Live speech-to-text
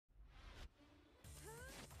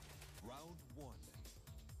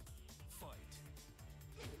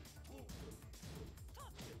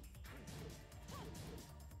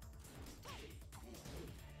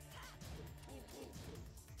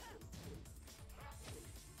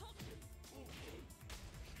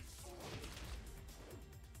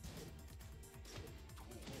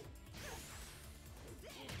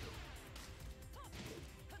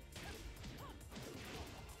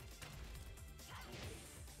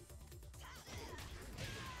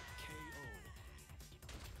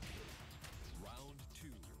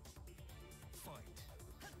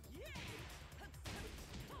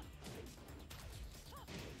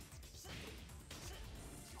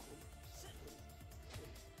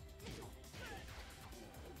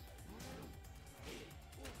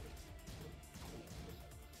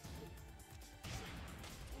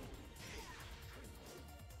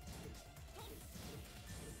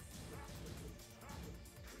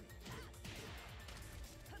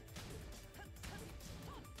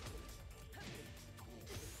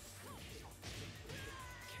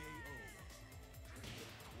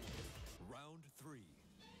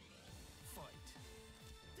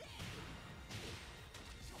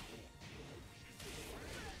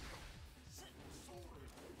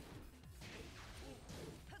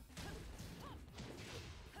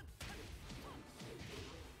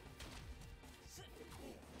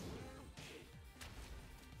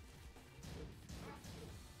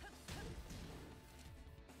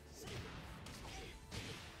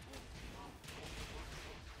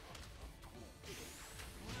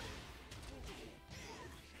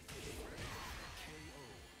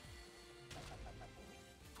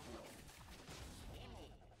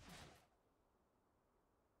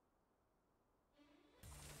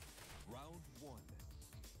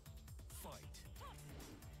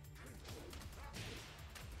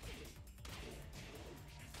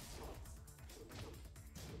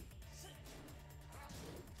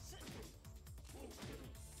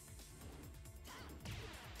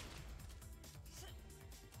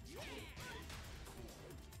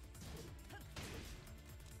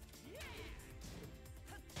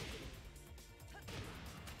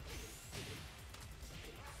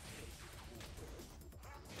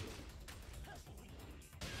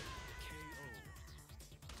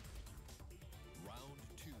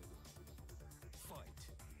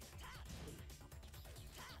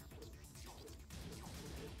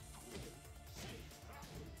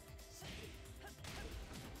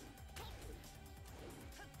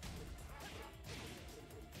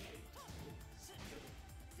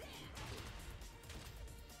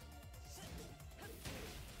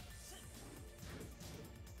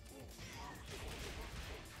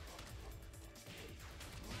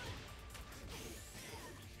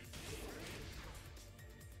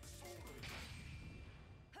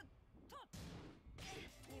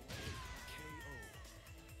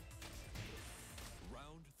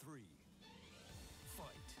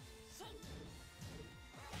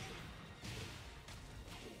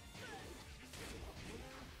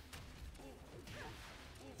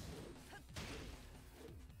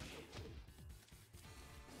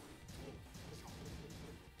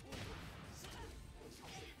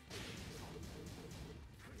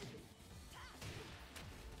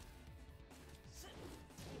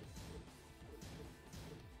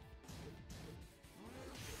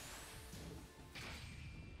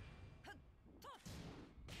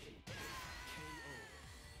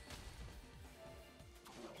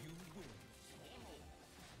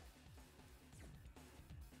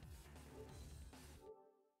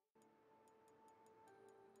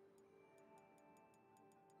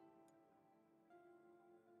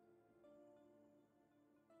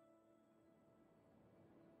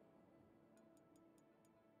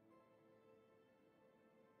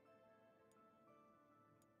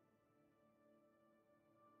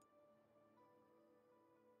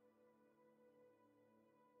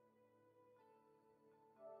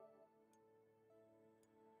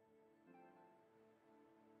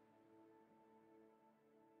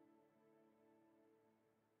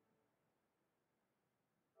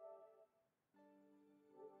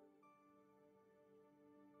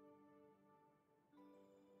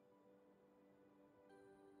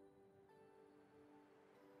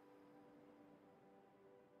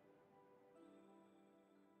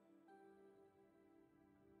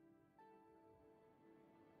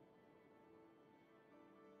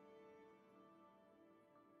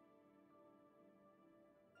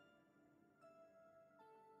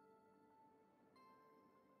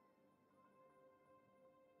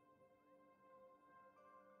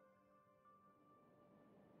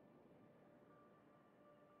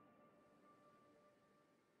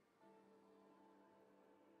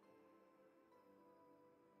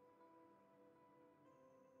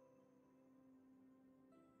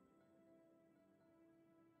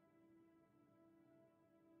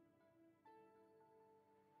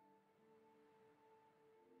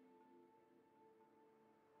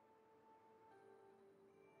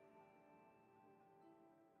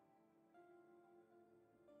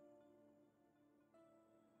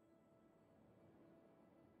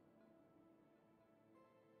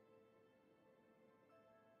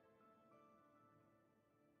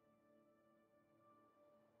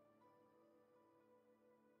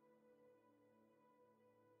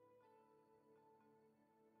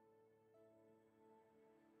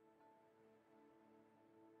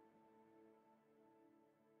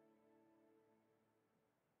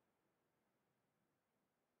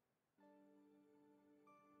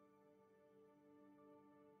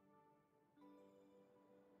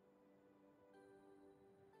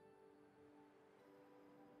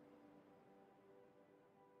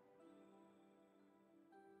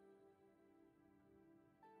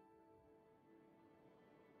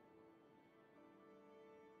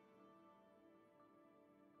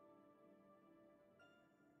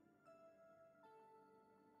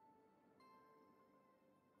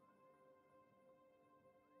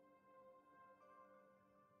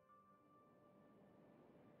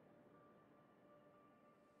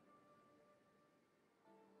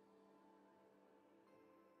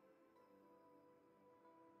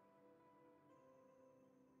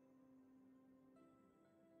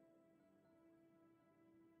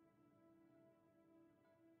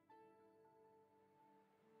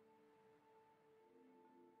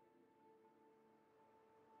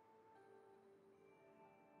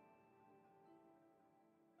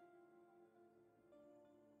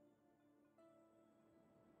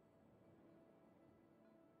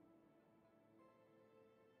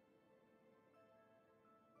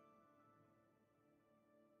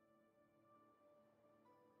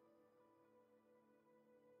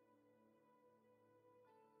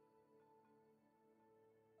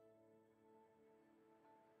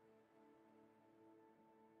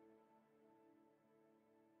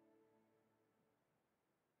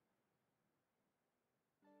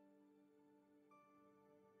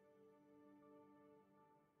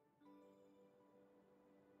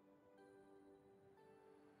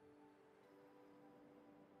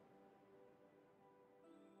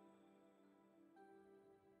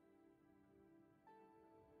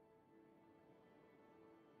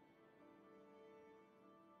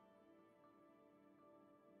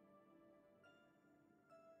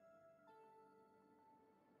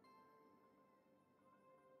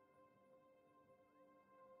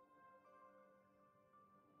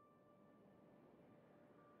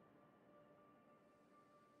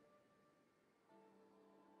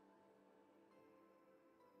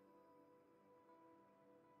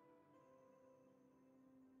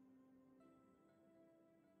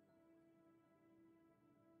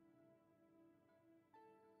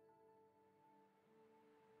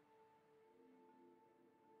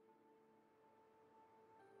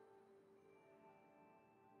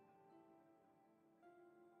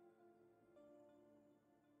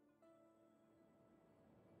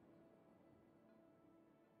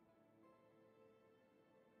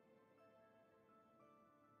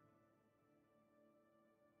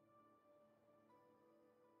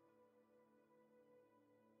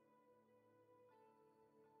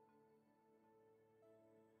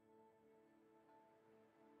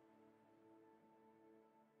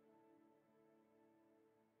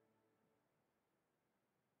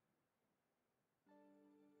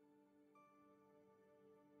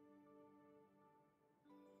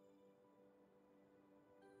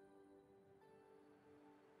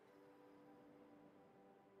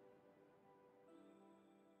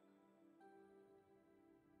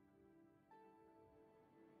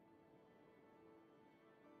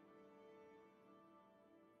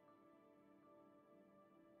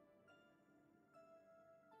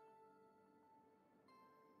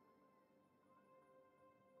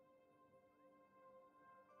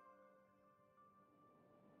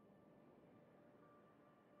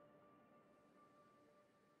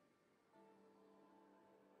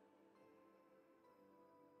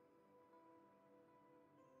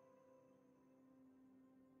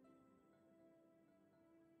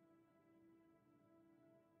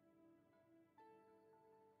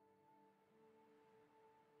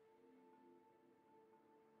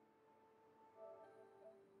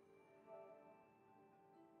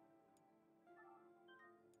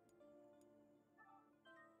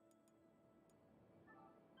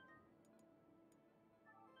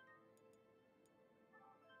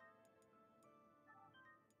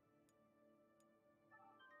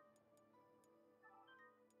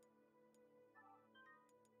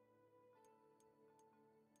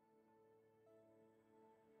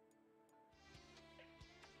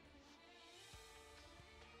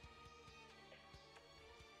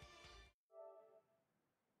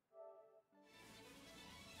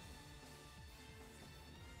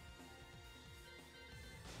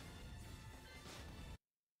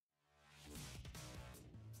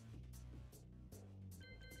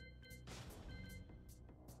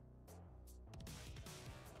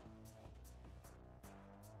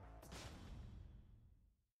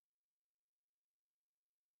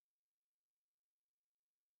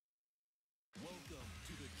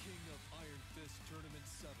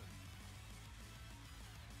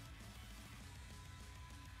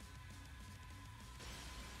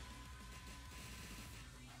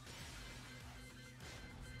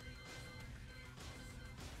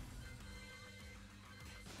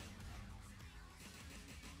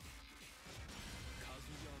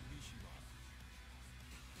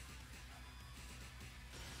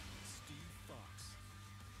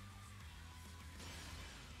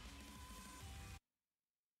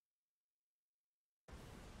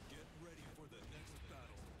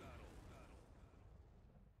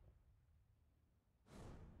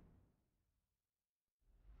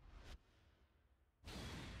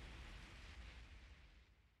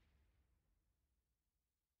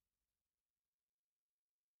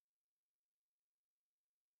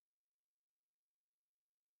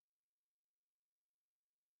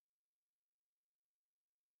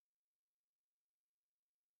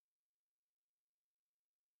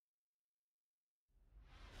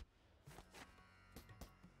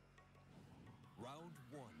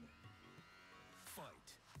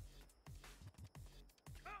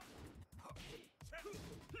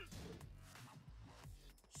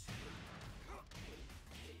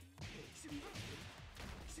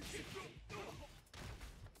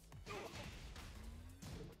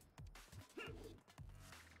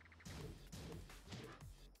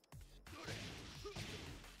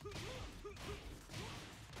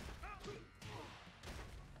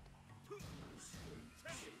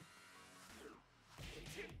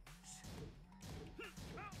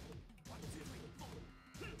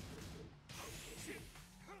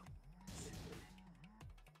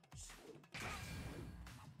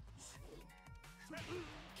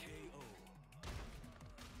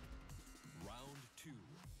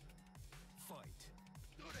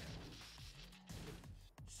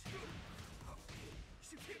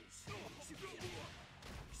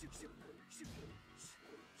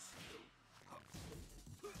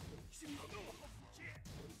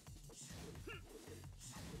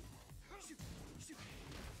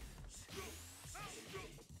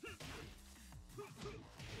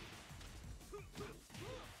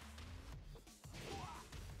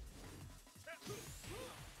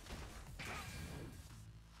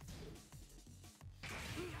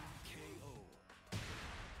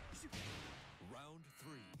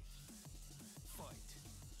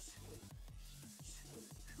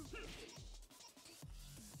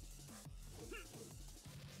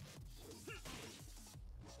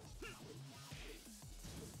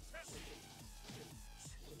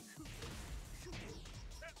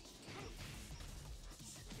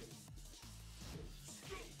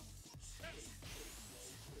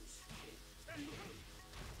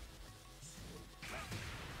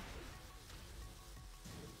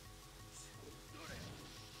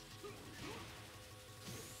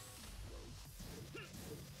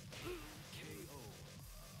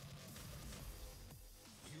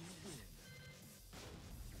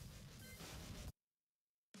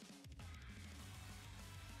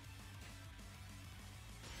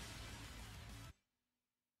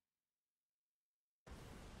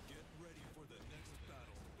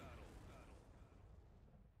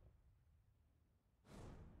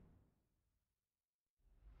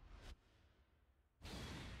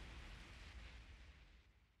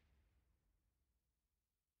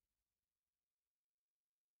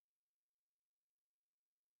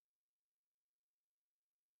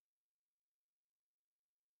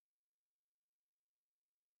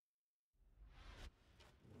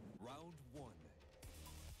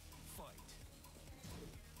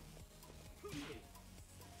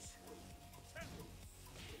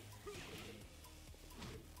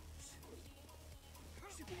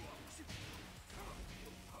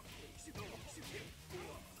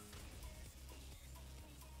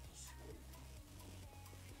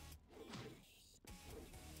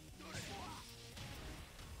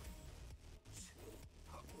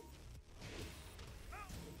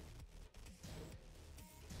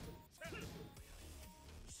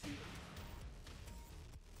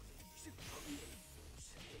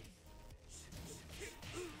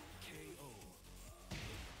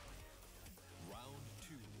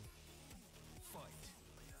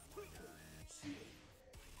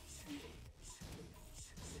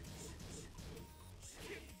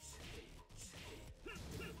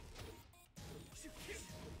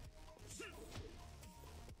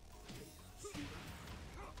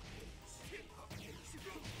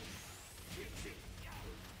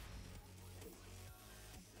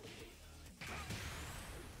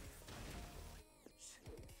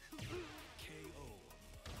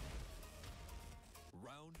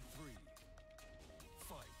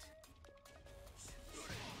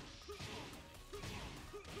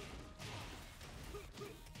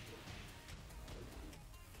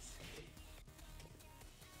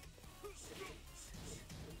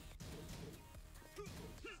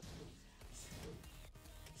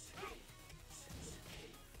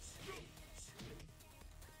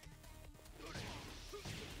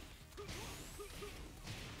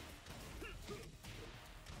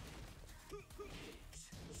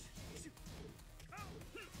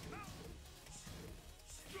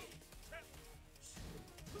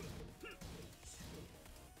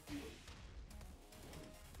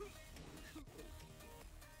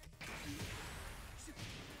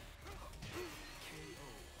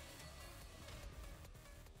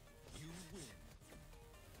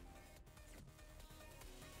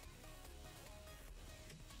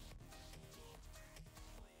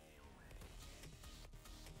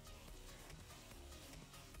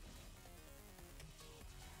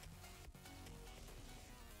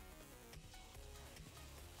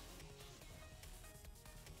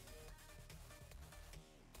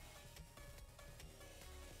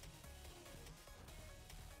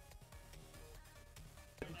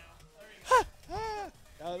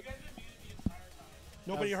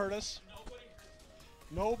Nobody heard us.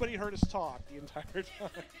 Nobody heard us talk the entire time.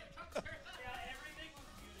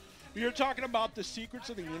 We were talking about the secrets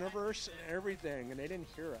of the universe and everything, and they didn't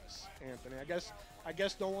hear us, Anthony. I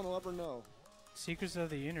guess no one will ever know. Secrets of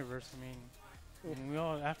the universe. I mean, we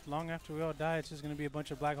all long after we all die, it's just gonna be a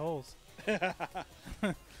bunch of black holes. The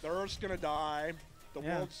Earth's gonna die. The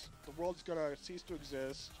Yeah. world's gonna cease to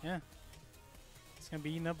exist. Yeah. It's gonna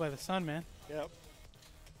be eaten up by the sun, man. Yep.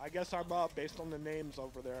 I guess I'm up based on the names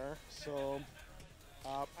over there. So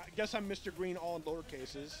I guess I'm Mr. Green, all in lower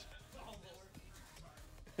cases.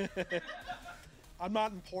 I'm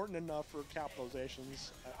not important enough for capitalizations,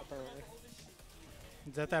 apparently.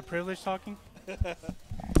 Is that privilege talking?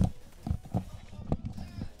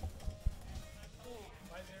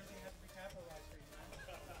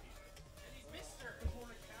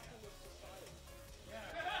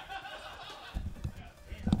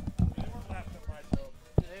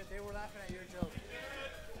 They were laughing at your joke.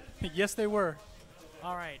 Yes, they were.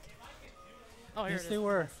 All right. Oh, here Yes, it is. they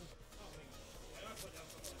were.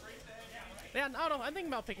 Yeah, I don't know. I'm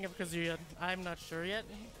thinking about picking up Kazuya. I'm not sure yet,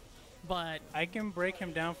 but I can break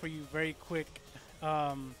him down for you very quick.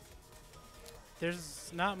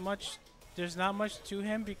 There's not much. There's not much to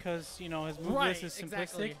him because his move list is simplistic.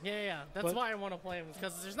 Exactly. Yeah. That's But- why I want to play him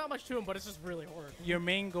because there's not much to him, but it's just really hard. Your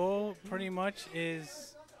main goal, pretty much,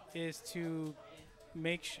 is to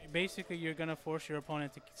basically you're gonna force your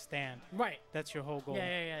opponent to stand. Right. That's your whole goal.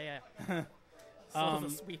 Yeah. So Um, the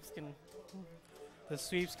sweeps can. The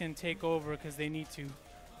sweeps can take over because they need to.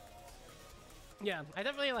 Yeah, I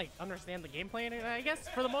definitely understand the gameplay in it, I guess,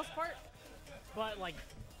 for the most part. But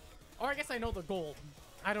or I guess I know the goal.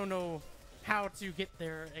 I don't know how to get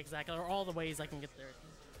there exactly, or all the ways I can get there.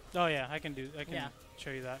 Oh yeah, I can Yeah. show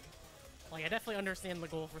you that. I definitely understand the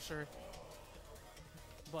goal for sure.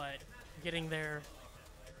 But getting there,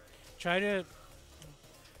 Try to.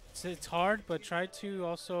 It's hard, but try to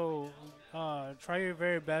also try your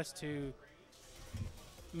very best to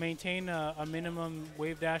maintain a minimum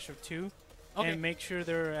wave dash of 2, Okay. and make sure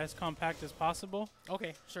they're as compact as possible.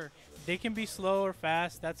 okay, sure. They can be slow or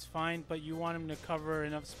fast, that's fine, but you want them to cover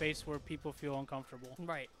enough space where people feel uncomfortable.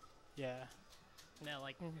 Right. Yeah. Yeah,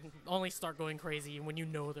 only start going crazy when you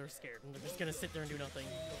know they're scared and they're just gonna sit there and do nothing.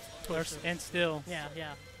 And still. Yeah.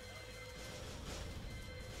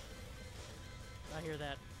 I hear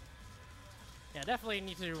that. Yeah, definitely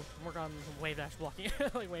need to work on wave dash blocking.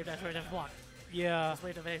 Wave dash block. Yeah. Just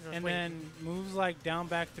wait to wait. And then moves like down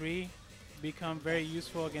back 3 become very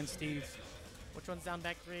useful against Steve. Which one's down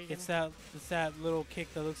back 3 again? It's that little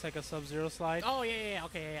kick that looks like a Sub-Zero slide. Oh, yeah,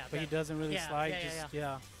 okay, yeah. But he doesn't really slide.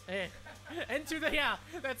 Yeah. And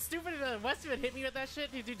that stupid Westman hit me with that shit.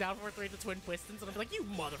 He do down 4-3 to twin pistons, and I'm like, you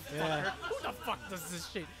motherfucker. Yeah. Who the fuck does this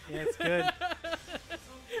shit? Yeah, it's good.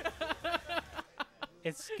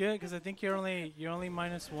 It's good because I think you're only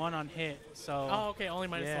 -1 on hit. So. Oh, okay, only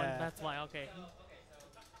 -1. Yeah. That's why, okay.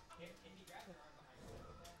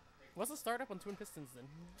 What's the startup on twin pistons then?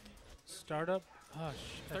 Startup? Oh,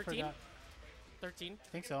 shit. 13? I forgot. 13? I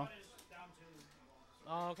think so.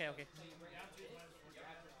 Oh, okay.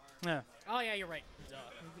 Yeah. Oh, yeah, you're right. Duh.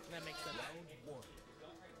 That makes sense.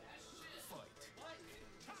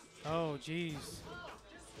 Oh, jeez.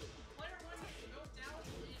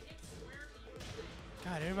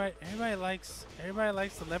 God, everybody likes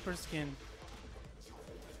the leopard skin.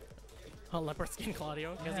 Oh, leopard skin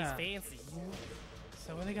Claudio, because Yeah. he's fancy.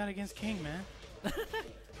 So what they got against King, man? I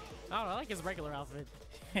don't know, I like his regular outfit.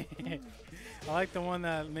 I like the one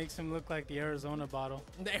that makes him look like the Arizona bottle.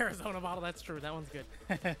 The Arizona bottle, that's true. That one's good.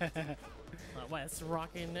 Wes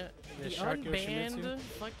rocking the Shark unbanned Yoshimitsu.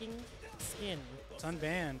 fucking skin. It's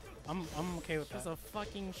unbanned. I'm okay with Just that. a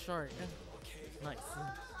fucking shark. Nice.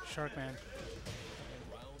 Shark man.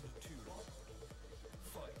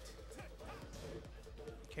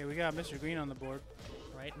 Okay, we got Mr. Green on the board.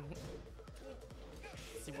 Right?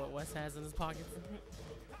 See what Wes has in his pockets.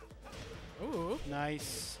 Ooh.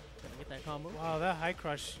 Nice. Gotta get that combo. Wow, that high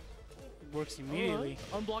crush works immediately.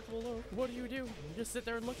 Unblockable low. What do? You just sit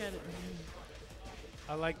there and look at it.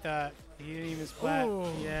 I like that. He didn't even splat. Ooh,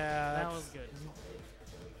 Yeah, that that's was good.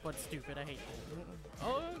 But stupid. I hate that.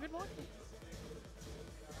 Oh, good block.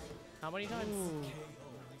 How many times? Ooh.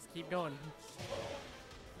 Let's keep going.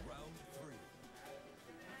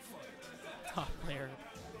 Top player.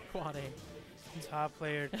 Quad A. top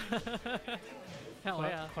player. Hell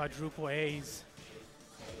yeah. Quadruple A's.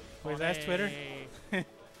 Wait, Quad that's Twitter? A.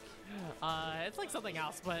 It's like something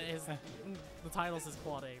else, but the title says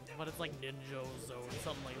Quad A, but it's like Ninja Zone,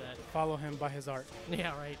 something like that. Follow him by his art.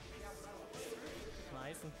 Yeah, right.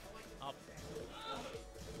 Nice. And up.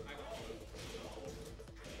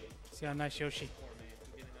 See how nice Yoshi.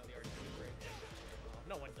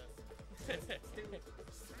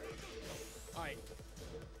 All right.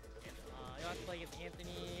 You'll have to play against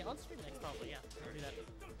Anthony on stream next, probably. Yeah, we'll do that.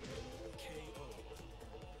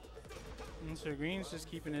 Mr. Green's just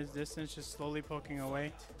keeping his distance, just slowly poking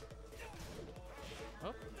away.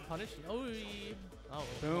 Oh, punish. Oh,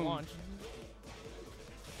 Boom. launch.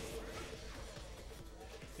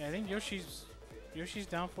 Yeah, I think Yoshi's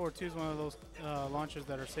down forward too is one of those launchers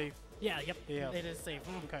that are safe. Yeah, yep. Yeah. It is safe.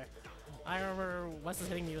 Okay. I remember Wes is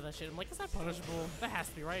hitting me with that shit. I'm like, is that punishable? That has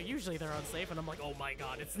to be, right? Usually they're unsafe, and I'm like, oh my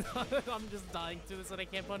god, it's not. I'm just dying to this, and I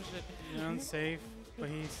can't punish it. You're unsafe, but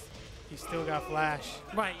he's still got flash.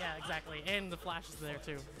 Right, yeah, exactly. And the flash is there,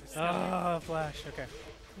 too. Oh, flash. Okay.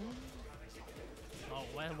 Oh,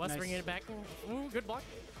 Wes Nice. bringing it back. Ooh, good block.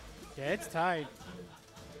 Yeah, it's tied.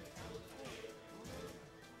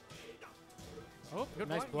 Oh, good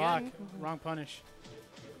Nice block. block. Again. Wrong punish.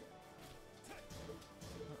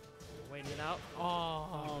 Waiting it out. Oh,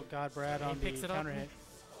 Oh, God, Brad He on the picks it up. counter hit.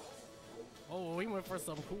 oh, we went for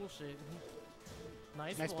some cool shit.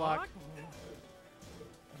 Nice Nice block.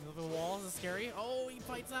 Moving walls is scary. Oh, he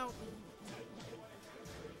fights out.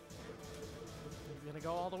 He's gonna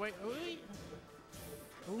go all the way.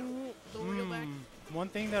 Ooh, the wheel back. One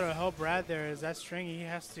thing that'll help Brad there is that string. He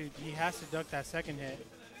has to duck that second hit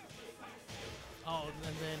Oh,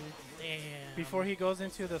 and then damn. before he goes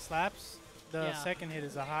into the slaps. The Yeah. second hit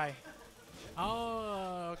is a high.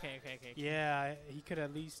 Oh, okay. Yeah, he could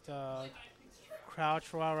at least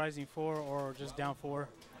crouch while rising 4 or just down 4.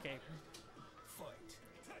 Okay.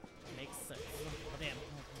 Makes sense. Oh,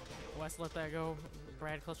 damn. Wes let that go.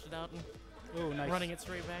 Brad clutched it out and Oh, nice. running it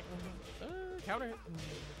straight back. Counter it.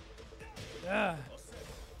 Ah.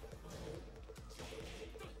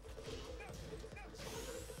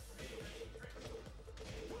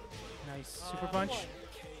 Nice. Super punch.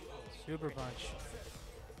 Super punch.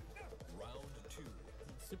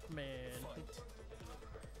 Superman.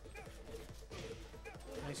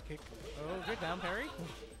 Nice kick. Oh, good down parry.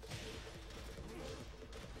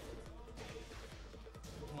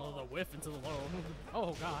 Oh, the whiff into the low.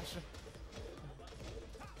 Oh, gosh.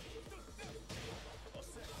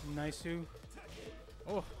 Nice.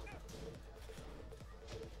 Oh.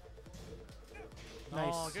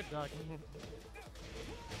 Nice. Oh, good duck.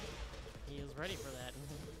 He is ready for that.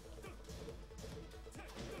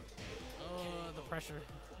 Oh, the pressure.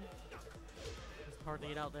 It's hard to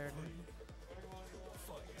get out there.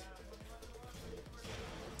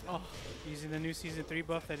 Oh, Using the new Season 3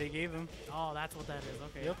 buff that they gave him. oh, that's what that is.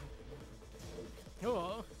 Okay. Yep.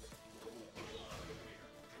 Oh.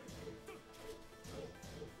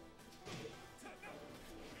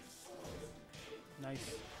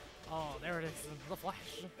 Nice. Oh, there it is. The flash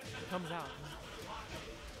comes out.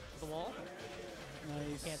 The wall.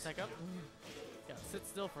 Nice. Can't tech up. Gotta sit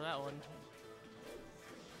still for that one.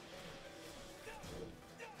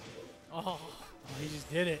 Oh, Oh, he just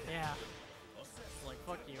did it. yeah. It's like,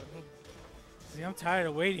 fuck you. See, I'm tired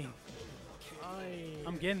of waiting. I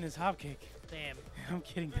I'm getting this hop kick. damn. I'm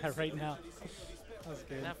getting that right now. That was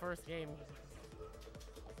good. That first game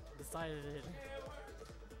decided it.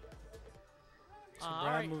 So All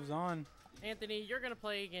Brad right, moves on. Anthony, you're gonna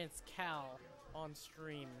play against Cal on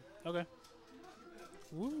stream. Okay.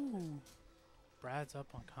 Woo. Brad's up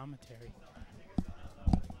on commentary.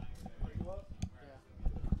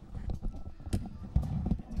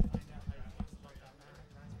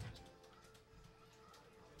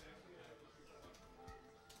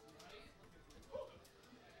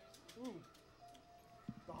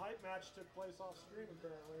 The hype match took place off stream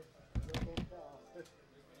apparently.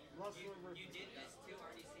 You did miss 2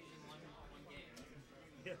 RDCs in one game.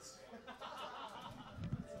 Yes.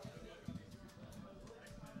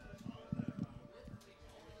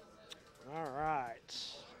 All right.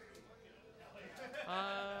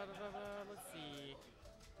 Let's see.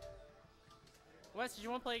 Wes, did you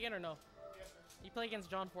want to play again or no? You play against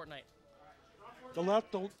John Fortnite.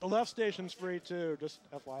 The left station's free too. Just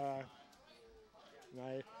FYI.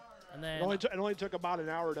 Nice. And then It only took about an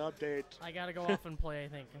hour to update. I gotta go off and play, I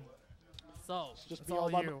think. So, Just it's me all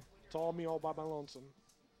by you. it's all me all by my lonesome.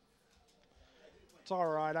 It's all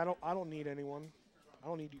right. I don't need anyone. I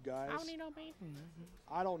don't need you guys. I don't need no baby.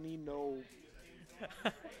 I don't need no.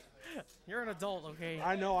 You're an adult, okay?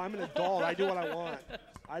 I know I'm an adult. I do what I want.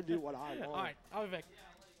 I do what I want. All right, I'll be back.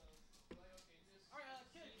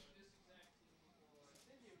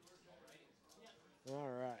 All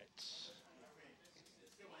right.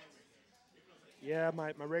 Yeah,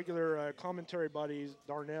 my regular commentary buddies,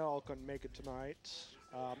 Darnell, couldn't make it tonight.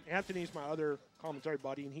 Anthony's my other commentary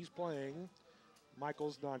buddy, and he's playing.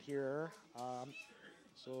 Michael's not here.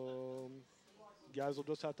 So you guys will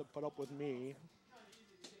just have to put up with me.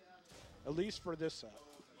 At least for this set.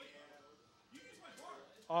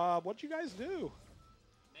 What'd you guys do?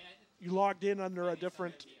 You logged in under a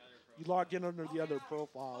different. You logged in under the other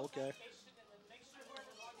profile. Okay.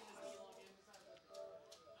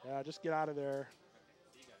 Yeah, just get out of there.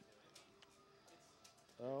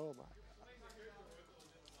 Oh my.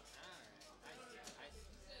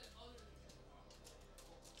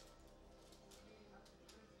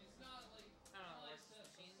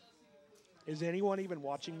 Is anyone even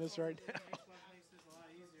watching this right now?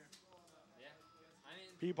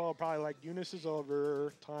 People are probably like, Eunice is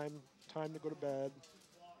over. Time to go to bed.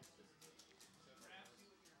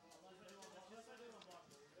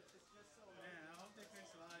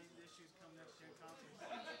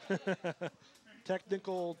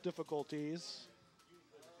 Technical difficulties.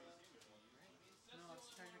 No, it's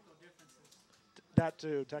technical differences. That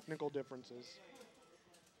too, technical differences.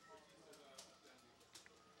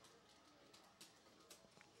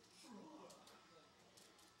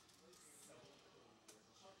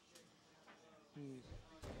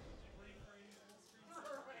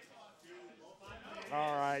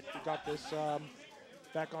 All right, we got this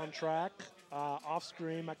back on track. Off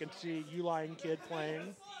screen, I can see Uline Kid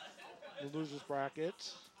playing the losers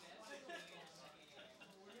bracket.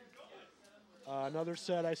 Another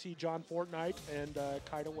set, I see John Fortnite and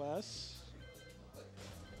Kaida West.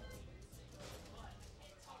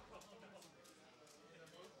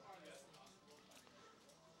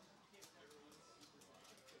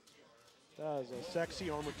 That is a sexy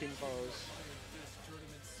Armor King pose.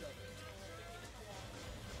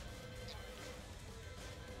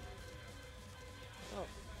 Oh.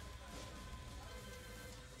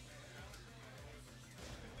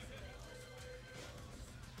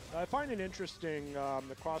 I find it interesting,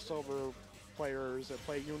 the crossover players that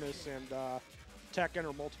play Eunice and Tekken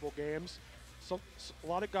or multiple games. So a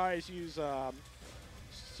lot of guys use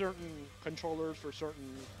certain controllers for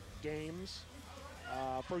certain games.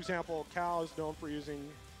 For example, Cal is known for using,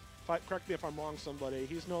 correct me if I'm wrong somebody,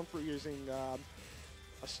 he's known for using a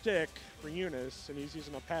stick for Eunice, and he's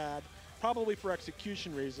using a pad, probably for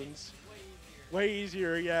execution reasons. Way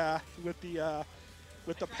easier, yeah, with the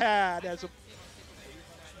pad as a.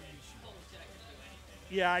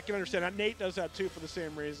 Yeah, I can understand that. Nate does that too for the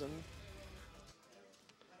same reason.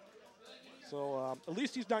 So at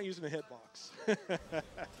least he's not using a hitbox.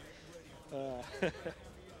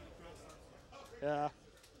 Yeah.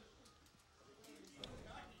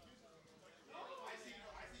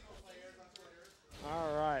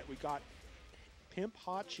 All right, we got Pimp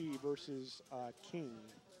Hachi versus King.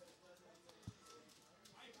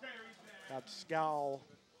 That scowl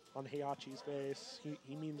on Heihachi's face.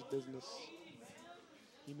 He means business.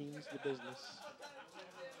 He means the business.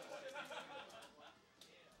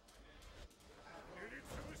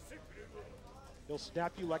 He'll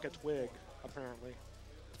snap you like a twig, apparently.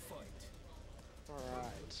 All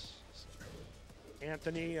right.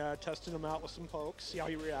 Anthony testing him out with some pokes. See how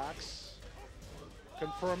he reacts.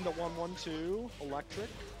 Confirm the 1-1-2. Electric.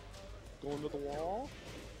 Going to the wall.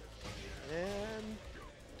 And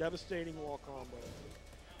devastating wall combo.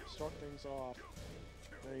 Start things off.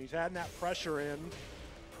 And he's adding that pressure in.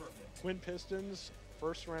 Twin Pistons,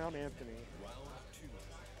 first round, Anthony.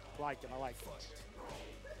 I like it, I like it.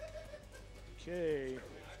 Okay.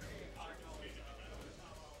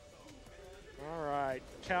 All right,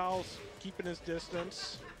 Cal's keeping his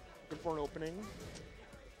distance. Good for an opening.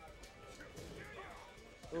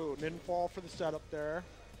 Oh, didn't fall for the setup there.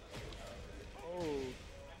 Oh,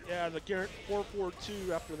 yeah, the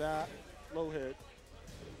 4-4-2 after that. Low hit.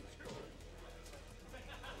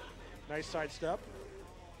 Nice sidestep.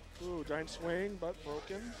 Ooh, giant swing, but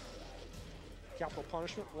broken. Capital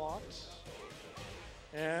punishment blocked.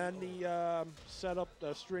 And the setup,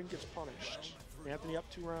 the string gets punished. Anthony up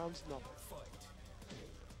 2 rounds, nothing.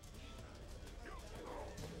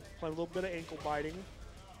 Playing a little bit of ankle biting.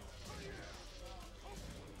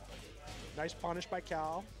 Nice punish by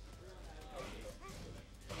Cal.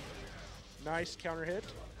 Nice counter hit.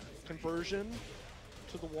 Conversion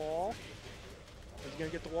to the wall. Is he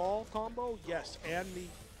going to get the wall combo? Yes, and the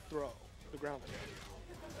throw, the ground kick.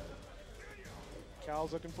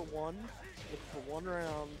 Cal's looking for one. Looking for 1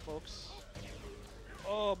 round, folks.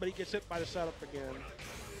 Oh, but he gets hit by the setup again.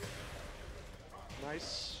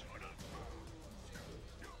 Nice.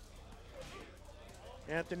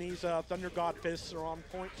 Anthony's Thunder God fists are on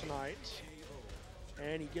point tonight.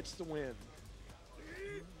 And he gets the win.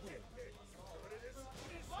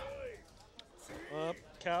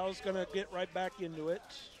 Cal's going to get right back into it.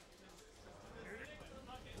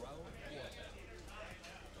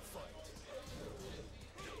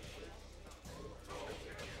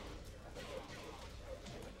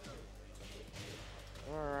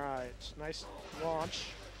 Nice launch.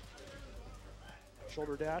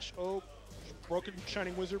 Shoulder dash. Oh, broken.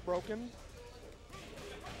 Shining Wizard broken.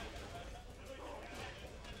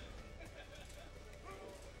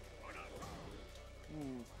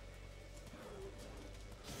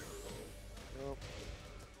 Nope.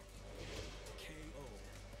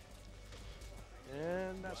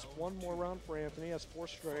 And that's one more round for Anthony. That's 4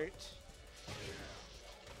 straight.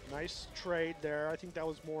 Nice trade there. I think that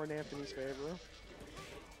was more in Anthony's favor.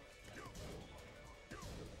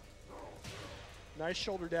 Nice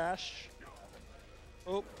shoulder dash.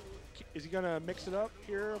 Oh, is he gonna mix it up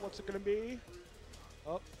here? What's it gonna be?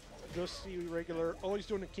 Oh, just the regular. Oh, he's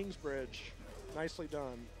doing a King's Bridge. Nicely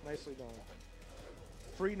done. Nicely done.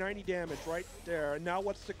 Free 90 damage right there. And now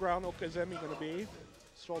what's the ground Okazemi gonna be?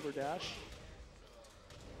 Shoulder dash.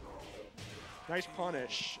 Nice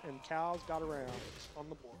punish, and Cal's got around on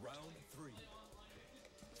the board. Round 3.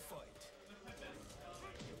 Fight.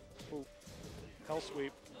 Ooh, Hell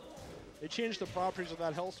Sweep. They changed the properties of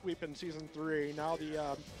that Hell Sweep in Season 3. Now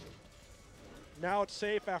now it's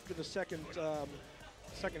safe after the second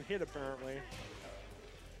hit, apparently.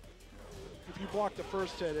 If you block the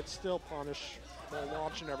first hit, it's still punish while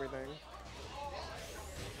launch and everything.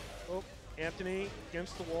 Oh, Anthony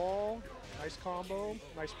against the wall. Nice combo,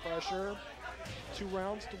 nice pressure. 2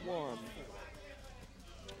 rounds to 1.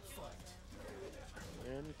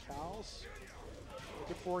 And Cal's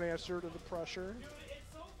looking for an answer to the pressure.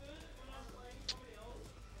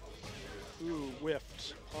 Ooh,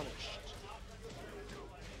 whiffed, punished.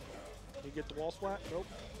 Did he get the wall splat? Nope.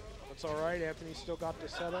 That's all right. Anthony still got the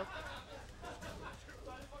setup.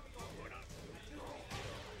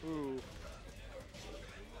 Ooh.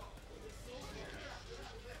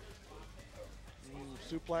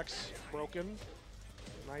 Suplex broken.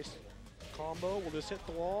 Nice combo. We'll just hit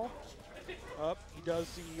the wall. Up. He does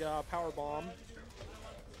the power bomb.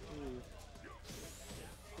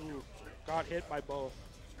 Ooh. Ooh. Got hit by both.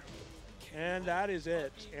 And that is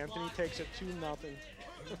it. Anthony takes it 2-0.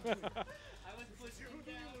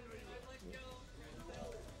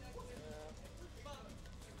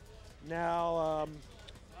 Now,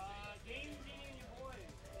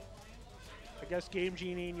 I guess Game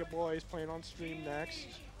Genie and your boys playing on stream next.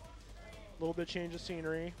 A little bit change of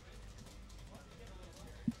scenery.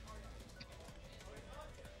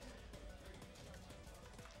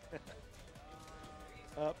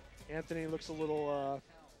 Up, Anthony looks a little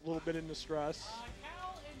bit in distress.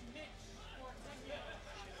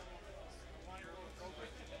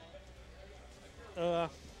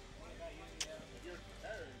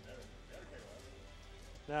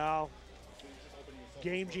 Now,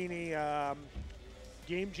 Game Genie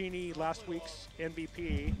last week's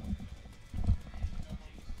MVP.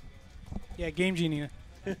 Yeah, Game Genie.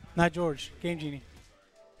 Not George. Game Genie.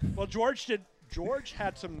 Well, George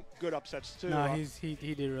had some good upsets too. No, he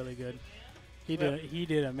did really good. He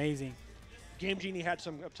did amazing. Game Genie had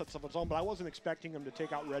some upsets of his own, but I wasn't expecting him to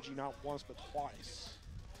take out Reggie not once but twice.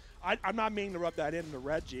 I'm not meaning to rub that into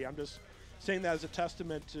Reggie. I'm just saying that as a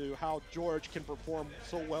testament to how George can perform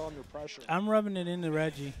so well under pressure. I'm rubbing it into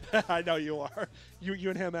Reggie. I know you are. You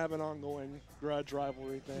and him have an ongoing grudge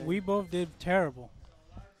rivalry thing. We both did terrible.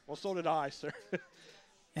 Well, so did I, sir.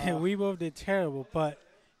 We both did terrible, but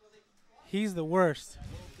he's the worst.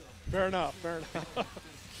 Fair enough. Fair enough.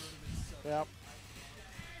 Yep.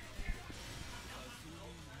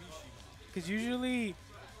 Because usually,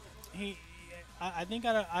 I think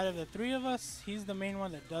out of the 3 of us, he's the main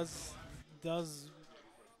one that does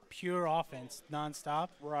pure offense nonstop.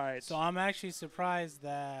 Right. So I'm actually surprised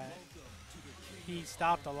that he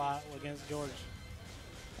stopped a lot against George.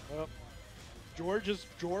 Well, George is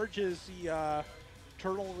the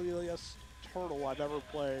turtliest turtle I've ever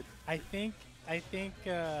played. I think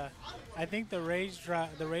the rage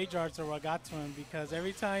arts are what got to him, because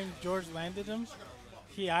every time George landed him,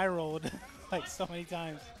 he eye rolled like so many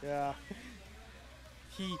times. Yeah.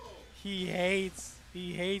 He hates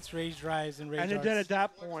rage drives and rage arts. And then at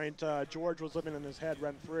that point, George was living in his head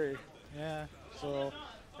rent free. Yeah. So,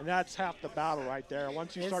 and that's half the battle right there.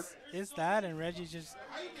 Once you start, it's that, and Reggie just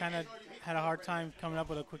kind of had a hard time coming up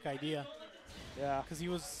with a quick idea. Yeah. Because he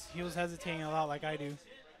was hesitating a lot, like I do.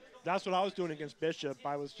 That's what I was doing against Bishop.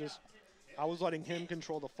 I was letting him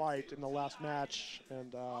control the fight in the last match,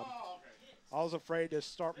 and I was afraid to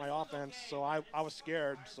start my offense, so I was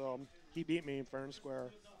scared. So he beat me fair and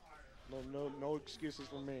square. No excuses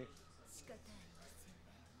for me.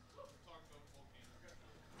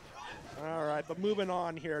 All right, but moving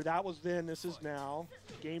on here. That was then. This is now.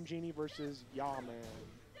 Game Genie versus Yaman.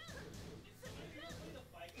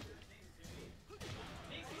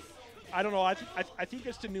 I don't know. I think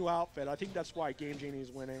it's the new outfit. I think that's why Game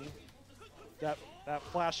Genie's winning. That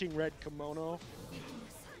flashing red kimono.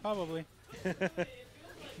 Probably. It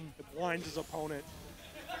blinds his opponent.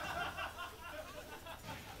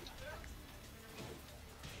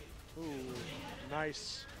 Ooh,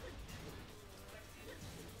 nice.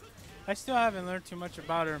 I still haven't learned too much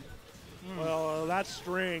about her. Well, that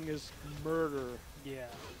string is murder, Yeah.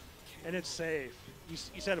 and it's safe. You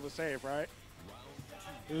said it was safe, right?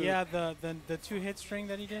 Ooh. Yeah, the 2-hit string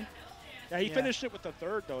that he did. Yeah, he Yeah. finished it with the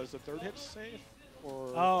third, though. Is the third hit safe?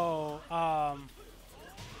 Or Oh, I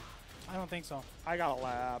don't think so. I got a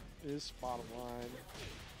lab, is bottom line.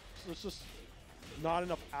 So it's just not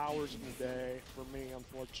enough hours in the day for me,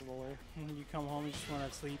 unfortunately. You come home, you just want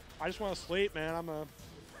to sleep. I just want to sleep, man. I'm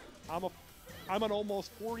an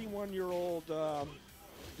almost 41-year-old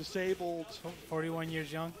disabled, 41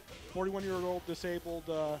 years young. 41-year-old disabled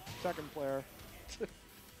Tekken player.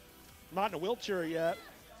 Not in a wheelchair yet.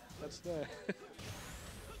 That's the.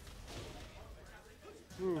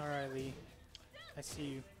 Ooh. All right, Lee. I see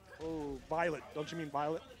you. Oh, Violet. Don't you mean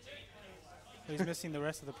Violet? He's missing the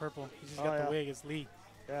rest of the purple. He's just Oh, got yeah. the wig. It's Lee.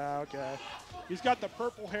 Yeah, okay. He's got the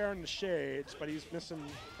purple hair and the shades, but he's missing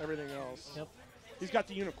everything else. Yep. He's got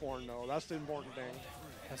the unicorn, though. That's the important thing.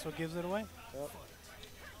 That's what gives it away. Yep.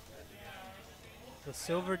 The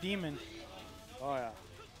Silver Demon. Oh yeah.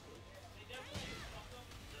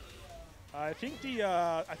 I think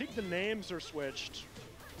the names are switched.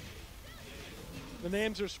 The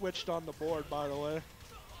names are switched on the board, by the way.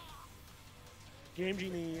 Game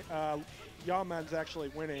Genie, Yawman's actually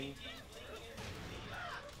winning.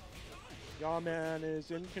 Yawman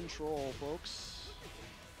is in control, folks.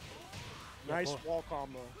 Yeah, Nice boy. wall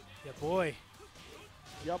combo. Yeah, boy.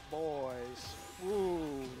 Yup, boys. Ooh,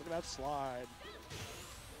 look at that slide.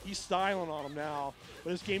 He's styling on him now.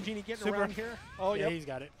 But is Game Genie getting Super. around here? Oh, Yeah, yep. he's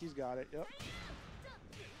got it. He's got it, yep.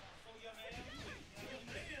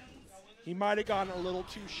 He might have gotten a little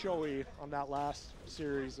too showy on that last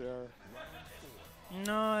series there.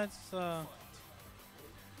 No, it's I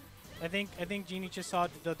think Genie just saw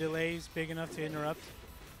the delays big enough to interrupt.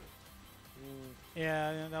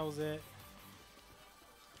 Yeah, that was it.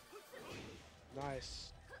 Nice.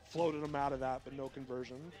 Floated him out of that, but no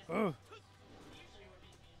conversion. Oh.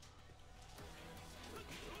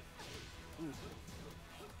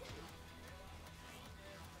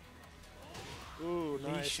 Ooh,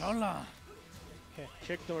 nice. Shola.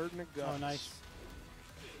 Kicked her in the guts. Oh, nice.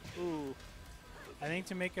 Ooh. I think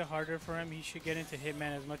to make it harder for him, he should get into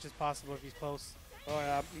Hitman as much as possible if he's close. Oh,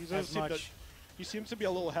 yeah. He seems to be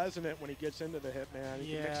a little hesitant when he gets into the Hitman.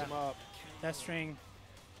 He can mix Yeah. him up. That string.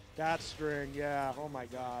 That string, yeah. Oh, my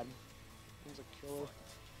God. He's a killer.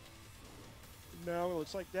 No,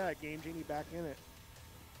 it's like that. Game Genie back in it.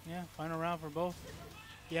 Yeah, final round for both.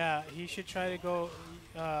 Yeah, he should try to go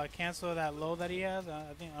cancel that low that he has.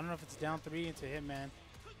 I don't know if it's down 3 into Hitman,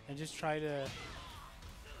 and just try to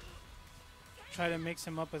mix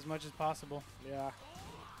him up as much as possible. Yeah.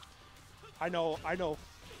 I know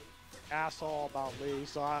ass all about Lee,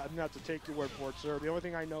 so I'm gonna have to take your word for it, sir. The only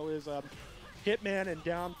thing I know is Hitman and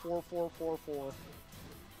down 4-4-4-4.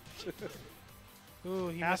 Ooh,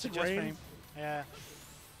 he Acid missed a just Rain? frame. Yeah.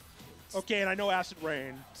 Okay, and I know Acid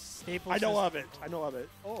Rain. Staple I know since, of it. I know of it.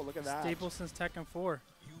 Oh, look at that. Staple since Tekken 4.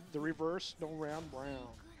 The reverse, no round brown.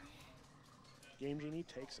 Game Genie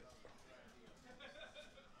takes it.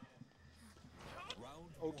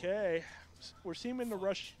 Okay, we're seeming to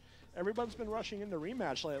rush. Everyone's been rushing into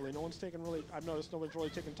rematch lately. I've noticed no one's really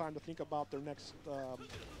taking time to think about their next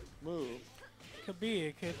move. Could be.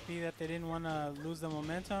 It could be that they didn't want to lose the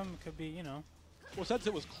momentum. It could be, you know. Well, since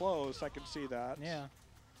it was close, I can see that. Yeah.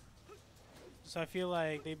 So I feel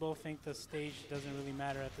like they both think the stage doesn't really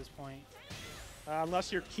matter at this point.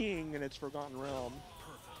 Unless you're King and it's Forgotten Realm.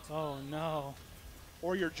 Oh, no.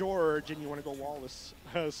 Or you're George and you want to go Wallace.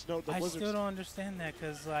 Snow, the I Wizards. still don't understand that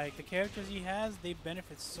because, like, the characters he has, they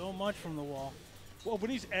benefit so much from the wall. Well,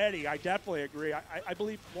 when he's Eddie, I definitely agree. I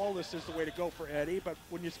believe Wallace is the way to go for Eddie, but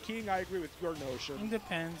when he's King, I agree with your It notion.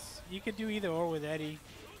 depends. You could do either or with Eddie.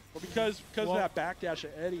 Well, because Well- of that backdash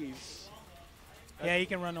of Eddie's. Yeah, he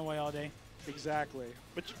can run away all day. Exactly.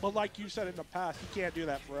 But like you said in the past, you can't do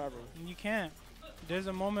that forever. And you can't. There's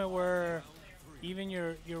a moment where even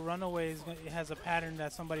your runaway it has a pattern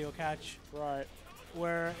that somebody will catch. Right.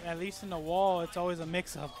 Where at least in the wall, it's always a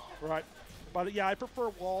mix-up. Right. But yeah, I prefer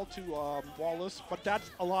Wall to Wallace, but that's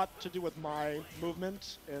a lot to do with my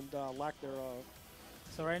movement and lack thereof.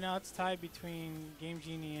 So right now it's tied between Game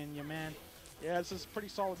Genie and your man. Yeah, this is a pretty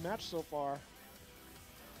solid match so far.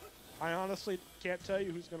 I honestly can't tell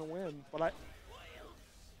you who's going to win, but I.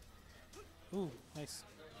 Ooh, nice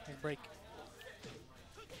break.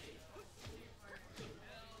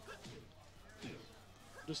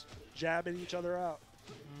 just jabbing each other out.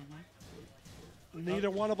 Mm-hmm. Neither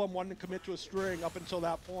one of them wanted to commit to a string up until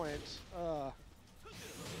that point.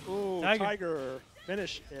 Ooh, Tiger. Tiger.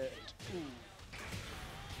 Finish it. Ooh.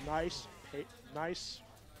 Nice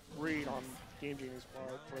read on Game Genie's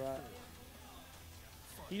part for that.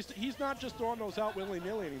 He's not just throwing those out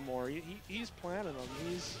willy-nilly anymore. He's planning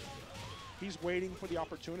them. He's waiting for the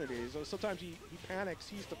opportunities. So sometimes he panics.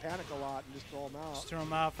 He used to panic a lot and just throw them out. Just throw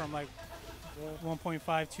him out from like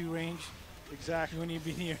 1.52 range. Exactly. You wouldn't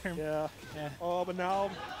even be near him. Yeah. Yeah. Oh, but now.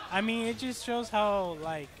 I mean, it just shows how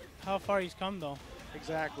far he's come though.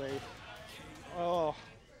 Exactly. Oh,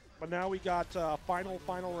 but now we got final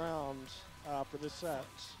round for this set.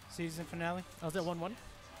 Season finale. Oh, is it 1-1?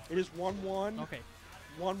 It is 1-1. Okay.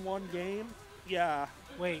 1-1 game. Yeah.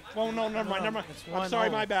 Wait. Oh no, never mind. Never mind. It's I'm sorry,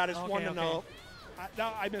 1-0. my bad. It's Okay, 1-0. okay.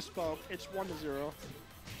 No, I misspoke. It's 1-0.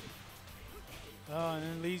 Oh, and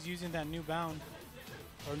then Lee's using that new bound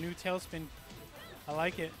or new tailspin. I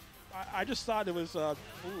like it. I just thought it was ooh,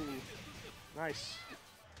 nice.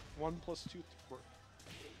 1 + 2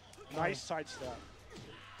 nice sidestep.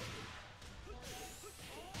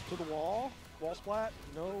 To the wall. Wall splat.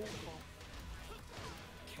 No.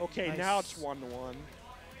 Okay, Nice. now it's 1-1.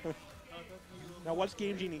 Now what's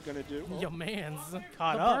Game Genie gonna do? Oh. Yo, man's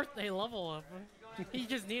Caught the up. birthday level up. He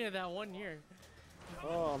just needed that 1 year.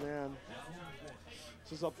 Oh man.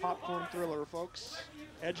 This is a popcorn thriller, folks.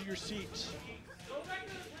 Edge of your seat.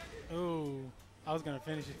 Ooh, I was gonna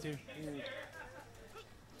finish it too. Ooh.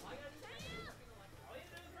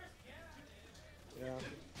 Yeah,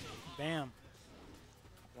 Bam.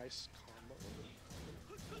 nice combo.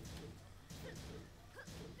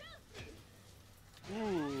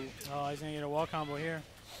 Ooh, Oh, he's gonna get a wall combo here.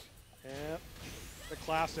 yeah. The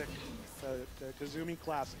classic, the Kazumi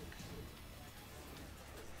classic.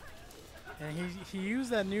 And he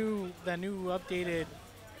used that new updated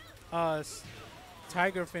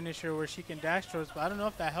Tiger finisher where she can dash towards, but I don't know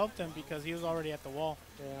if that helped him because he was already at the wall.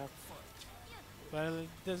 Yeah. But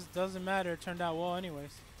it doesn't matter. It turned out well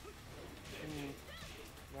anyways.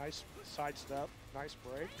 Nice sidestep. Nice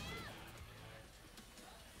break.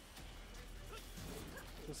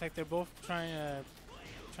 Looks like they're both trying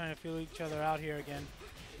to feel each other out here again.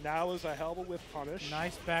 Now is a hell of a whip punish.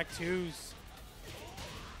 Nice back twos.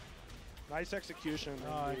 Nice execution.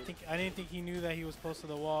 Oh, indeed. I didn't think he knew that he was close to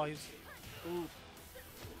the wall. He's Ooh.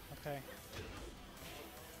 okay.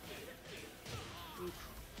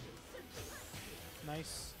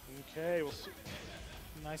 Nice, Okay, we'll see.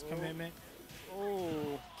 nice Oh. commitment.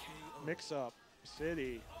 Oh, mix up.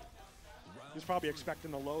 City. He's probably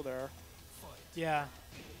expecting a low there. Yeah.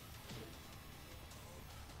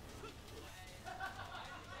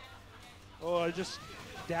 Oh, just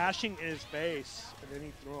dashing in his face, and then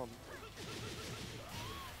he threw him.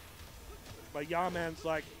 But Yaman's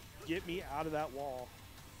like, get me out of that wall.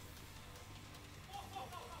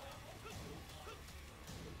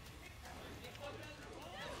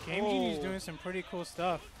 Game Genie's doing some pretty cool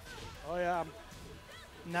stuff. Oh yeah.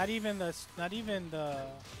 Not even the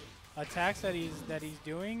attacks that he's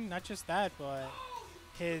doing. Not just that, but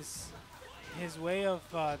his way of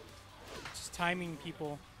just timing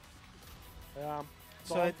people. Yeah.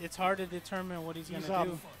 So it's hard to determine what he's gonna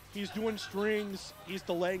do. He's doing strings. He's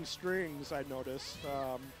delaying strings. I noticed.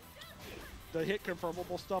 The hit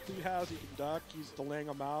confirmable stuff he has, he can duck. He's delaying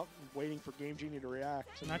them out, and waiting for Game Genie to react.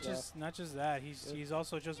 And, Not just that. He's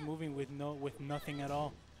also just moving with nothing at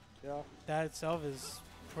all. yeah. That itself is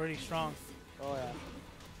pretty strong. Oh yeah.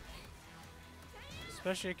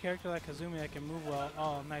 Especially a character like Kazumi that can move well.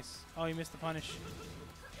 Oh, nice. Oh, he missed the punish.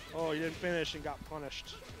 Oh, he didn't finish and got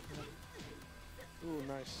punished. Ooh,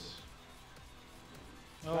 nice.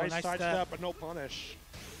 Oh, nice nice sidestep, step. but no punish.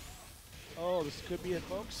 Oh, this could be it,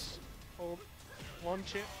 folks. Oh, one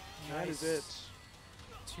chip. That is it.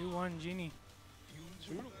 Nice. 2-1 Genie.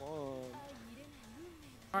 2-1. All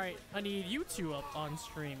right, I need you two up on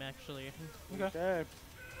stream, actually. Okay. Okay.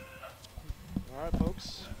 All right,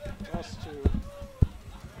 folks. Us two.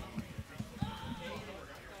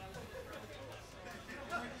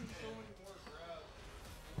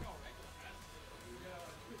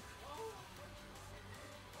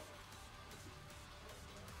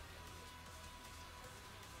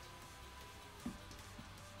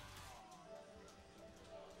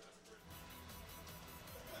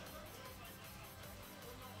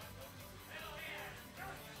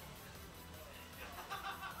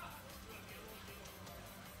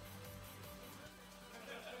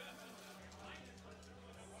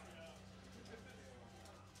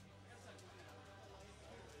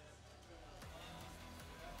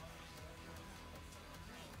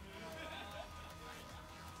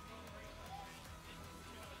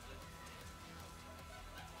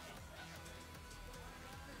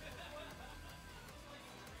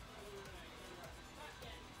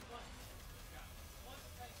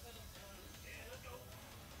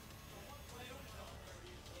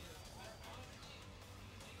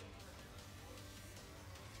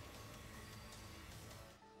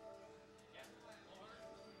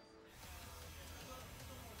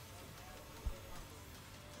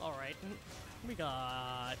 right, we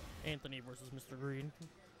got Anthony versus Mr. Green.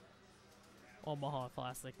 Omaha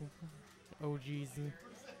Classic. OGs.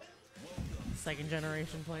 Second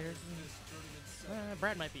generation players.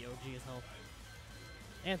 Brad might be OG as hell.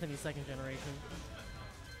 Anthony, second generation.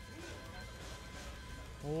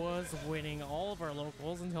 Was winning all of our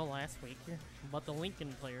locals until last week, but the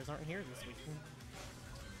Lincoln players aren't here this week.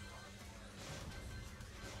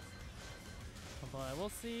 But we'll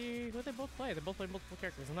see what they both play. They both play multiple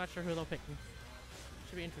characters. I'm not sure who they'll pick.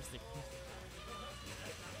 Should be interesting.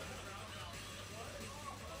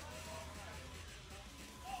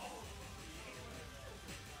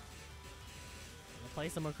 Play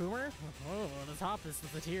some Akumer? Oh, the top is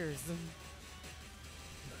with the tears.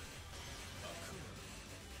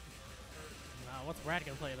 Wow, what's Brad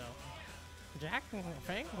gonna play though? Jack?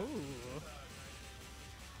 Fang? Ooh.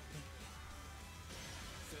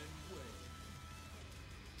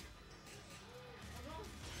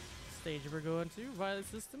 Stage we're going to. Violet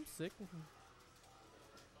System, sick.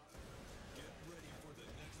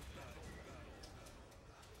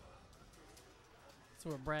 That's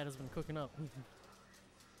what Brad has been cooking up.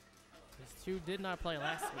 These two did not play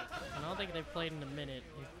last week. I don't think they've played in a minute.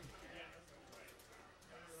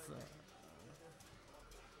 So.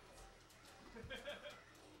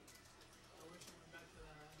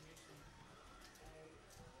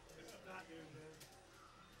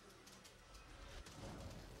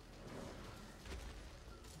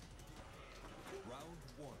 Round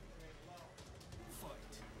one. Fight.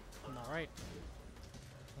 All right.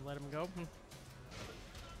 I'll let him go.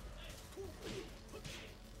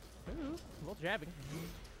 Ooh, a little jabbing.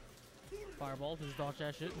 Fireball, just dodge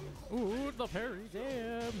that shit. Ooh, the parry.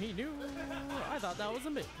 Damn, he knew. I thought that was a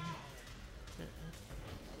miss.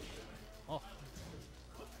 Oh.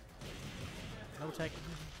 No tech.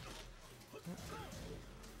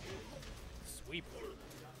 Sweep.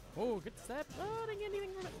 Oh, good step. Oh, didn't get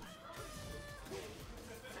anything from it.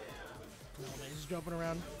 Oh, man, he's just jumping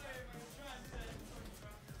around.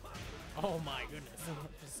 Oh my goodness.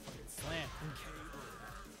 Just fucking slam.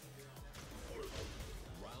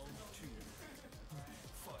 Round two.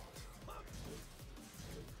 Fight.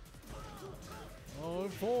 Oh,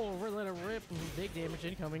 full, we're letting it rip. Big damage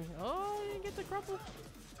incoming. Oh, you didn't get the crumple.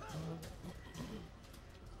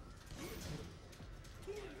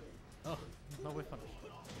 Oh, no whip punish.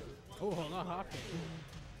 Oh, not hot.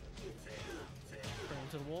 Bring him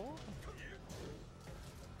to the wall.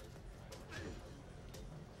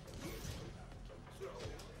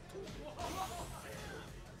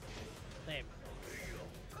 Damn.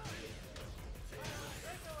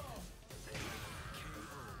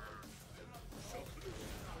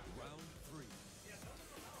 Round three.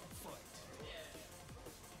 Fight.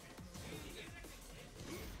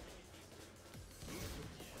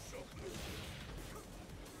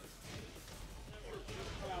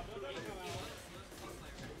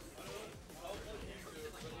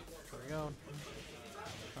 There we go.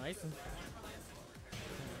 Nice.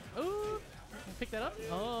 Ooh! Pick that up.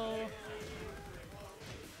 Oh.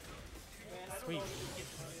 Sweet.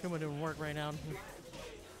 Kuma doing work right now.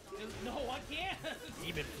 No, I can't.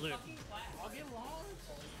 Demon flip. I'll get lost.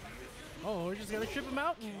 Oh, we just gotta trip him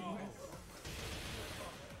out. It's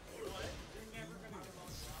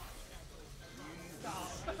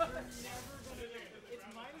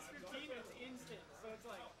minus 15. It's instant. So it's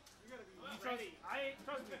like you gotta be ready.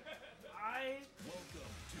 Trust me.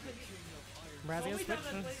 Brad's gonna switch.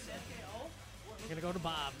 We're gonna go to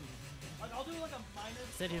Bob. Like I'll do like a minus.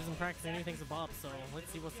 Said he doesn't practice anything to Bob, so let's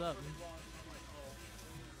see what's up.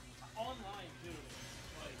 Online too.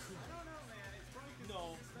 Like, I don't know, man. It's probably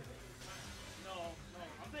no.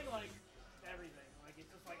 I'm thinking like everything. Like it's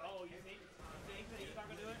just like, oh, you think that he's not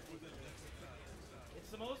gonna do it? It's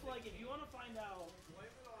the most like if you want to find out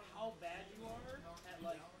how bad you are at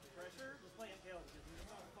like pressure, just play MKO because you're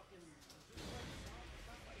not fucking.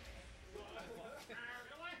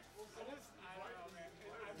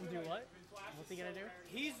 Do what? What's he gonna do?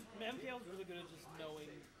 He's MKL's really good at just knowing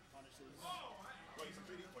punishes.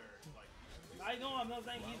 I know, I'm not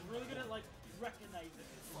saying he's really good at like recognizing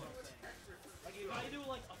it. You know what I'm saying? Like if I do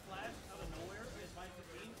like a flash out of nowhere and it's minus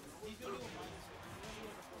 15, he's gonna do a minus 15. He's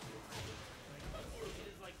gonna do like a 14.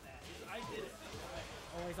 It is like that. I did it.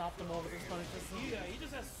 Always optimal with his punishes. Yeah, he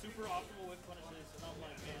just has super optimal whip punishes, and I'm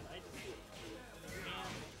like, man, I just can't.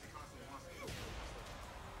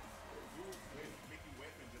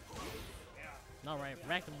 Alright,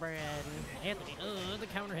 back to Brad. Anthony, the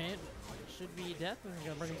counter hit. Should be death. We're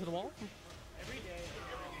gonna bring him to the wall. Every day,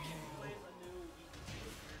 he plays a new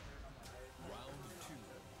Round two.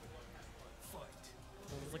 Fight.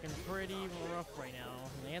 It's looking pretty rough right now.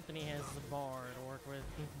 Anthony has the bar to work with.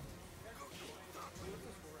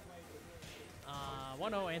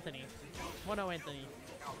 1-0 Anthony. 1-0 Anthony.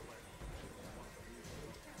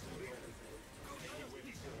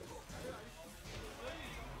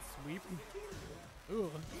 Sweep.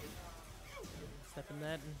 Ooh. Step in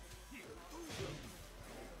that. I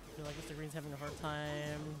feel like Mr. Green's having a hard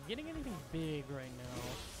time getting anything big right now.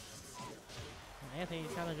 And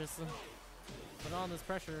Anthony's kind of just put on this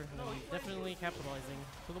pressure and definitely capitalizing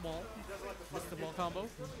to the wall. Missed the ball combo.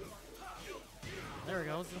 There it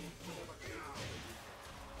goes.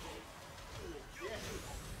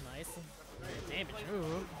 Nice. Damage.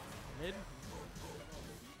 Ooh. Mid.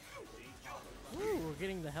 Ooh, we're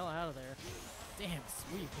getting the hell out of there. Damn,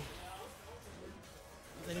 sweep.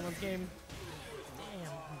 Is anyone's game?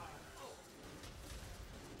 Damn.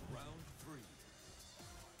 Round 3.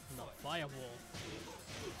 The fireball.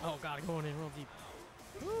 Oh god, going in real deep.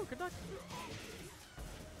 Ooh, good luck.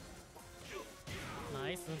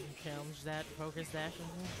 Nice. Challenge that focus dash.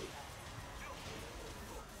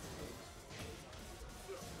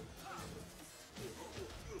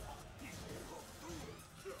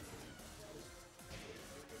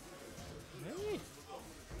 Hey.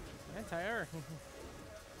 Anti-air.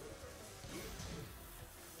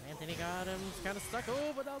 Anthony got him. He's kind of stuck.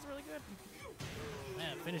 Oh, but that was really good.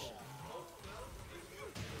 Man, finish it.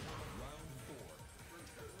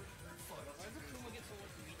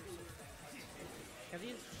 Because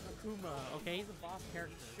he's Akuma, okay? He's a boss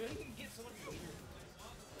character.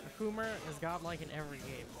 Akuma is godlike in every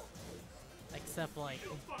game. Except, like,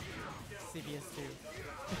 CBS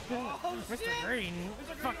 2. Mr. Green,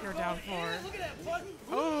 fuck you're down for. Look at that button.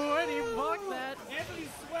 Oh, and he blocked that.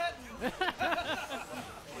 Anthony's sweating.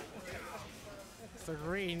 Mr.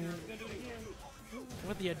 Green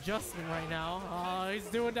with the adjustment right now. He's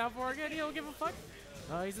doing down for again. He don't give a fuck.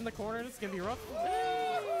 He's in the corner. This is going to be rough.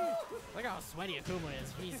 Look how sweaty Akuma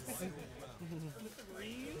is. Jesus.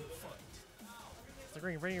 Mr.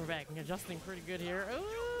 Green bringing him back and adjusting pretty good here.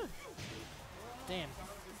 Ooh. Damn.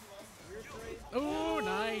 Ooh,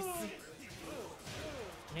 nice.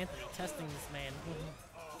 Anthony testing this man.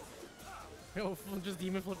 Oh, just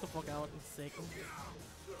demon flip the fuck out. Sick.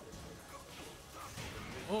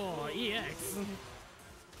 Oh, EX.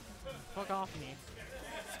 Fuck off me.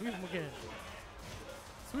 Sweep him again.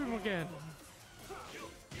 Sweep him again.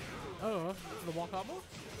 Oh, the wall combo?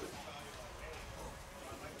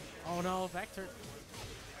 Oh no, Vector.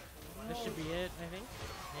 This should be it, I think.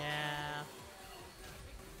 Yeah.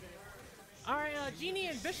 Alright, Genie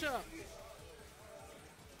and Bishop.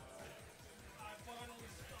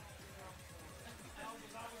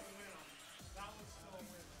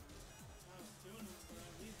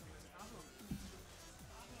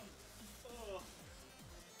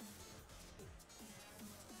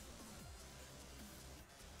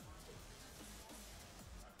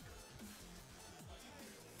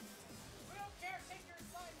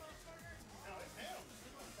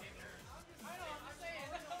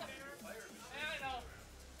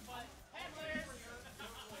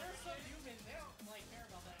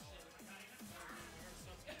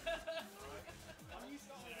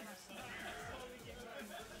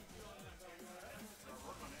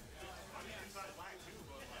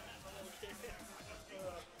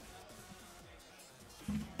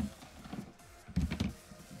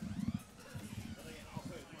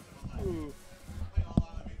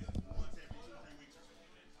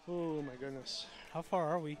 Oh my goodness. How far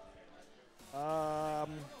are we?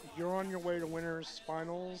 You're on your way to winners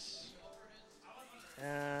finals,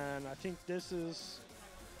 and I think this is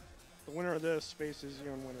the winner of this faces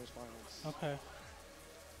you in winners finals. Okay.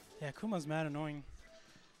 Yeah, Kuma's mad annoying.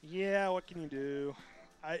 Yeah, what can you do?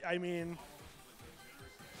 I mean,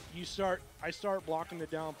 I start blocking the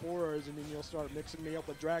down fours, and then you'll start mixing me up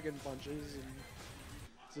with dragon punches,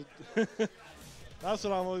 and that's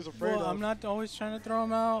what I'm always afraid of. I'm not always trying to throw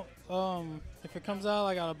him out. If it comes out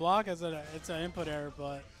like out of block, it's an input error,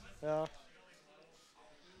 but yeah.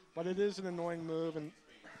 But it is an annoying move, and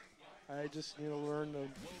I just need to learn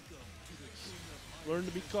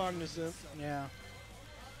to be cognizant. yeah.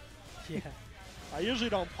 Yeah. I usually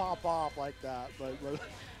don't pop off like that, but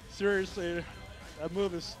seriously, that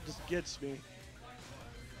move just gets me.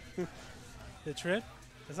 The trip?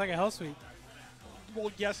 It's like a hell sweep.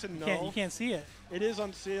 Well, yes and no. You can't see it. It is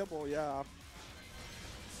unseeable, yeah.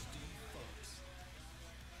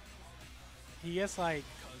 He gets like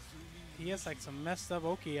some messed up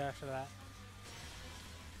Oki after that.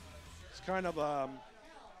 It's kind of I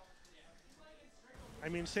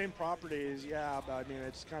mean, same properties, yeah, but I mean,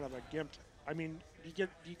 it's kind of a gimped. I mean, do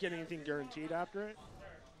you get anything guaranteed after it?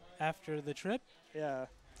 After the trip? Yeah.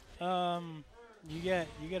 You get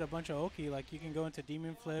a bunch of Oki, like you can go into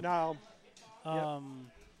Demon Flip. No.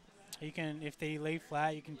 You can, if they lay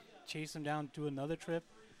flat, you can chase them down, do another trip.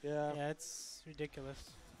 Yeah. Yeah, it's ridiculous.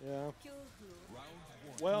 Yeah. Round one.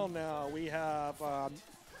 Well, now we have.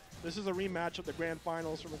 This is a rematch of the grand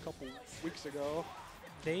finals from a couple weeks ago.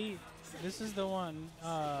 This is the one.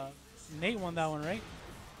 Nate won that one, right?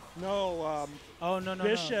 No, Oh no,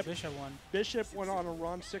 Bishop- Bishop won. Bishop went on a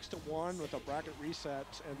run 6-1 with a bracket reset,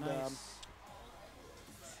 and Nice.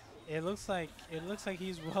 It looks like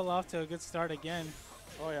he's well off to a good start again.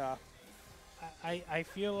 oh yeah, I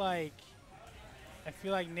feel like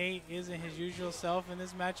Nate isn't his usual self in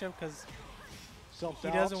this matchup because self he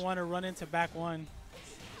doubt. doesn't want to run into back one.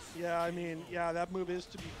 Yeah, I mean, yeah, that move is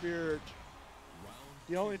to be feared.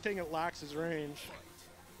 The only thing it lacks is range.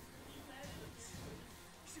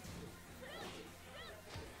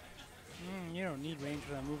 You don't need range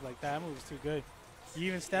for a move like that. That move is too good. You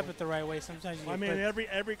even step it the right way. Sometimes you I get mean, put-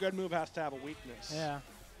 every good move has to have a weakness. yeah.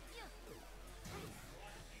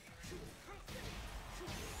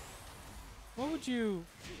 What would you?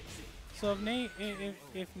 So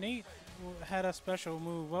if Nate had a special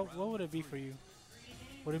move, what would it be for you?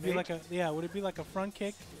 Would it be Nate? like Would it be like a front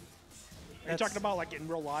kick? Are you talking about like in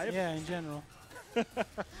real life? Yeah, in general.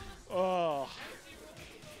 Oh.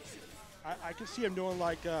 I can see him doing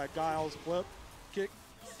like Giles flip kick.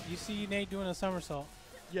 You see Nate doing a somersault.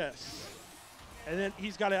 Yes. And then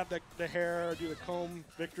he's got to have the hair, do the comb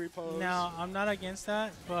victory pose. Now I'm not against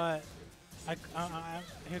that, but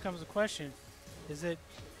here comes the question: Is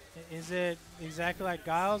it exactly like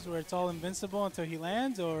Giles, where it's all invincible until he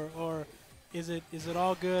lands, or is it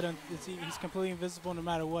all good and he's completely invincible no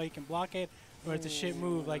matter what? He can block it, or it's a shit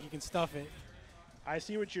move like you can stuff it. I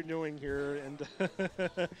see what you're doing here, and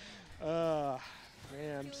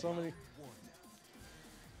man, so many.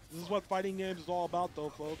 This is what fighting games is all about, though,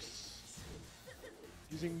 folks.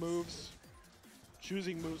 Using moves,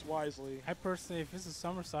 choosing moves wisely. I personally, if it's a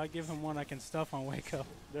somersault, I give him one I can stuff on Waco.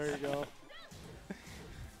 There you go.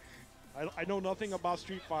 I know nothing about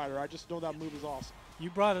Street Fighter. I just know that move is awesome. You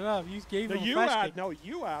brought it up. You gave No, him a you flash kick.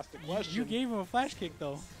 you asked the question. You gave him a flash kick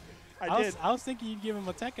though. I did. I was thinking you'd give him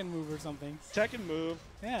a Tekken move or something. Tekken move.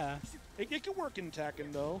 Yeah, It can work in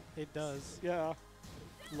Tekken, though. it does. Yeah.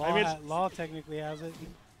 Law, I mean, it's- Law technically has it.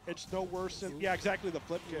 It's no worse than. Yeah, exactly, the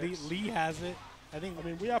flip kicks. Lee has it. I think I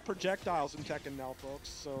mean, we have projectiles in Tekken now, folks,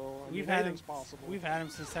 so I We've mean, had anything's him- possible. we've had him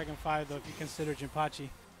since Tekken 5 though, if you consider Jinpachi.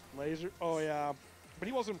 Laser. Oh, yeah. But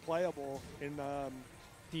he wasn't playable in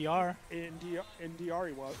DR. DR.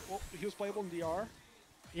 He was. Well, he was playable in DR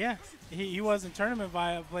Yeah, he wasn't tournament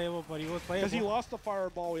playable, but he was playable. because he lost the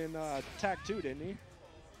fireball in TAC 2, didn't he?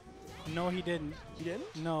 No, he didn't. He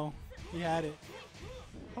didn't? No, he had it.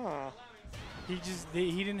 Huh. He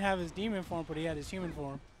didn't have his demon form, but he had his human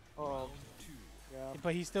form. Oh. Yeah.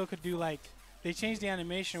 But he still could do like, they changed the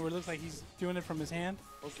animation where it looks like he's doing it from his hand,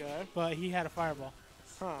 Okay. but he had a fireball.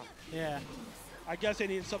 Huh. Yeah. I guess they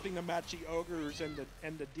needed something to match the ogres and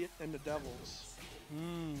the devils,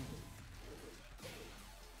 Mm.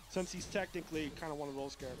 since he's technically kind of one of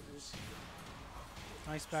those characters.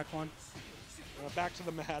 Nice back one. Back to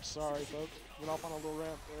the match. Sorry, folks. Went off on a little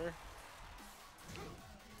rant there.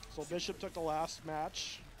 So Bishop took the last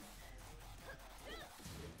match.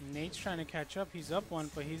 Nate's trying to catch up. He's up one,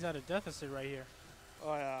 but he's at a deficit right here.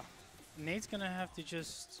 Oh yeah. Nate's gonna have to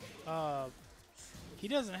just. He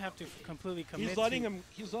doesn't have to completely commit.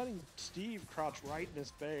 He's letting Steve crouch right in his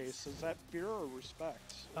face. Is that fear or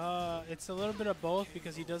respect? It's a little bit of both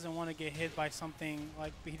because he doesn't want to get hit by something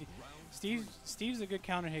like Steve's a good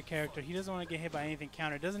counter hit character. He doesn't want to get hit by anything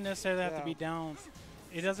counter. It doesn't necessarily have to be down.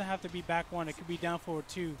 It doesn't have to be back one. It could be down forward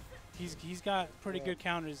two. He's got pretty good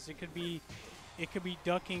counters. It could be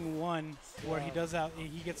ducking one where he does that.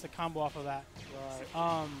 He gets a combo off of that.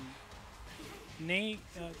 Right. Nate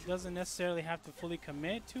doesn't necessarily have to fully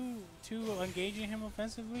commit to engaging him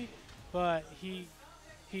offensively, but he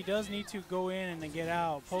does need to go in and then get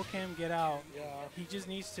out, poke him, get out. Yeah. He just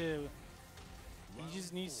needs to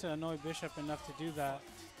annoy Bishop enough to do that.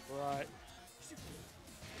 Right.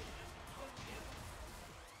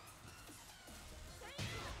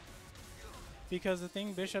 Because the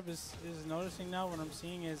thing Bishop is noticing now, what I'm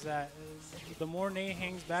seeing is that the more Nate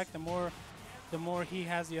hangs back, the more he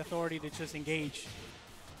has the authority to just engage.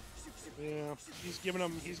 Yeah. He's giving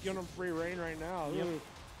him free reign right now. Yep. Ooh.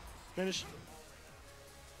 Finish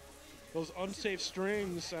those unsafe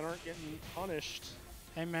strings that aren't getting punished.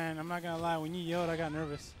 Hey man, I'm not gonna lie. When you yelled, I got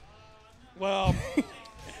nervous. Well,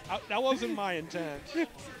 that wasn't my intent.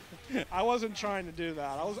 I wasn't trying to do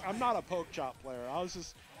that. I'm not a poke chop player. I was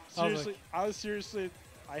just seriously.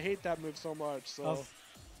 I hate that move so much. So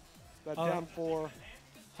that down four.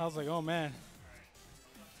 I was like, oh man,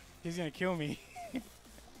 he's gonna kill me.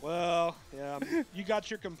 Well, yeah, you got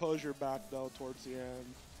your composure back though towards the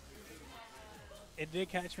end. It did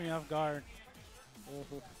catch me off guard.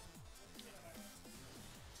 Mhm.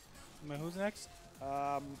 I mean, who's next?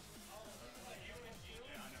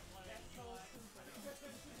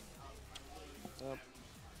 Yep.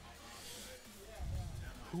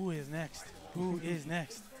 Who is next? Who is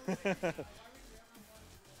next?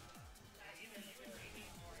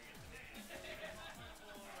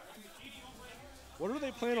 What are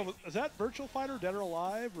they playing over? Is that Virtual Fighter Dead or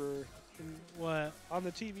Alive or What? on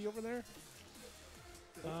the TV over there?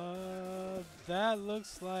 That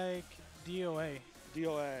looks like DOA.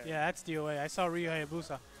 DOA. Yeah, that's DOA. I saw Ryu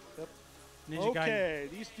Hayabusa. Yep. Ninja Gaiden. Okay,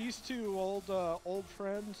 these two old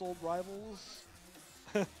friends, old rivals,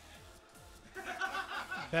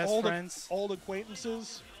 Best friends. old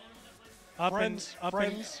acquaintances, Up friends, and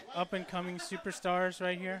friends. up and coming superstars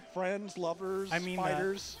right here. friends, lovers, I mean,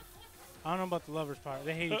 fighters. I don't know about the lovers part.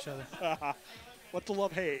 They hate each other. What's the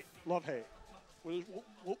love hate? Love hate. We'll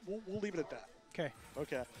leave it at that. Okay.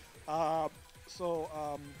 Okay.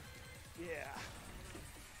 Yeah.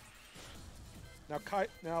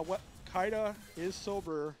 Now what? Kaida is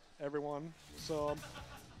sober, everyone. So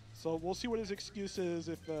we'll see what his excuse is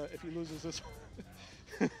if he loses this.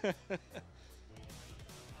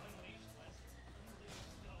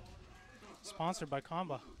 Sponsored by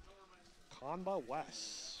Kamba. Kanba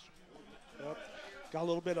West. Yep. Got a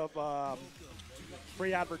little bit of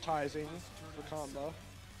free advertising for Kanba.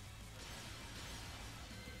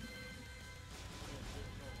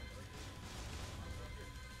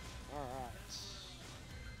 All right.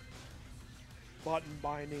 Button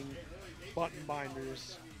binding, button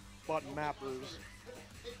binders, button mappers.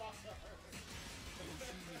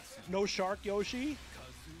 No Shark Yoshi.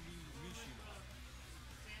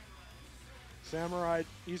 Samurai.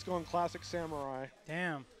 He's going classic Samurai.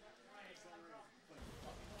 Damn.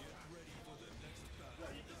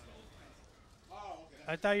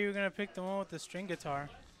 I thought you were gonna pick the one with the string guitar.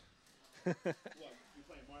 I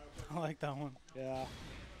like that one. Yeah.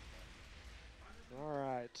 All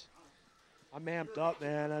right. I'm amped up,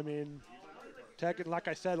 man. I mean, Tekken, like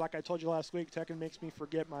I told you last week, Tekken makes me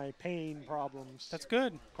forget my pain problems. That's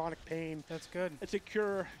good. Chronic pain. That's good. It's a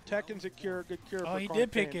cure. Tekken's a cure. Good cure Oh, for he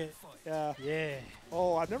chronic did pick pain. it. Yeah. Yeah.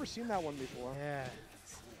 Oh, I've never seen that one before. Yeah.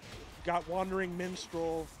 Got Wandering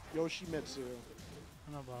Minstrel, Yoshimitsu.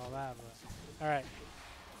 I don't know about all that, but all right.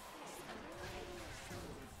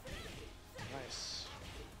 Nice.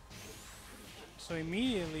 So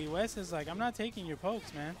immediately, Wes is like, "I'm not taking your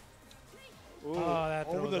pokes, man." Ooh, Oh, that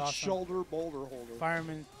throw over was the awesome. shoulder boulder holder.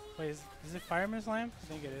 Fireman. Wait, is it Fireman Slam? I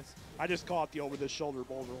think it is. I just call it the over the shoulder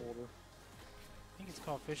boulder holder. I think it's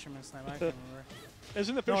called Fisherman Slam. I can't remember.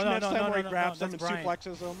 Isn't the No, Fisherman no, Slam no, where he no, grabs no, them and that's Brian.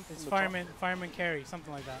 suplexes them? It's from the top? Fireman Carry,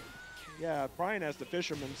 something like that. Yeah, Brian has the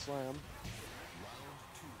Fisherman Slam.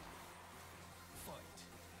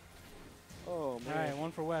 Oh, All man. right,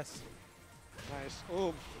 one for Wes. Nice.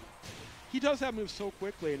 Oh, he does that move so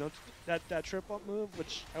quickly. You know, that trip up move,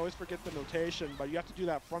 which I always forget the notation, but you have to do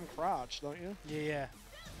that from crouch, don't you? Yeah, yeah.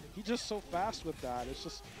 He's just so fast with that. It's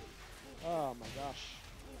just, oh my gosh.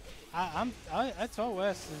 I told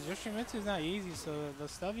Wes, Yoshimitsu is not easy, so the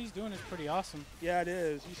stuff he's doing is pretty awesome. Yeah, it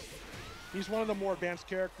is. He's one of the more advanced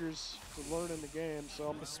characters to learn in the game.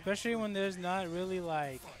 So Especially when there's not really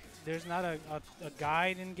like, there's not a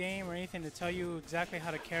guide in game or anything to tell you exactly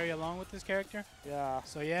how to carry along with this character. yeah.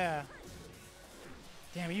 So yeah.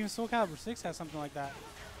 Damn, even Soul Calibur 6 has something like that.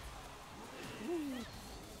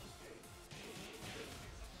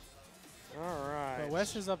 All right. But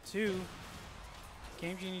Wes is up 2.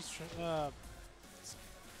 Game Genie's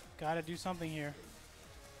got to do something here.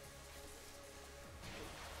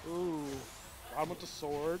 Ooh, on with the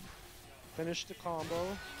sword. Finish the combo.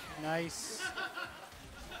 Nice.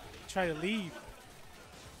 Try to leave.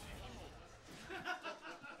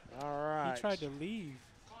 All right. He tried to leave.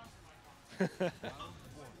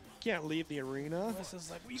 Can't leave the arena. Wes is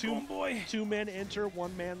like, "We going, boy?" 2 men enter,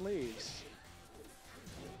 1 man leaves.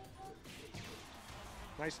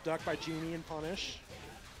 Nice duck by Genie and punish.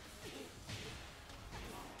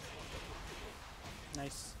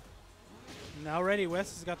 Nice. And already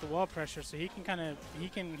Wes has got the wall pressure, so he can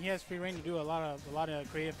he has free reign to do a lot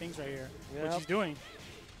of creative things right here, which Yep. he's doing.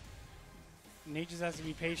 And he just has to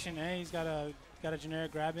be patient, and he's got a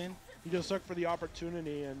generic grab in, He just looked for the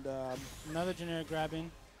opportunity, and another generic grab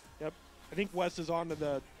in. yep. I think Wes is onto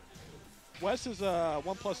the. Wes is a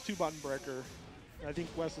 1+2 button breaker. I think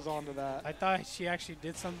Wes is onto that. I thought she actually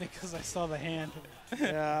did something because I saw the hand.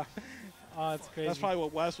 Yeah, Oh, it's crazy. that's probably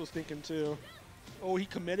what Wes was thinking too. Oh, he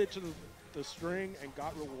committed to the string and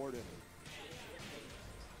got rewarded.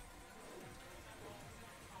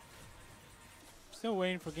 still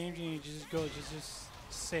waiting for Game Genie to just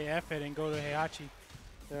say F it and go to Heihachi.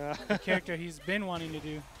 Yeah. The character he's been wanting to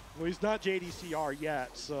do. Well, he's not JDCR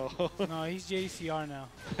yet, so. No, he's JCR now.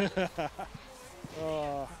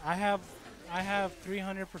 uh, I have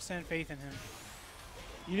 300% faith in him.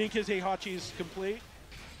 you think his Heihachi's complete?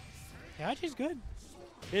 Heihachi's good.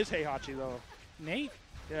 His Heihachi, though. Nate,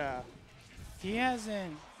 Yeah. he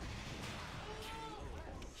hasn't.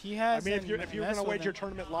 He I hasn't. mean, if you're going messed to with wager him.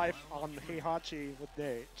 tournament life on Heihachi with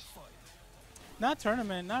Nate. Not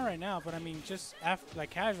tournament, not right now, but I mean just after like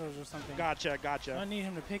casuals or something. Gotcha, I gotcha. don't need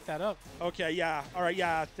him to pick that up. Okay, yeah. All right,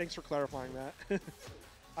 yeah. Thanks for clarifying that.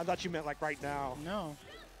 I thought you meant like right now. No.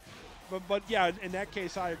 But yeah, in that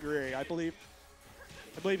case, I agree. I believe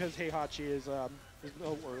his Heihachi is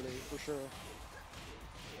noteworthy for sure.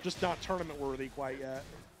 Just not tournament worthy quite yet.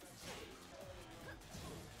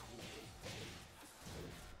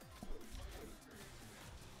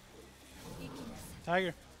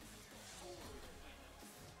 Tiger.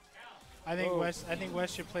 I think Oh.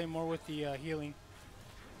 West should play more with the healing.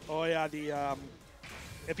 Oh yeah, the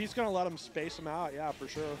if he's gonna let him space him out, yeah, for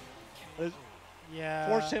sure.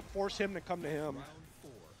 Yeah. Force him to come to him.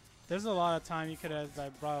 There's a lot of time you could have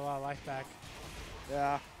like, brought a lot of life back.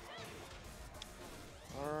 Yeah.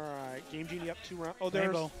 All right, Game Genie up 2 rounds. Oh,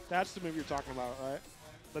 Rainbow. that's the move you're talking about, right?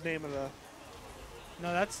 The name of the.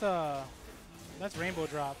 No, that's Rainbow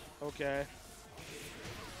Drop. Okay.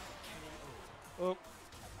 Oh.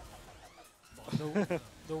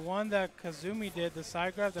 The one that Kazumi did, the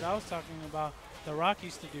side grab that I was talking about, The Rock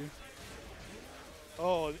used to do.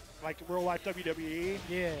 Oh, like real life WWE.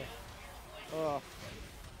 Yeah. Well,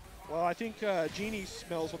 I think Genie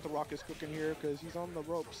smells what the Rock is cooking here because he's on the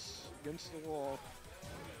ropes against the wall.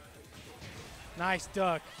 Nice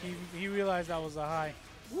duck. He realized that was a high.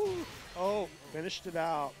 Woo. Oh, finished it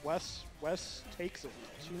out. Wes takes it.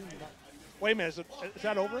 Wait a minute, is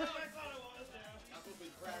that over?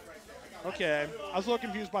 Okay, I was a little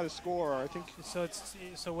confused by the score. I think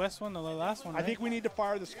So West won the last one. I think we need to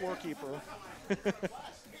fire the scorekeeper.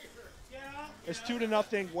 It's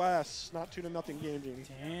 2-0 West, not 2-0 Game Genie.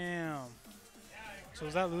 Damn. So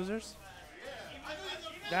was that losers?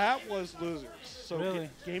 That was losers. So Really?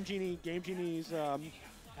 Game Genie's Ow.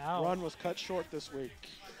 run was cut short this week.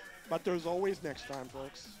 But there's always next time,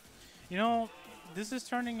 folks. You know, this is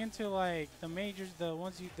turning into like the majors,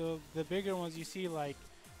 the bigger ones you see like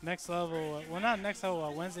next level. Well, not next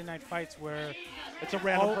level. Wednesday night fights where It's a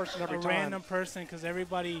random person every a time. random person because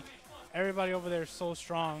everybody over there is so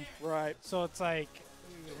strong. Right. So it's like,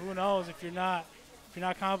 who knows if you're not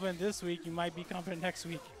confident this week, you might be confident next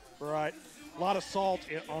week. Right. A lot of salt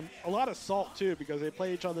too because they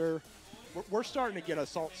play each other. We're starting to get a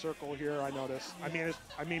salt circle here. I noticed.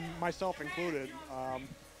 I mean, myself included.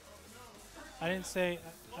 I didn't say.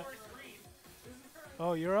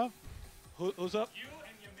 Oh, you're up. Who's up?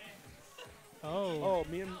 Oh. Oh,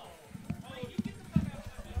 me and.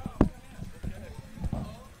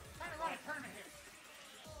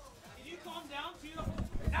 Can you calm down, too?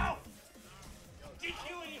 No!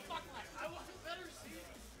 DQ and you fuck like I want a better seat.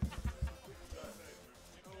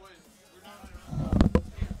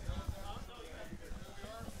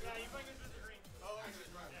 Yeah, you bring it to the ring.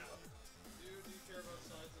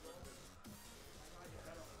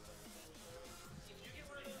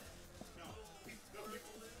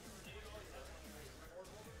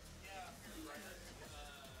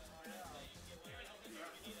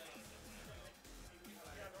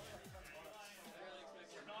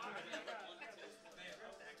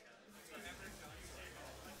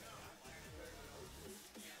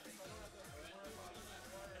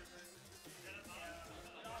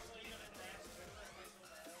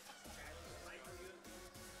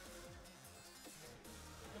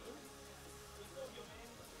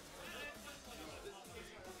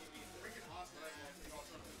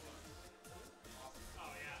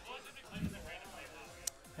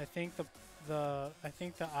 I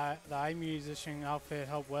think the eye musician outfit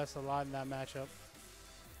helped Wes a lot in that matchup.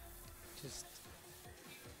 Just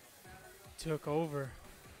took over.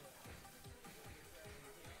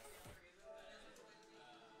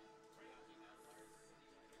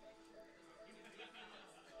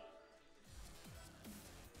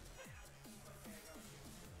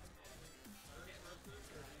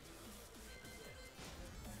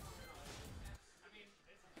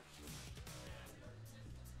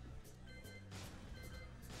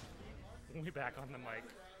 We back on the mic.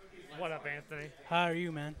 What up, Anthony? How are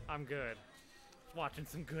you, man? I'm good. Watching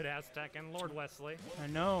some good ass Tekken. Lord Wesley I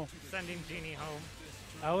know. sending Genie home.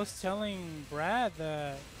 I was telling Brad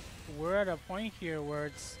that we're at a point here where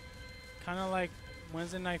it's kind of like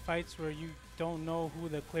Wednesday night fights where you don't know who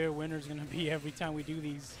the clear winner is gonna be every time we do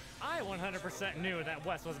these. I 100% knew that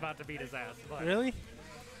Wes was about to beat his ass. But Really?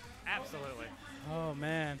 Absolutely. Oh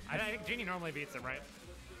man. I think Genie normally beats him, right?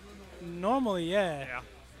 Normally, yeah. Yeah.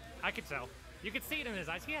 I could tell. You could see it in his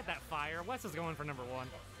eyes. He had that fire. Wes is going for number 1.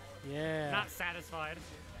 Yeah. Not satisfied.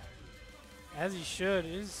 As he should.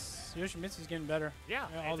 Yoshimitsu's getting better. Yeah,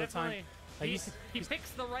 all the time. definitely. Like He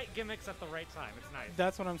picks the right gimmicks at the right time. It's nice.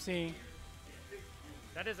 That's what I'm seeing.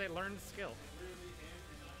 That is a learned skill.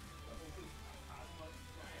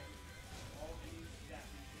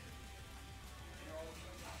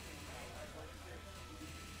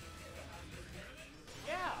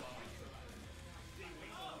 Yeah.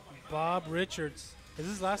 Bob Richards. Is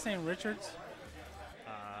his last name Richards?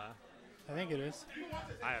 I think it is.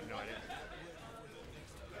 I have no idea.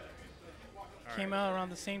 All Came right. out around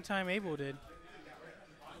the same time Abel did.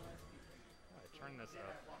 Turn this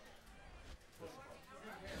up.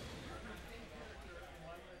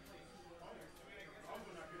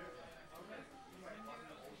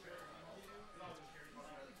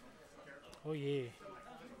 Oh yeah.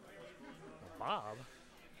 Bob?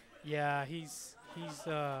 Yeah, he's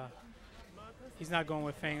not going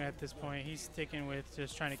with Fang at this point. He's sticking with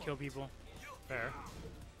just trying to kill people. Fair.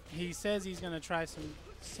 He says he's gonna try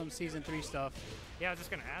some season 3 stuff. Yeah, I was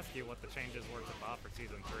just going to ask you what the changes were to Bob for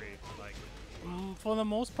Season 3. Like, For the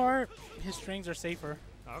most part, his strings are safer,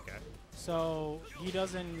 oh, okay. so he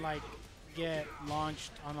doesn't like get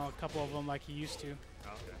launched on a couple of them like he used to. Oh,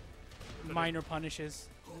 okay. So Minor punishes.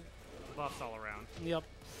 the buffs all around. Yep.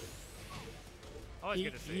 Always He,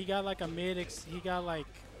 good to see. he got like a mid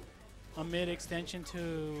extension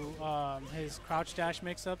to his crouch dash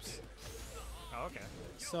mix-ups. Oh, okay.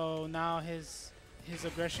 So now his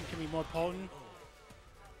aggression can be more potent.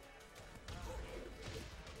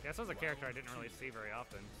 Yeah, this was a character I didn't really see very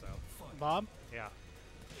often, so. Bob? Yeah.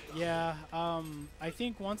 Yeah. I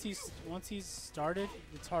think once he's started,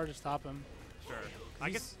 it's hard to stop him. Sure. I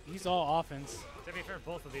guess, He's all offense. to be fair,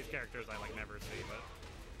 both of these characters I, like, never see,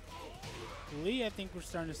 but Lee, I think we're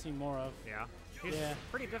starting to see more of. yeah. He's Yeah.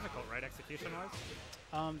 pretty difficult, right,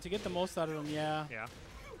 execution-wise? To get the most out of him, yeah. Yeah.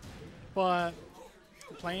 But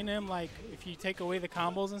playing him, like, if you take away the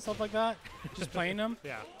combos and stuff like that, just playing him,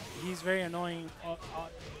 Yeah. he's very annoying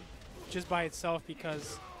just by itself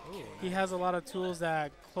because Ooh, he has a lot of tools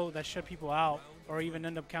that shut people out or even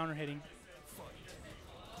end up counter hitting.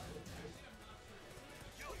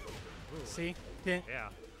 See? yeah.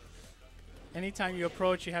 Anytime you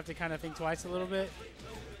approach, you have to kind of think twice a little bit.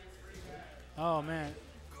 Oh, man.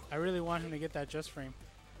 I really want him to get that just frame.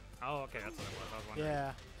 Oh, okay, that's what it was. I was wondering.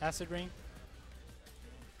 Yeah. Acid ring.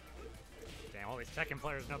 Damn, all these Tekken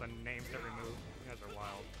players know the names to every move. You guys are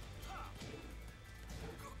wild.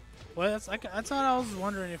 Well, that's what I was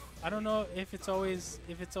wondering. If I don't know if it's always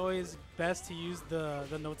best to use the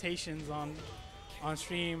notations on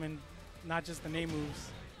stream and not just the name moves.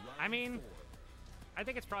 I mean, I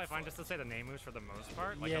think it's probably fine just to say the name moves for the most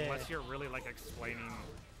part. Like, Yeah. unless you're really, like, explaining...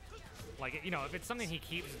 Like, you know, if it's something he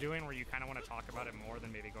keeps doing where you kind of want to talk about it more,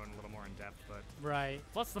 then maybe going a little more in depth. But Right.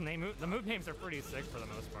 plus, the move names are pretty sick for the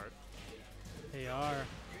most part. They are.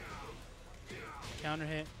 Counter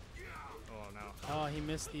hit. Oh, no. Oh, he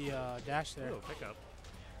missed the dash there. Ooh, pick up.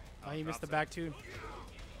 Oh, he missed the drops back too.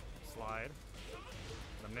 it. Slide.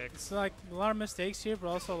 The mix. It's like a lot of mistakes here, but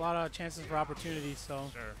also a lot of chances for opportunities.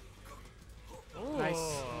 So Sure. Ooh, nice.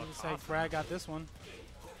 Looks like awesome. Brad got this one.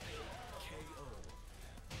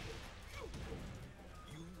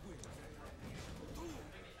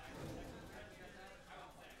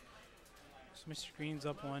 So Mr. Green's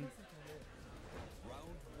up one.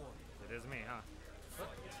 It is me, huh?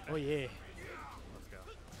 Oh yeah. Let's go.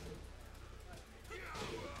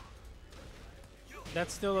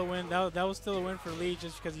 That's still a win. That was still a win for Lee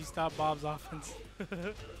just because he stopped Bob's offense. Ooh.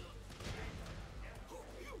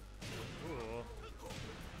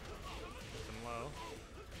 Some low.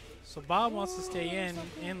 So Bob wants to stay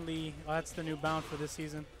in Lee. Oh, that's the new bound for this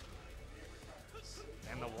season.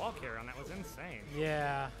 And the wall carry on that was insane.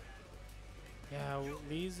 Yeah. Yeah,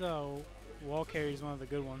 Lee's wall carry is one of the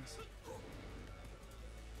good ones.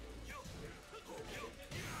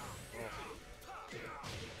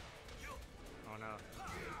 Oh no.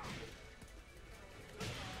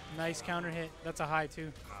 Nice counter hit. That's a high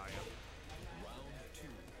too. Oh, yeah.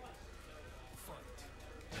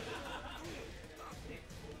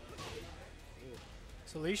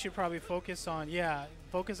 So Lee should probably focus on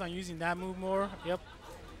using that move more. Yep.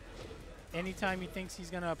 Anytime he thinks he's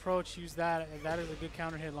gonna approach, use that. That is a good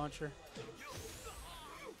counter hit launcher.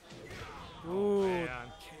 Ooh, Man.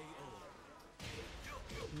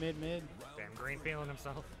 mid. Damn, Green feeling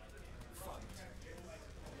himself.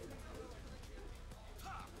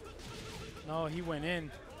 No, he went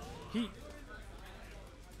in.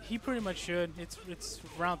 He pretty much should. It's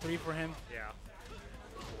round 3 for him. Yeah.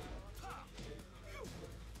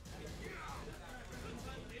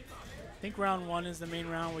 I think round 1 is the main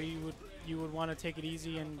round where you would want to take it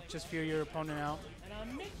easy and just feel your opponent out.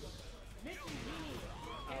 And Mitch and Genie,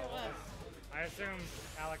 TLF. I assume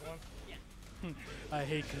Alec won. I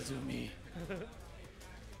hate Kazumi.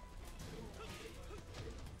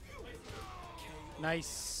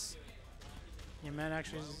 Nice. Yeah, man,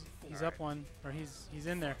 actually, he's up one, or he's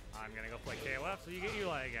in there. I'm gonna go play KLF, so you get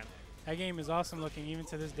Eli again. That game is awesome looking, even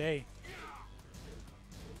to this day.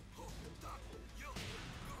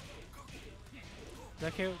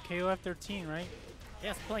 That KOF 13, right?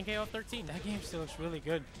 Yes, playing KO 13. That game still looks really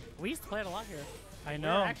good. We used to play it a lot here. I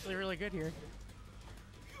know. We're actually really good here.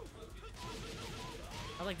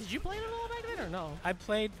 I was like, did you play it at all back then or no? I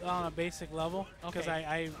played on a basic level because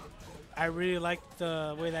Okay. I really liked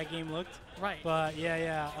the way that game looked. Right. But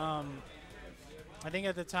yeah. I think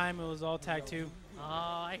at the time it was all tag 2. Oh,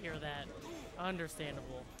 I hear that.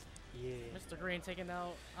 Understandable. Yeah. Mr. Green taking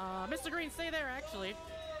out. Mr. Green, stay there, actually.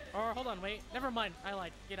 Or hold on, wait. Never mind. I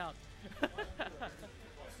lied. Get out.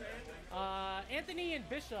 Anthony and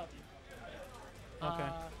Bishop. Okay.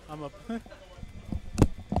 I'm up.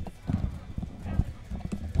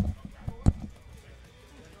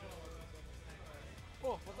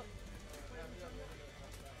 Oh, what's up?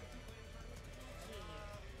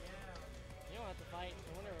 You don't have to fight.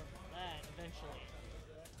 I wonder that eventually.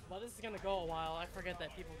 But this is gonna go a while. I forget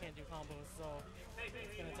that people can't do combos, so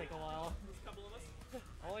it's gonna take a while. A couple of us.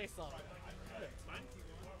 Only some. It's fine.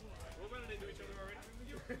 We're running into each other already.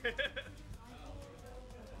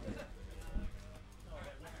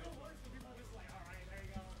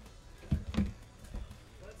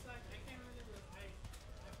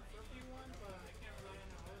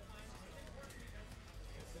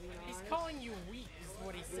 He's calling you weak, is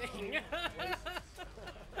what he's saying.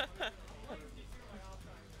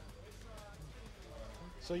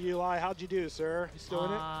 So Eli, how'd you do, sir? You still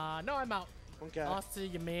in it? No, I'm out. Okay. Lost to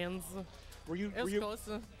your mans. Were you It was close.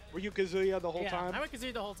 were you Kazuya the whole Yeah, time? I went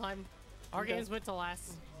Kazuya the whole time. Our Okay. games went to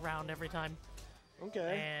last round every time.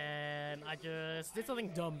 Okay. And I just did something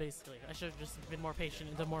dumb, basically. I should have just been more patient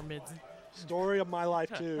and done more mids. Story of my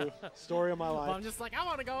life too. Story of my But life. I'm just like, I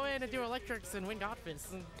want to go in and do electrics and win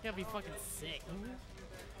Godfist. It's gonna be fucking sick.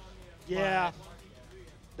 Yeah.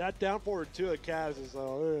 That down forward two of Kaz is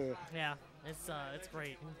Yeah, it's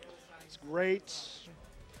great. it's great.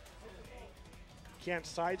 Can't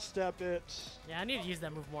sidestep it. Yeah, I need to use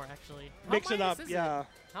that move more, actually. Mix How it up, minus is yeah. It?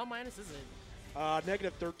 How minus is it?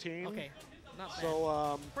 Negative 13. Okay, not bad.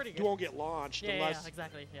 So Pretty you good. won't get launched Yeah, unless yeah,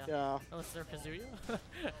 exactly. Yeah. yeah. Unless they're Kazuya.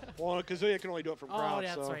 Well, Kazuya can only do it from Oh, ground.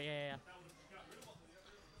 yeah, so. that's right. Yeah, yeah.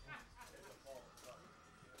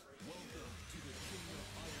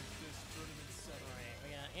 Alright,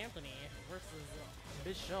 we got Anthony versus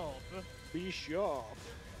Bishop. Be sure.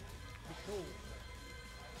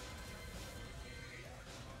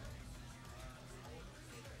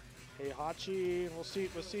 Hey Hachi, we'll see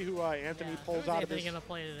who Anthony pulls Who's out of Anthony this. gonna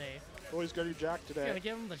play today? Oh, he's gonna do Jack He's gonna today.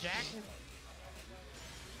 give him the jack.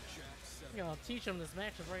 I'm gonna teach him this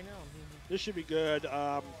matchup right now. This should be good.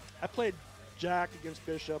 I played Jack against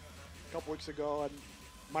Bishop a couple weeks ago, and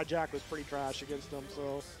my Jack was pretty trash against him.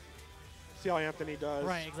 So see how Anthony does.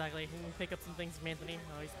 Right, exactly. We can pick up some things from Anthony.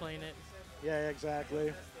 How he's playing it. Yeah,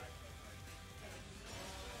 exactly.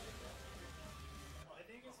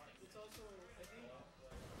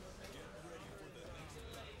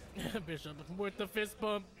 Bishop with the fist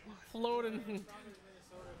bump, floating.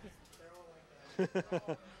 All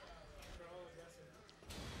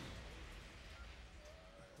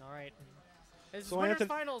right. This is So winners Anthony-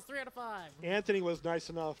 finals, 3 out of 5. Anthony was nice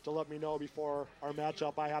enough to let me know before our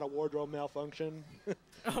matchup I had a wardrobe malfunction.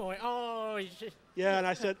 Oh, wait, oh, shit. Yeah, and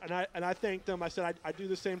I said, and I thanked him. I said, I do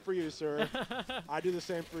the same for you, sir. I do the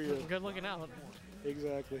same for you. Good looking out.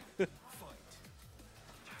 Exactly. And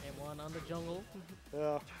one on the jungle.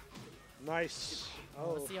 Yeah. Nice.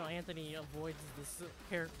 Oh. Let's see how Anthony avoids this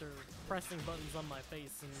character pressing buttons on my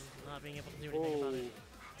face and not being able to do anything about Oh. it.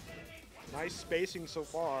 Nice spacing so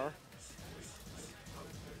far.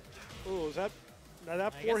 Oh, is that now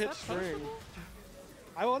that I 4 guess hit that's string? punishable?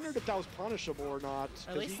 I wondered if that was punishable or not. At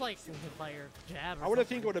 'cause least like by your jab. Or I would have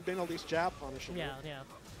think it something. would have been at least jab punishable. Yeah, yeah.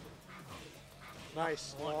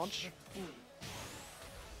 Nice launch.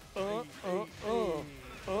 Ooh,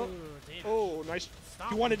 damn. Oh, nice. Stop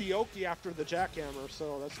He wanted Ioki after the jackhammer,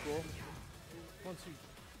 so that's cool. 1, 2.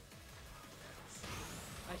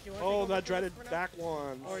 Actually, wanna Oh, take over that dreaded for now? back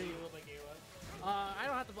one. Or you I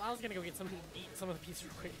don't have to. I was gonna go get something to eat some of the pizza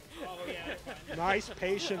real quick. Oh yeah, that's fine. Nice I'm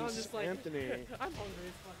patience, just like- Anthony. I'm hungry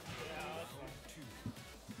as fuck. Yeah, that's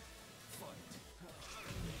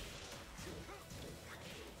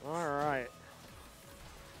fine. All right.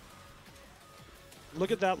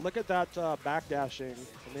 Look at that! Look at that backdashing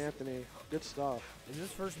from Anthony. Good stuff. Is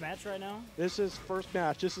this first match right now? This is first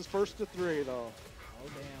match. This is first to 3, though. Oh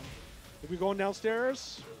damn. Are we going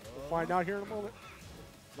downstairs? We'll find out here in a moment.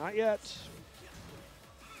 Not yet.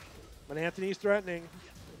 But Anthony's threatening.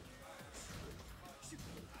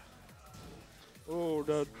 Oh,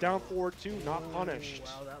 the down forward 2, not punished.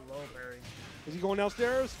 Wow, that low parry. Is he going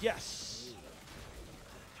downstairs? Yes.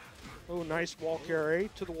 Oh, nice wall carry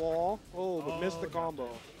to the wall. Oh, but missed the combo.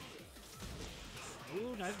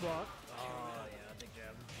 Ooh, nice block. Oh yeah, big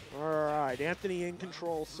jab. All right, Anthony in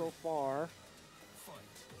control so far.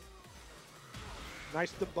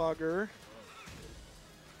 Nice debugger.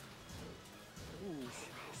 Ooh.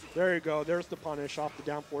 There you go. There's the punish off the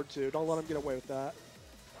down forward 2. Don't let him get away with that.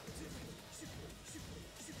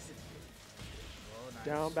 Oh, nice.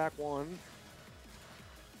 Down, back 1.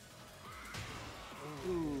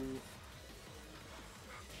 Ooh.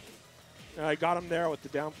 I got him there with the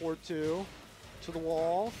down forward 2 to the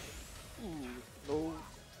wall. Ooh. No.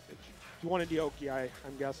 You wanted the Oki, I'm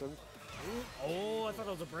guessing. Oh, I thought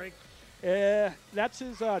it was a break. That's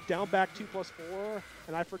his down back 2+4,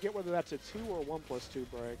 and I forget whether that's a 2 or a 1+2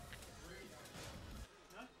 break.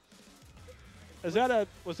 Was that a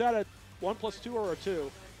 1+2 or a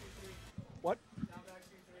 2? What?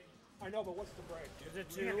 I know, but what's the break? Is it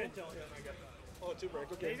You're not 2? gonna tell him, I guess. Oh, 2 break.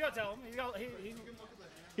 Yeah, Okay. he's gonna tell him.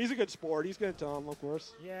 He's a good sport. He's gonna tell him, of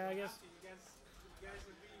course. Yeah, I guess.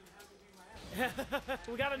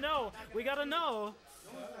 We gotta know. We gotta know.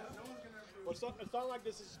 Well, it's not like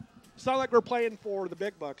this is. It's not like we're playing for the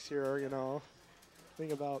big bucks here, you know.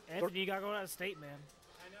 Think about. Anthony, you gotta go out of state, man.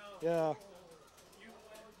 Yeah.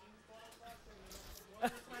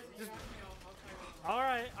 All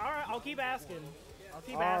right. I'll keep asking. I'll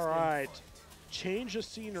keep All asking. right. Change the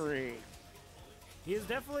scenery. He is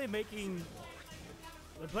definitely making.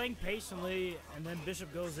 They're playing patiently, and then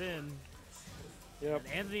Bishop goes in. Yep.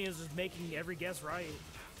 And Anthony is just making every guess right.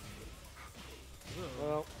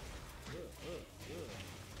 Well.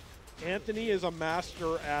 Anthony is a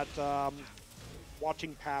master at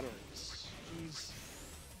watching patterns. He's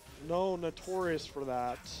notorious for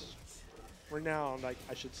that. Renowned, I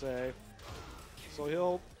should say. So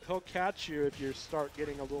he'll catch you if you start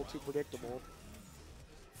getting a little too predictable.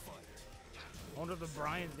 I wonder if the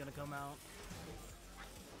Brian's gonna come out.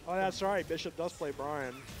 Oh, that's right. Bishop does play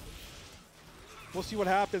Brian. We'll see what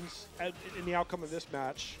happens in the outcome of this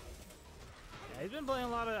match. Yeah, he's been playing a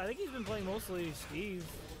lot of. I think he's been playing mostly Steve.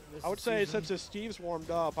 This I would say season. since Steve's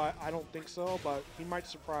warmed up, I don't think so, but he might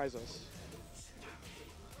surprise us.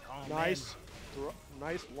 Oh, Nice,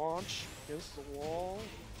 nice launch against the wall.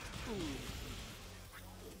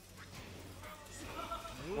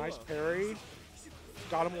 Ooh. Nice parry.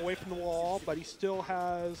 Got him away from the wall, but he still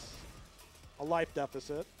has a life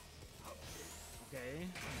deficit. Okay,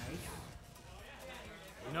 nice.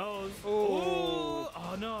 He knows. Ooh. Ooh.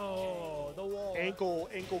 Oh no, the wall. Ankle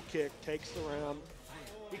kick takes the round.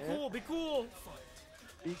 Be cool, be cool.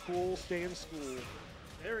 Be cool, stay in school.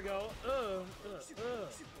 There we go.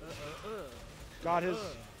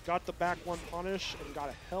 Got the back 1 punish and got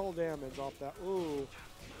a hell damage off that. Ooh.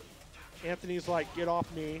 Anthony's like, get off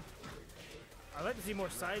me. I'd like to see more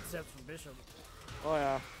side steps from Bishop. Oh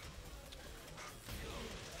yeah.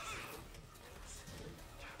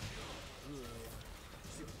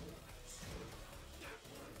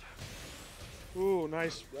 Ooh,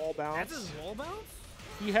 nice wall bounce. That's his wall bounce?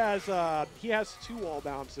 He has 2 wall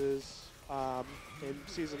bounces in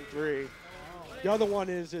season 3. The other one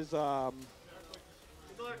is his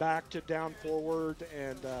back to down forward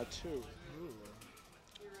and 2.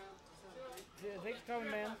 Yeah, thanks for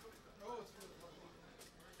coming, man.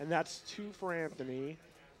 And that's 2 for Anthony.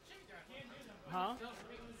 Huh?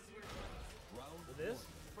 With this?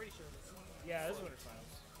 Pretty sure. Yeah, this is what it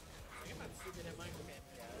sounds. Yeah,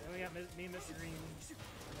 then we got me and Mr. Green.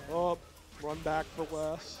 Oh, run back for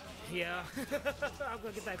Wes. Yeah. I'm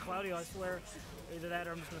gonna get that Cloudy, I swear. Either that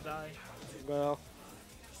or I'm just gonna die. Well,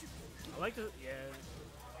 I like to, yeah.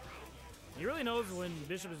 He really knows when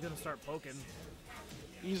Bishop is gonna start poking.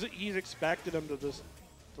 he's expected him to just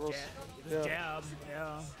throw. Just jab,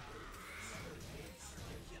 yeah.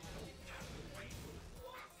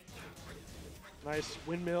 Nice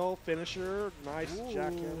windmill finisher. Nice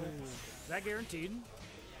jackhammer. Is that guaranteed?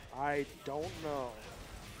 I don't know.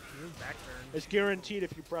 His back turn. It's guaranteed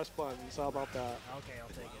if you press buttons. How about that? Okay, I'll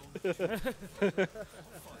take it.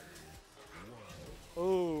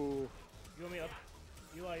 Oh, You want me up?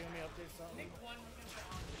 Eli, you want me to update something?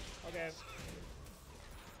 Okay.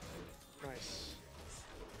 nice.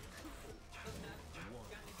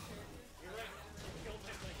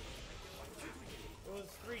 It was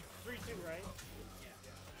 3-2, right?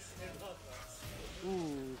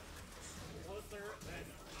 Ooh. Was there?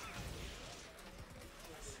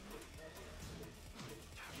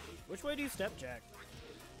 Which way do you step, Jack?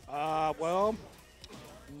 Well,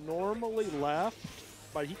 normally left,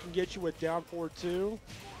 but he can get you with down 4-2.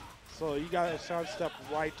 So you got to sound step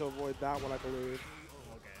right to avoid that one, I believe.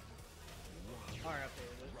 Okay. Alright,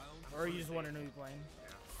 updated it. Or you just want to know who's playing?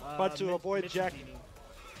 But to avoid Mitch Jack, Genie.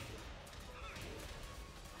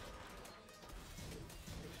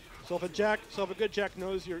 so if a good Jack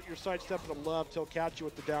knows you're sidestep to the left, he'll catch you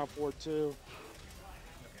with the down 4-2.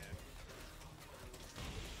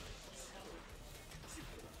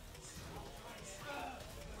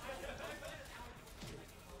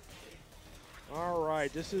 All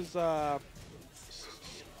right, this is round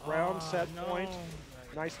set no. point.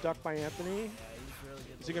 Nice duck by Anthony. Yeah, he's really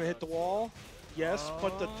good. Is he gonna hit the wall? Yes,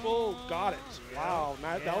 but the got it. Wow,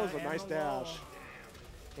 that was a and nice the wall. dash.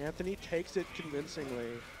 Anthony takes it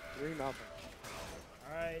convincingly. 3-0.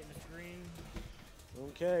 Alright, Mr. Green.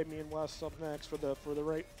 Okay, me and Wes up next for the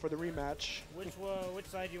rematch. Which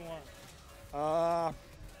side do you want?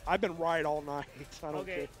 I've been right all night. I don't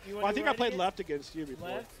Okay, care. you Well, wanna I do think I right played again? left against you before.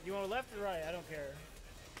 Left? You want left or right? I don't care.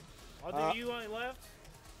 I'll do you want left?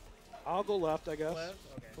 I'll go left, I guess. Left?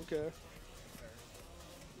 Okay. Okay.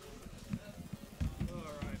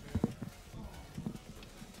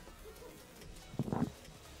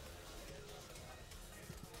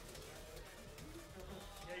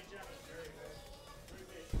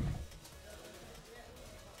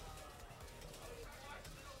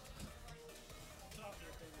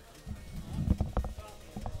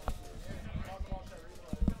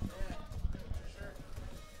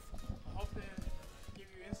 I hope they give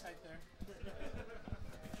you insight there.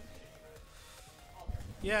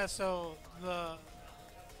 Yeah, so the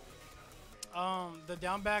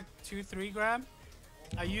down back 2-3 grab,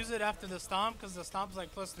 I use it after the stomp because the stomp's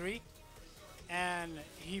like +3, and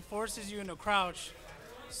he forces you into crouch.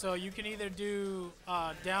 So you can either do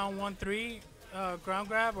down 1-3 ground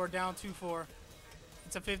grab or down 2-4.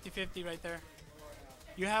 It's a 50-50 right there.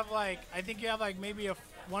 You have like, I think you have like maybe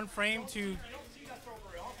one frame to.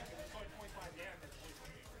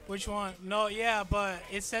 Which one? No, yeah, but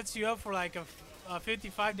it sets you up for like a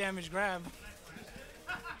 55 damage grab.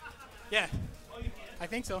 Yeah, I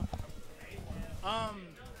think so.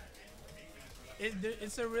 It's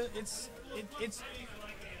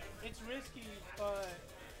risky, but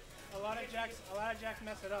a lot of jacks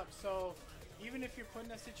mess it up. So even if you're put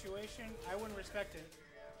in a situation, I wouldn't respect it.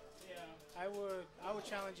 Yeah, I would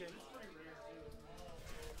challenge it.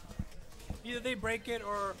 Either they break it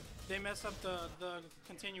or they mess up the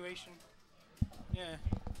continuation. Yeah.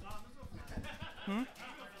 Hmm?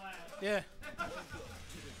 Yeah.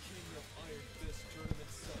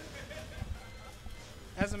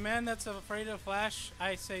 As a man that's afraid of Flash,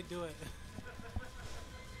 I say do it.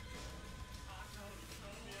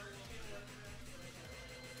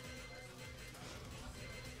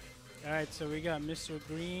 All right, so we got Mr.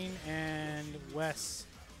 Green and Wes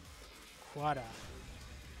Quada.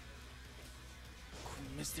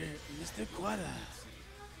 Mr. Quada.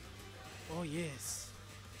 Oh yes.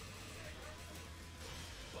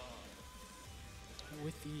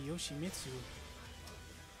 With the Yoshimitsu.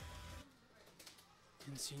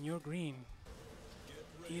 And Senor Green.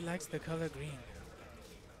 He likes the color green.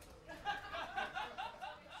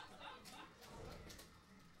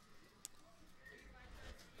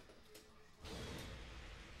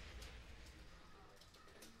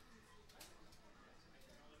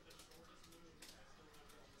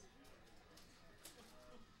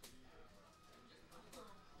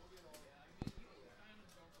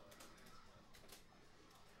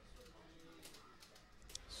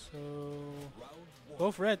 So,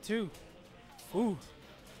 both red too. Ooh,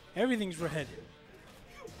 everything's red.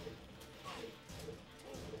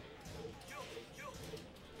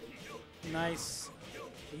 Nice.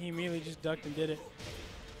 He immediately just ducked and did it.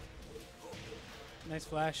 Nice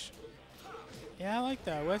flash. Yeah, I like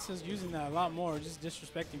that. Wes is using that a lot more, just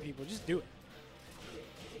disrespecting people. Just do it.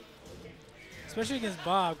 Especially against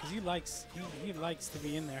Bob, because he likes to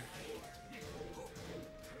be in there.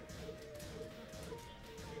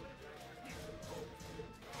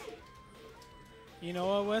 You know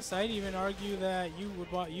what, Wes? I'd even argue that you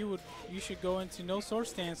should go into no sword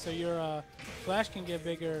stance so your flash can get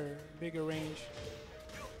bigger range.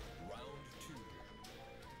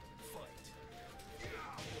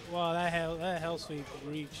 Wow, that hell sweep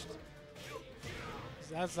reached.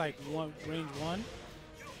 That's like range 1.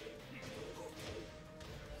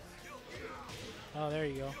 Oh, there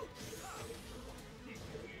you go.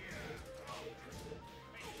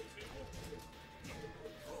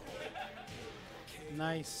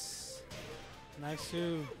 Nice. Nice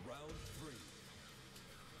too. Round 3.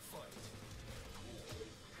 Fight.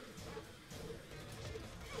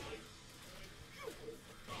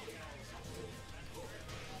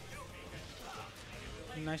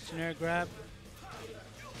 Nice generic grab.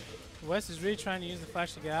 West is really trying to use the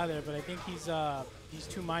flash to get out of there, but I think he's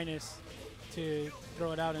too minus to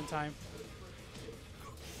throw it out in time.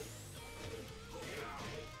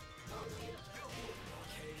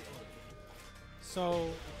 So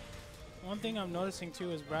one thing I'm noticing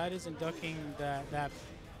too is Brad isn't ducking that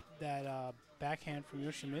backhand from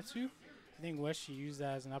Yoshimitsu. I think West should use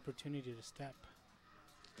that as an opportunity to step.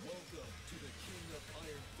 Welcome to the King of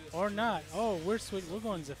Iron Fist. Or not. Oh, we're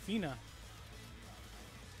going Zafina.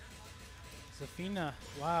 Zafina.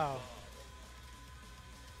 Wow.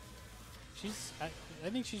 I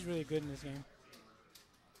think she's really good in this game.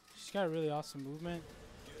 She's got a really awesome movement.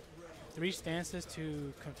 3 stances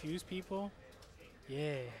to confuse people.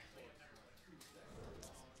 Yeah.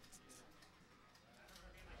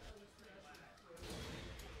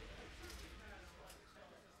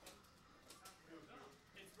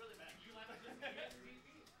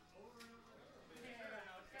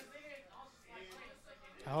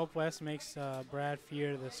 I hope West makes Brad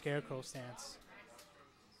fear the scarecrow stance.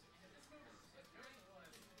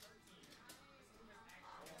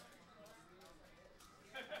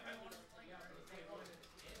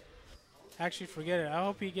 Actually, forget it. I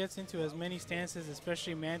hope he gets into as many stances,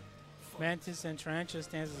 especially Mantis and Tarantula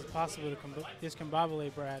stances as possible to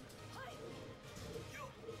discombobulate Brad.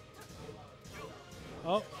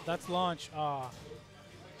 Oh, that's launch. Ah.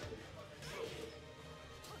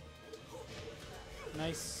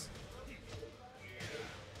 Nice.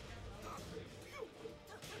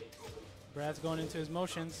 Brad's going into his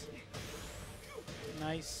motions.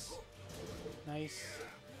 Nice. Nice.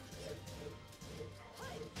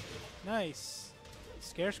 Nice.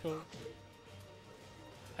 Scarecrow.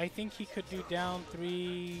 I think he could do down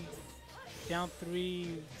 3,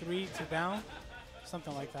 3 to down.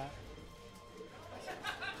 Something like that.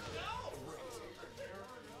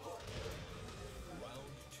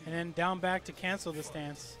 And then down back to cancel the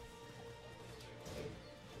stance.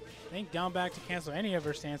 I think down back to cancel any of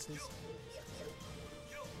her stances.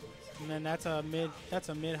 And then that's a mid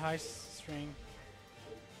high string.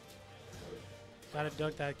 Gotta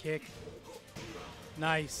duck that kick.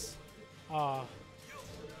 Nice. Aw.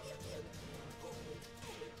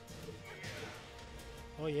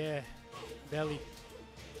 Oh yeah. Belly.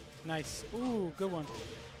 Nice. Ooh, good one.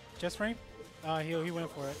 Just frame? He went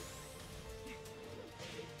for it.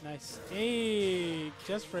 Nice. Hey,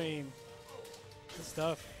 just frame. Good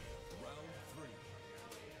stuff. Round 3.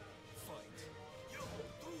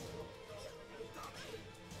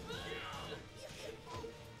 Fight.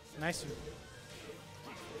 Nice.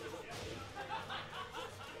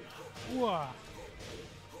 Whoa.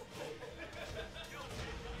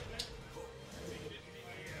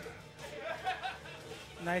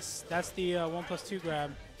 Nice. That's the 1+2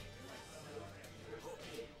 grab.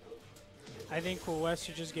 I think West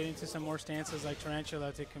should just get into some more stances like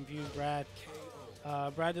Tarantula to confuse Brad.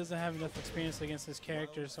 Brad doesn't have enough experience against this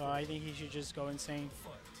character, so I think he should just go insane.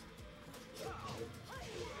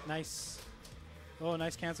 Nice. Oh,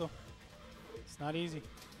 nice cancel. It's not easy.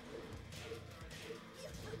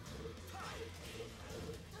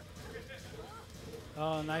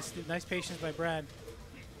 Oh, nice patience by Brad.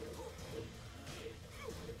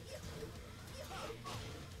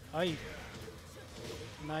 Aye.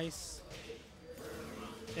 Nice.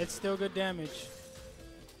 It's still good damage.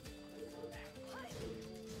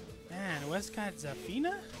 Man, West got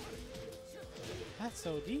Zafina? That's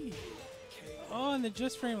OD. Oh, and the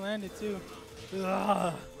just frame landed too.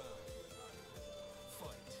 Ugh.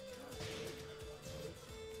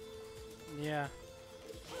 Yeah.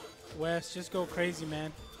 West, just go crazy,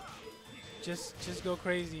 man. Just go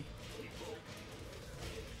crazy.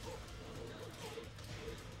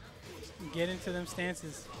 Get into them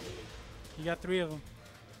stances. You got 3 of them.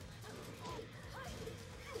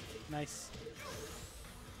 Nice.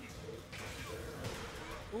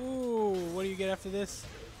 Ooh, what do you get after this?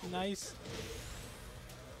 Nice.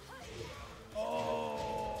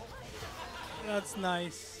 Oh, that's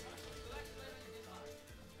nice.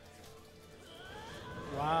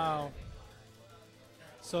 Wow.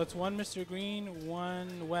 So it's 1 Mr. Green,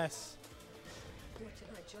 1 Wes. What did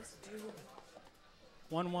I just do?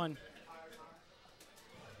 1-1.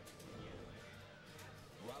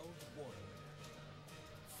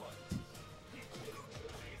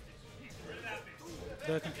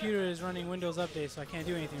 The computer is running Windows Update, so I can't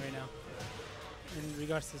do anything right now in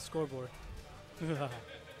regards to the scoreboard.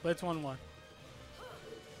 But it's 1-1.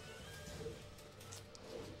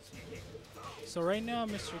 So right now,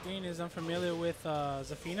 Mr. Green is unfamiliar with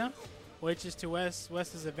Zafina, which is to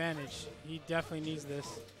West's advantage. He definitely needs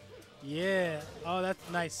this. Yeah. Oh,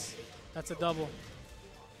 that's nice. That's a double.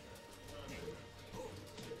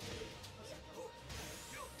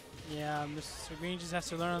 Yeah, Mr. Green just has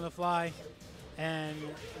to learn on the fly, and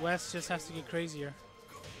West just has to get crazier.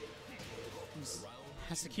 Just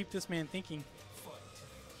has to keep this man thinking.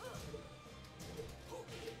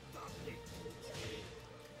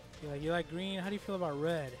 You like green? How do you feel about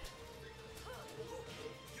red?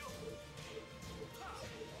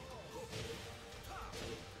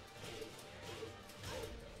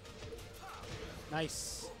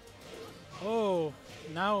 Nice. Oh,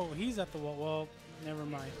 now he's at the wall. Well, never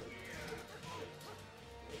mind.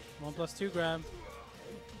 1+2 grab.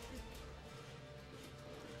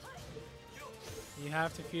 You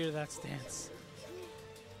have to fear that stance.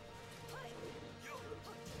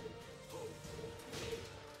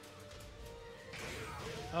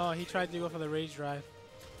 Oh, he tried to go for the rage drive.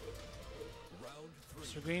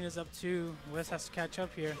 Mr. Green is up 2. West has to catch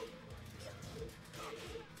up here.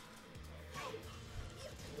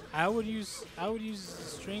 I would use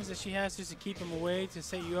strings that she has just to keep him away to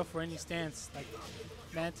set you up for any stance, like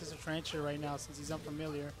Mantis or Trencher right now since he's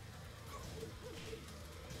unfamiliar.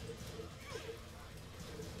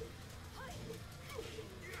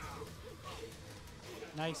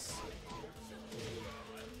 Nice.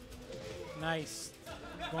 Nice.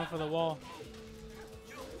 Going for the wall.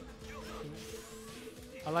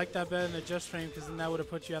 I like that better than the just frame because then that would have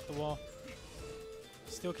put you at the wall.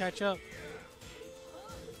 Still catch up.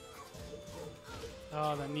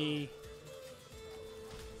 Oh, the knee.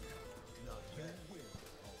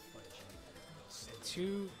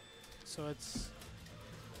 Two. So it's...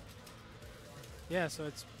 Yeah, so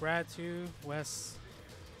it's Brad 2, West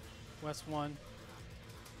 1.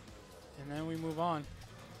 And then we move on.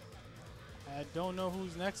 I don't know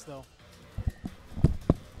who's next though.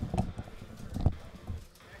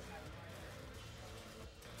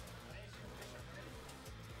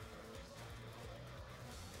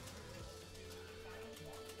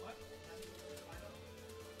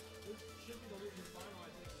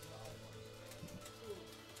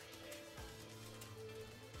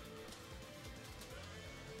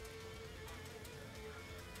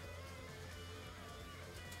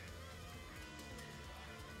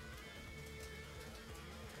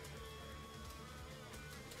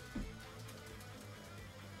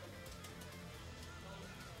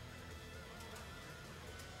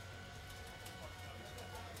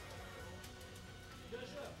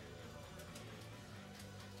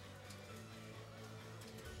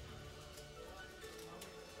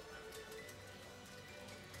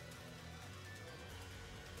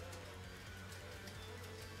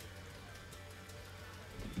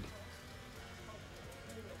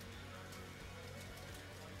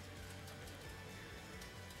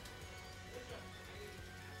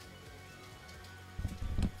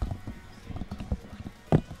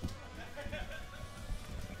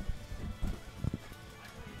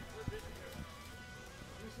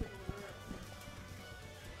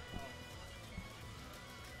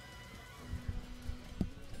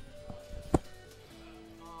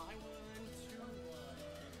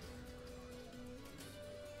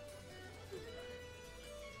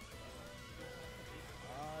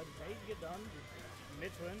 Get done.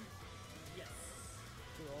 Mitch win. Yes.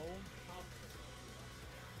 2-0.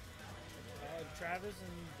 Travis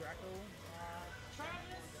and Draco.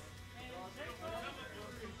 Travis and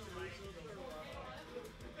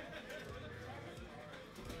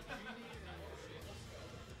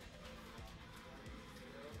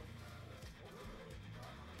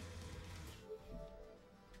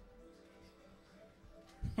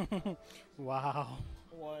Jacob. Wow.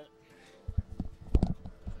 What?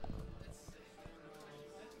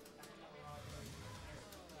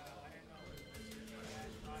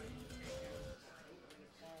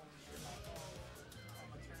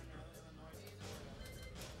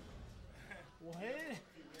 What? Are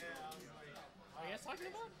you guys talking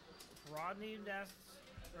about? Rodney asked,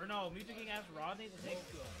 or no, Music King asked Rodney to take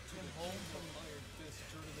him home from Iron Fist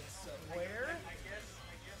Tournament 7. where?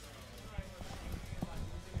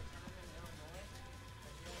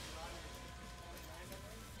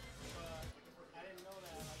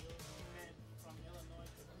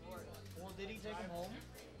 Well, did he take him home?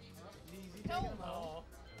 Did he take Hell him home?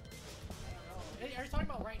 no. Hey, are you talking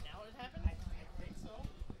about right now? It happened. I think so.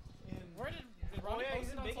 Where did Ronnie yeah, post he's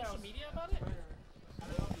it in on Big social House. media about it? That's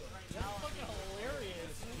fucking hilarious.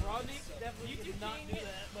 Nick definitely did not do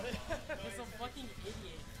that, but He's a fucking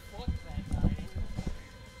idiot. Fuck that guy.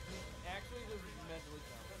 actually was mentally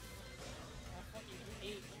challenged. I fucking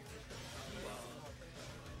hate you.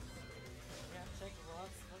 Yeah, check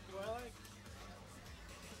Ross. What do I like?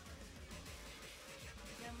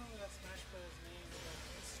 I can't remember that Smash player's name.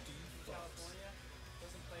 Steve California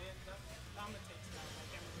doesn't play it. Commentates now. I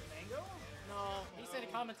can't remember. Mango? No, he said he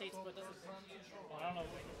commentates, but doesn't. I don't know.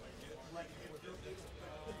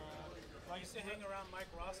 I used to hang around Mike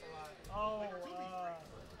Ross a lot.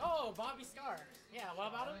 Oh, Bobby Scar. Yeah, what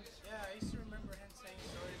about him? Yeah, I used to remember him saying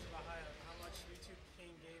stories about how much YouTube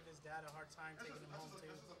King gave his dad a hard time taking him home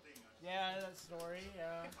too. Yeah, that story.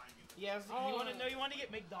 Yeah. Oh. You want to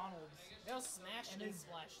get McDonald's. It was Smash and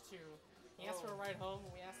Splash too. He asked for a ride home,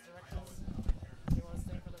 and we asked directions. He want to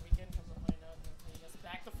stay for the weekend, comes to find out, and he gets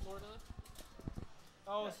back to Florida.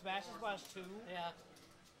 Oh, Smash and Splash 2. Yeah.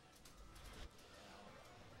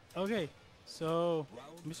 Okay, so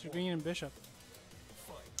Mr. Green and Bishop.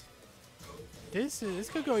 This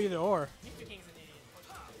could go either or. Mr. King's an idiot.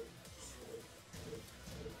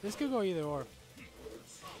 This could go either or.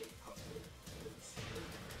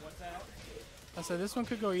 What's that? I said this one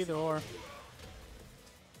could go either or.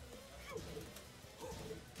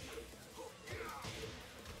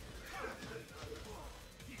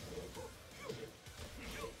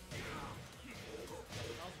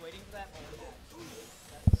 I was waiting for that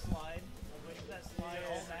slide. I was waiting for that slide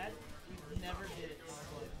all that. We never did it.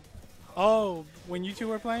 Oh, when you two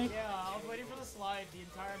were playing? Yeah, I was waiting for the slide the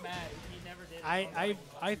entire match. He never did it.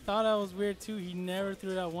 I thought that was weird too. He never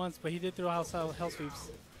threw that once, but he did throw hell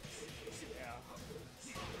sweeps.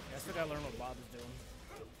 Yeah. I still gotta learn what Bob is doing.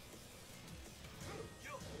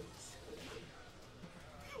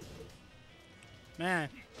 Man,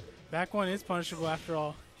 back one is punishable after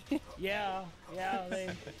all. Yeah,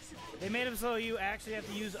 they made him so you actually have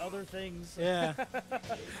to use other things. Yeah.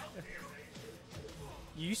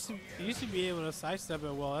 You used to be able to sidestep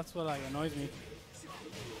it well. That's what like annoys me.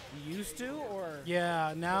 You used to, or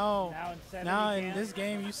Yeah, now now in this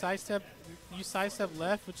game you sidestep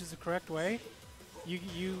left, which is the correct way. You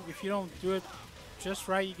if you don't do it just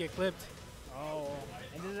right, you get clipped. Oh,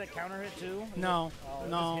 and does it counter hit too? No, Oh, it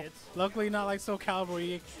no. just hits. Luckily, not like Soul Calibur.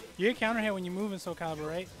 You get counter hit when you move in Soul Calibur,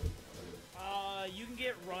 right? You can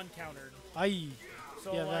get run countered. Aye.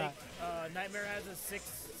 So Yeah, like Nightmare has a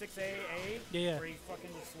 6A Yeah. where he fucking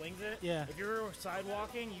just swings it. Yeah. If you're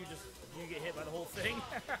sidewalking, you get hit by the whole thing.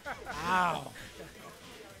 Ow.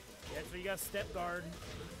 Yeah, so you got step guard.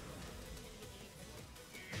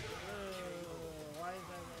 Why is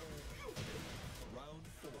that there? Round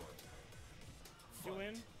 4. 2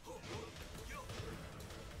 in.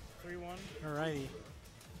 3-1. Alrighty.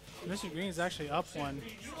 Mr. Green's actually up one.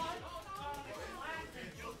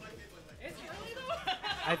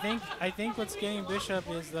 I think what's getting Bishop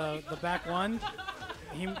is the back one.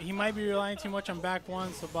 He might be relying too much on back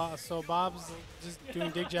one, so Bob's just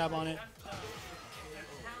doing dig jab on it.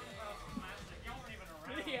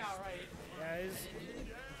 Yeah, right. Yeah, he's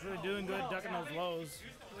really doing good ducking those lows.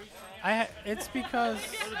 It's because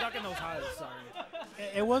Or ducking those highs, sorry.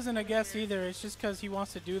 it wasn't a guess either. It's just because he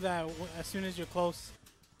wants to do that as soon as you're close.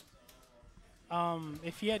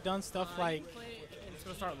 If he had done stuff like It's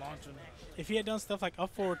gonna start launching. if he had done stuff like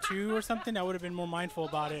up forward 2 or something, I would have been more mindful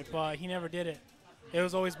about it. But he never did it. It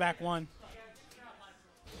was always back 1.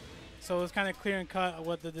 So it was kind of clear and cut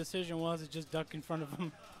what the decision was. Is just duck in front of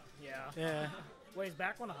him. Yeah. Yeah, Wait, he's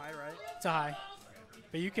back one a high, right? it's a high.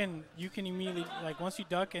 But you can immediately, like, once you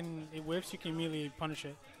duck and it whips, you can immediately punish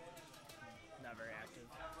it. Not very active.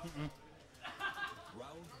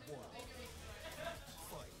 Round 1.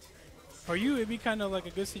 Fight. For you, it'd be kind of like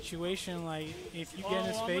a good situation, like if you get in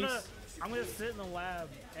his Well, face. I'm gonna sit in the lab,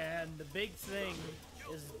 and the big thing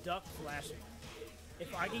is duck flashing.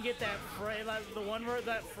 If I can get that frame, like the one where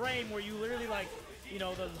that frame where you literally like,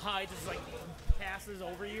 the high just like passes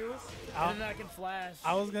over you, and then I can flash.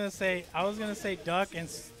 I was gonna say duck and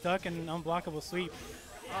unblockable sweep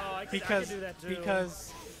I can do that too.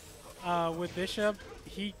 because with Bishop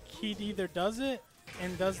he either does it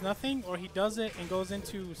and does nothing, or he does it and goes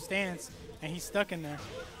into stance and he's stuck in there.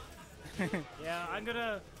 Yeah, I'm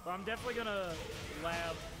definitely gonna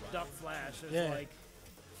lab duck flash. It's Yeah. like,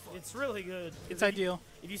 it's really good. It's ideal.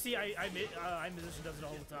 If you see, iMusician does it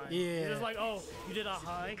all the time. Yeah. It's just like, oh, you did a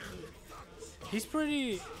high. He's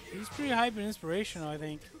pretty hype and inspirational. I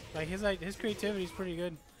think like his creativity is pretty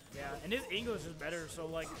good. Yeah, and his English is better. So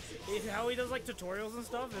like, how he does like tutorials and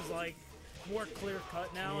stuff is like more clear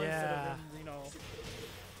cut now instead Yeah. of him,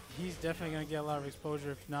 He's definitely gonna get a lot of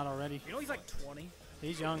exposure if not already. he's like 20.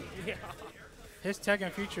 He's young. Yeah. His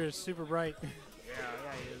Tekken future is super bright.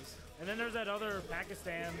 Yeah, he is. And then there's that other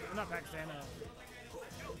Pakistan, not Pakistan,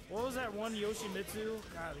 what was that one Yoshimitsu?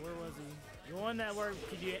 God, where was he? The one that where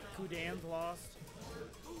Kudan's lost.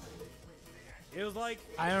 It was like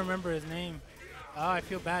I don't remember his name. Oh, I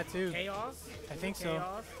feel bad too. Chaos. I think so.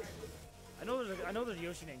 Chaos. I know there's a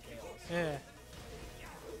Yoshi named Chaos. Yeah.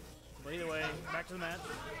 But either way, back to the match.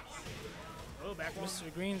 Oh, back one.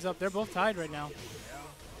 Mr. Green's up. They're both tied right now.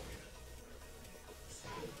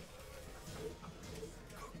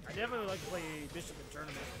 I definitely would like to play Bishop in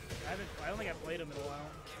tournament. I don't think I've played him in a while.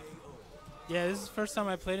 Yeah, this is the first time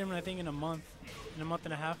I played him, I think, in a month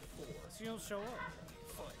and a half. So you don't show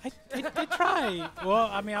up. I try. Well,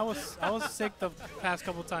 I mean, I was sick the past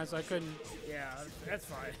couple times, so I couldn't. Yeah, that's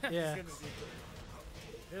fine. Yeah. It's good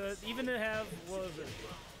to see. Even to have, what was it,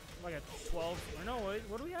 like a 12, or no,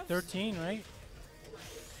 what do we have? 13, right?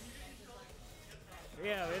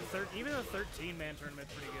 Yeah, even a 13-man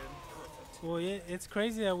tournament's pretty good. Well, it's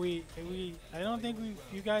crazy that we I don't think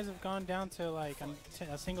you guys have gone down to like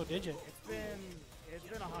a single digit. It's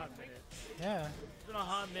been a hot minute. Yeah. It's been a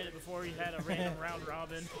hot minute before we had a random round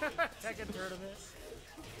robin Tekken tournament.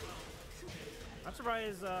 I'm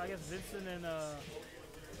surprised. I guess Vincent and I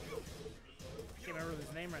can't remember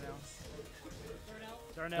his name right now.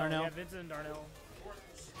 Darnell. Yeah, Vincent and Darnell.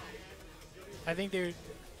 I think they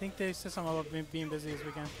said something about being busy this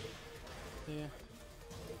weekend. Yeah.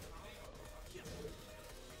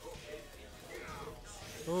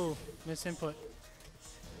 Ooh, misinput.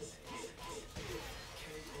 Is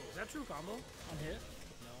that true combo on hit?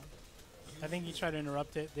 No. I think he tried to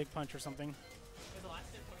interrupt it, dig punch or something.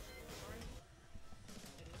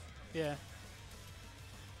 Yeah.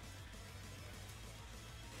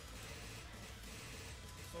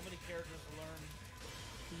 So many characters to learn.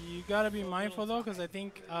 You gotta be mindful though, because I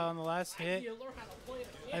think on the last hit,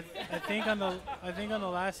 I think on the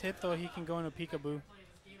last hit though he can go into peekaboo.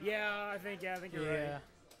 Yeah, I think you're right. Yeah.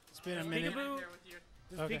 It's been a minute.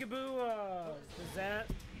 Does Okay. Peekaboo, does that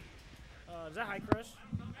high crush?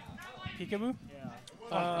 Peekaboo?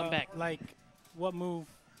 Yeah. I'm back. Like, what move?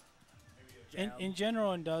 Jab. In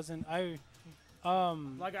general, it doesn't. Is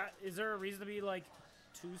there a reason to be like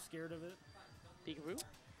too scared of it? Peekaboo?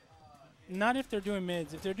 Not if they're doing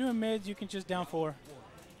mids. If they're doing mids, you can just down 4.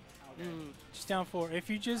 Just down 4. If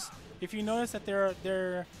you notice that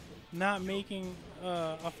they're not making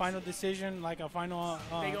a final decision, like a final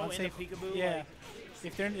They go unsafe, into peekaboo. yeah.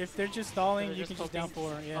 Like, If they're just stalling, They're you just can just down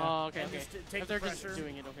poking? 4. Yeah. Oh, okay, And okay. just take If they're the just pressure.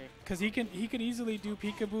 doing it, okay. Because he could easily do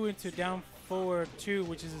peekaboo into down 4-2,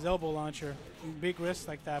 which is his elbow launcher. Big risk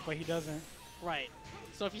like that, but he doesn't. Right.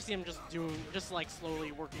 So if you see him just like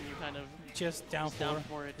slowly working, you kind of Just down just 4. down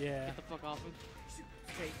for it. Yeah. Get the fuck off him.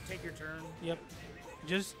 take your turn. Yep.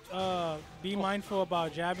 Just be mindful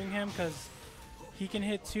about jabbing him, because he can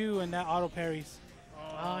hit 2 and that auto parries.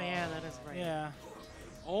 Oh yeah, that is right. Yeah.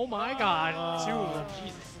 Oh my God. 2 of them.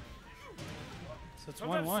 Jesus. So it's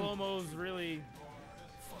Sometimes 1-1. slow-mo's really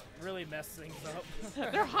mess things up.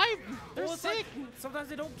 They're hype. They're Well, it's sick. like, sometimes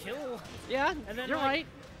they don't kill. Yeah. And then you're like, right.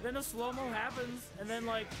 Then a slow-mo happens, and then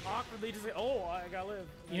like awkwardly just like, oh, I gotta live.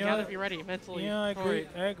 You You gotta know, be ready mentally. You know, I for agree. it.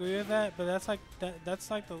 I agree with that, but that's like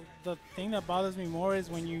the thing that bothers me more is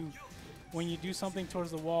when you do something towards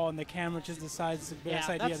the wall and the camera just decides the best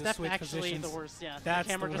Yeah, idea to that's switch actually positions. the worst. Yeah. That's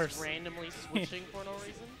the camera the just worst. randomly switching for no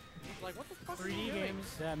reason. It's like, what the fuck are you 3D doing?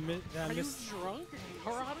 games. That Are you miss drunk?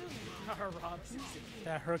 Harada?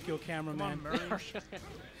 that Hercule camera, Come on, man. Murray.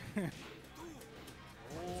 Oh,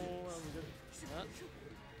 Oh, that was good.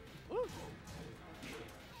 Woo.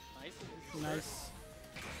 Nice. Nice.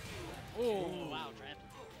 Oh, wow, Trent.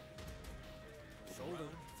 Shoulder.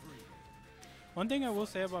 One thing I will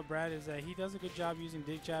say about Brad is that he does a good job using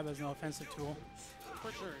dig jab as an offensive tool,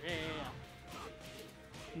 For sure. Yeah.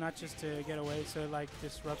 not just to get away, so it like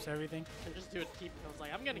disrupts everything. And just do it. I was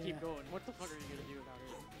like, I'm gonna keep Yeah. going. What the fuck are you gonna do about it?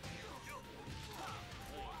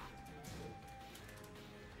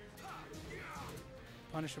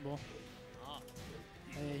 Punishable. Oh.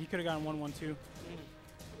 He could have gotten 1-1-2.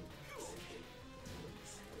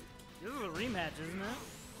 This is a rematch, isn't it?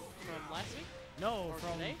 From last week? No, Or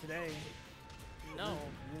from today? today. No.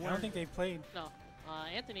 I don't think they played. No.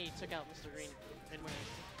 Anthony took out Mr. Green in winners.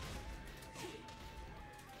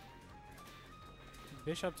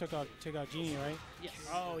 Bishop took out Genie, right? Yes.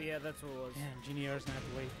 Oh yeah, that's what it was. Damn, Genie Air's gonna have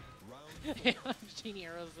to wait. Round Genie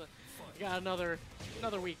Arrow's got another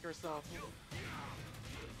week or so.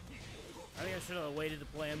 I think I should have waited to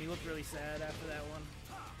play him. He looked really sad after that one.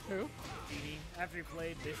 Who? Genie. After he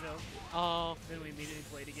played Bishop, Oh, then we immediately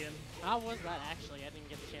played again. how was that actually? I didn't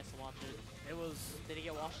get the chance to watch it. It was. Did he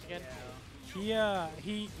get washed again? Yeah.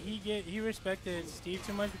 He respected Steve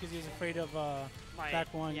too much because he was afraid of Right.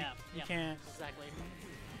 back one. Yeah. You yeah, can't. Exactly.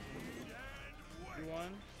 You won.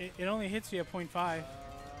 It only hits you at 0.5.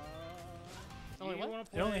 Only you what? wanna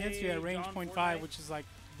It only hits you at play range John 0.5, Fortnite? which is like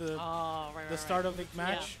the Oh, right, the start of the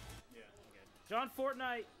match. John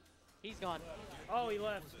Fortnite. He's gone. Oh, he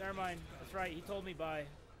left. Never mind. That's right. He told me bye.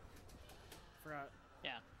 Forgot.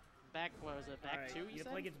 Yeah. Back, what was it? Back Alright, two, you you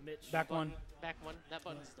said? play against Mitch. Back one. Back one. That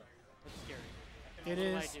button's stuck. That's scary. It What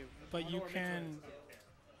do I is, do? but you where Mitch can.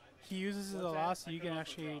 He uses it a What's lot, that? so you can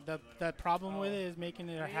actually. That problem with it is making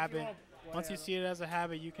it a habit. Once you see it as a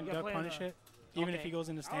habit, you can You gotta duck play on punish the- it, even if Okay. he goes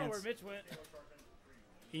into Oh, where stance. Mitch went.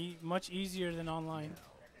 Much easier than online.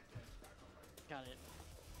 Got it.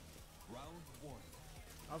 Round one.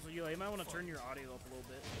 Also, you might want to turn your audio up a little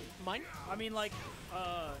bit. Mine? I mean, like,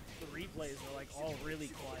 the replays are like all really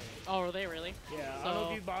quiet. Oh, are they really? Yeah, I don't know So-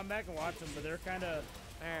 if you bomb back and watch them, but they're kind of.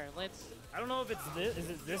 Alright, let's I don't know if it's this. Is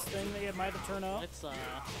it this thing that you might have to turn up? let's turn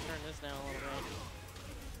this down a little bit.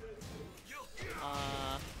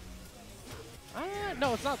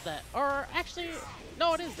 No, it's not that. Or actually,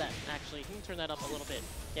 no, it is that. Actually, you can turn that up a little bit.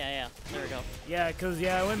 Yeah. There we go. Yeah, cause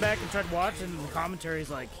I went back and tried watching, and the commentary's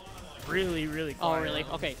like really, really Oh, quiet. really?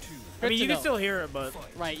 Okay. I Good mean, to you know. can still hear it, but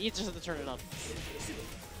Right, you just have to turn it up.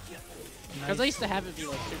 Because I used to have it be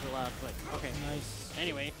like super loud, but okay. Nice.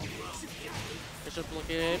 Anyway, Bishop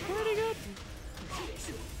looking pretty good.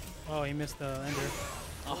 Oh, he missed the ender.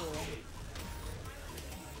 Oh,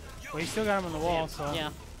 Well, he still got him on the wall, so yeah.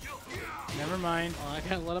 never mind. Oh, I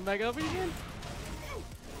gotta let him back up again.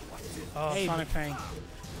 Oh, Hey, Sonic Fang.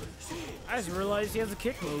 I just realized he has a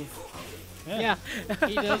kick move. Yeah,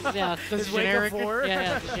 he does. Yeah, does His wake up generic. four.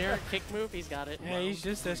 Yeah, the generic kick move. He's got it. Yeah, he's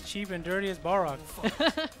just as cheap and dirty as Balrog.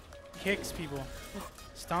 Kicks people.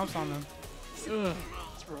 Stomps on them. Ugh.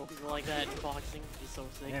 It's real people like that in boxing. He's so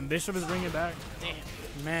sick. And Bishop is bringing it back. Damn.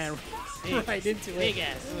 Man, Big, right into big it.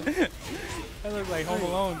 ass. That looked like Home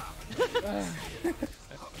Alone.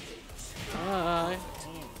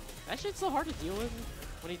 That shit's so hard to deal with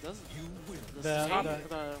when he does it. The- swing, the-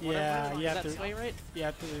 whatever, yeah, you is have that to- sway, right? You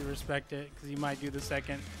have to respect it because he might do the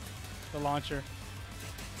second, the launcher.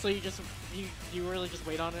 So you just you really just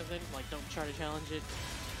wait on it then, like don't try to challenge it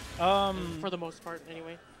for the most part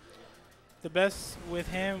anyway. The best with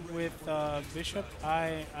him, with Bishop,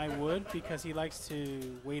 I would, because he likes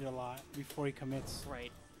to wait a lot before he commits.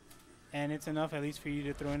 Right. And it's enough at least for you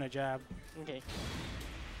to throw in a jab. Okay.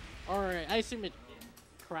 All right. I assume it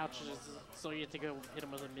crouches, so you have to go hit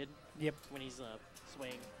him with a mid. Yep. When he's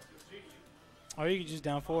swaying. Or you could just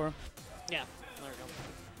down 4. Yeah. There we go.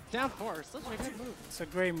 Down 4, such a good move. It's a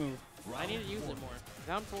great move. I need to use it more.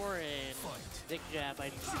 Down 4 and dick jab, I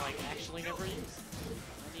like actually never use.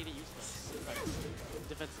 I need to use those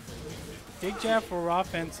defensively. Big jab for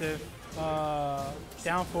offensive,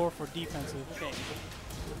 down 4 for defensive. Okay.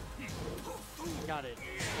 Got it.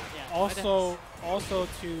 Yeah. Also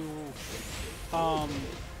to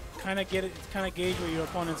kind of gauge what your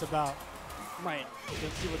opponent's about. Right.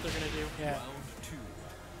 Let's see what they're gonna do. Yeah. Round two.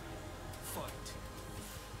 Fight.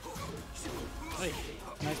 Wait.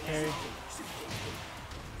 Nice parry.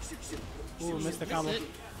 Ooh, missed the combo. It.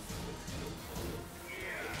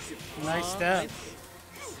 Nice step.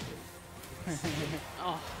 Nice.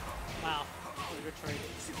 Oh, wow. What a good trade.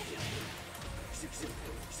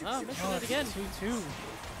 Oh, missing Oh, it again. 2-2.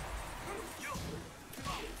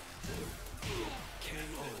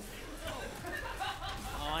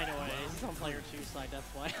 Oh, I know what it is. It's on player 2 side, that's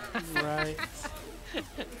why. Right.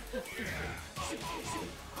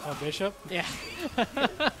 Oh, Bishop? Yeah.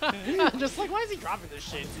 I'm just like, why is he dropping this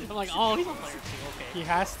shit? I'm like, oh, he's on player 2, okay. He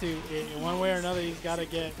has to. In one way or another, he's got to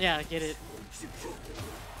get. Yeah, I get it.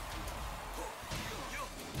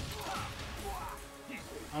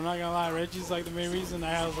 I'm not gonna lie, Reggie's like the main reason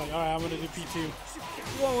I was like, alright, I'm gonna do P2.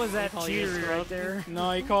 What was that call you a cheer scrub? right there?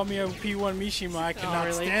 No, he called me a P1 Mishima. I could Oh, not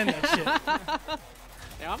really? stand that shit.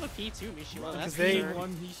 Yeah, I'm a P2 Mishima, that's for they- sure.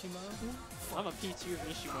 One Mishima. I'm a P2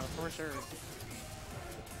 Mishima, for sure.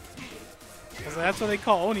 I was like, that's what they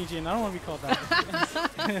call Onijin. I don't want to be called that.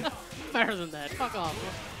 Better than that. Fuck off.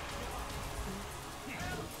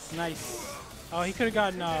 Nice. Oh, he could have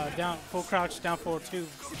gotten down full crouch down 4-2.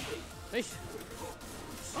 Hey.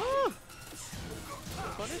 Oh!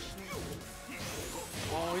 Punish.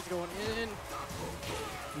 Oh, he's going in.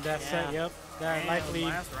 That set, Yeah. yep. That And life lead.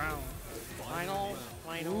 last round. Final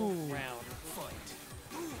Ooh. round. Fight.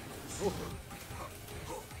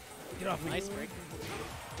 Get off me. Nice break.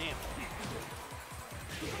 Damn.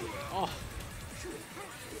 Oh.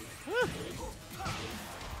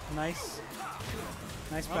 Nice.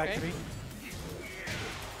 Nice back Okay. three.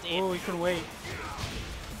 Damn. Oh, he could wait.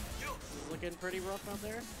 Looking pretty rough out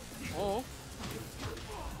there. Oh.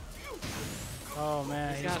 Oh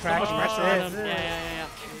man, he's got so cracking. much pressure That's on it. him. Yeah.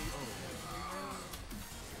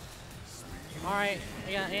 Alright,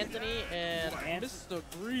 I got Anthony and Mr.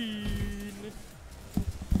 Green.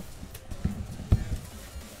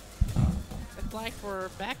 It's like we're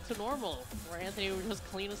back to normal, where Anthony would just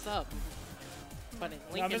clean us up. But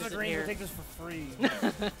Lincoln Mr. isn't Green here. will take this for free.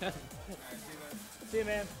 See you,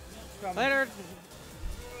 man. Come. Later.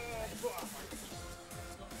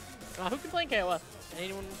 Who can play KOF?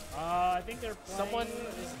 Anyone? I think they're playing. Someone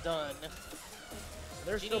is done.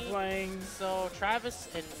 They're still Genie? playing. So Travis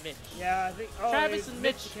and Mitch. Yeah, I think. Oh, Travis and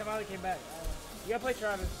Mitch. came out. Came back. You gotta play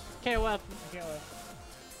Travis. KOF. I can't wait.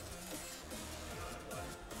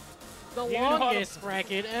 The You know how to- longest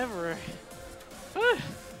bracket ever.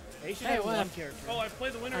 They should Hey, have what? one character. Oh, I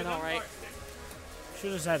played the winner. I know, right? Should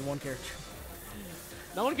have just had one character.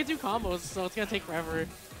 No one can do combos, so it's gonna take forever.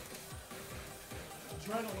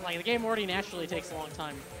 Like the game already naturally takes a long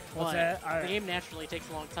time. What's but that? The game naturally takes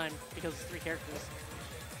a long time because it's 3 characters.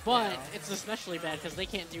 But it's especially bad because they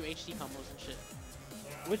can't do HD combos and shit.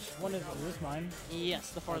 Which one is this? Mine. Yes,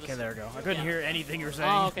 the farthest. Okay, there we go. I couldn't Yeah. hear anything you were saying.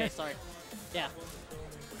 Oh, okay, sorry. Yeah.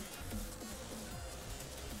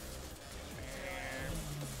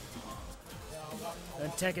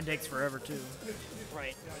 And Tekken takes forever too.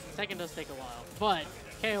 Right. Tekken does take a while, but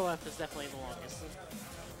KOF is definitely the longest.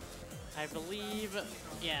 I believe,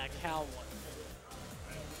 yeah, Cal won.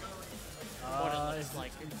 What it looks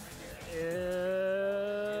like.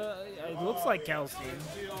 It looks like Cal's team,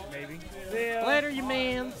 maybe. Yeah. Later, you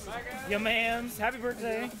mans. Your man's. Happy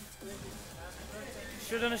birthday.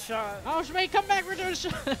 Should have done a shot. Oh, Shmei, come back. We're doing a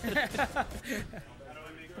shot.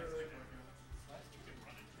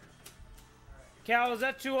 Cal, is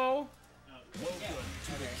that 2-0?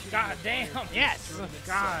 God damn. Yes.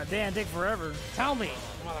 God damn, take forever. Tell me,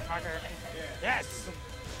 motherfucker. Yes.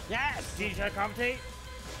 Yes. Did you try to commentate?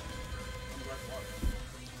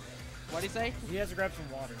 What'd he say? He has to grab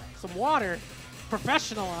some water. Some water.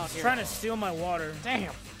 Professional out He's here. trying to steal my water.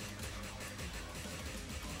 Damn.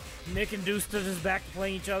 Nick and Deuce stood his back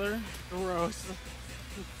playing each other. Gross.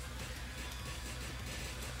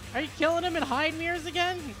 Are you killing him in hide mirrors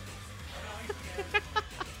again?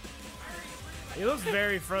 He looks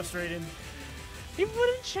very frustrated. He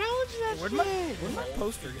wouldn't challenge that Where'd shit. my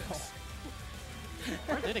poster go?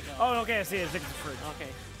 Where did it go? Oh, okay, I see it. It's in the fridge. Okay.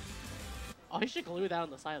 Oh, he should glue that on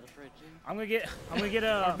the side of the fridge. I'm gonna get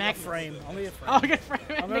a magnets. frame. I'm gonna get a frame. Oh, good frame.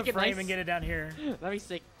 I'm gonna Make it frame nice. and get it down here. That'd be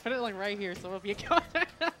sick. Put it like right here, so it'll be a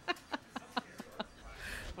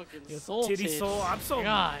fucking soul Titty tits. soul. I'm so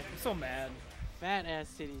mad. Fat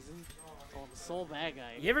ass titties. Oh, the soul bad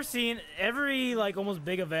guy. You ever seen every like almost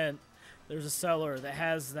big event? There's a seller that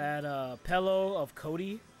has that pillow of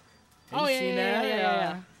Cody. Have Oh you yeah, seen yeah, that?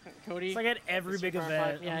 yeah. Cody. It's like at every Mr. big Power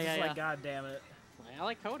event. Five. Yeah, I'm just yeah, like, yeah. God damn it. I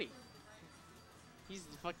like Cody. He's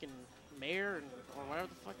the fucking mayor or whatever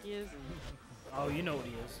the fuck he is. And Oh, you know what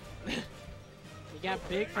he is. he got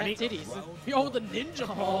big fat need- titties. Yo, the ninja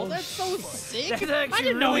ball. That's so sick. That's I actually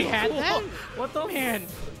didn't know he really had cool. that. What the Man,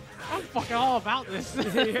 I'm fucking all about this. You're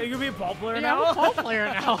gonna be a ball player Yeah, now? I'm a ball player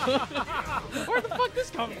now. Where the fuck this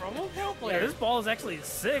come from? I'm a ball player. Yeah, this ball is actually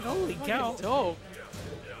sick. Holy Fucking cow. dope.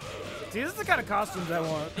 See, this is the kind of costumes I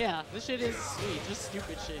want. Yeah, this shit is sweet. Just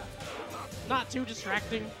stupid shit. Not too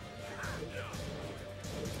distracting.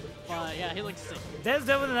 But yeah, he looks sick. That's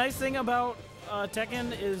definitely the nice thing about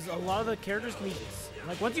Tekken is a lot of the characters can be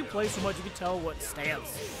like once you play so much you can tell what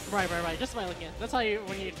stance. Right. Just by looking at it. That's how you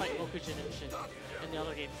when you fight Lokujin and shit in the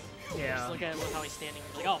other games. Yeah. Just look at how he's standing.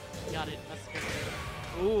 Like, oh, got it. That's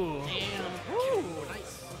good. Ooh. Damn. Ooh,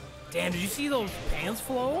 nice. Damn, did you see those pants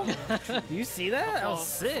flow? Do you see that? That was Oh.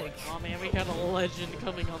 sick. Oh man, we got a legend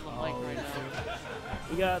coming on the mic right now.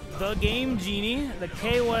 We got the Game Genie, the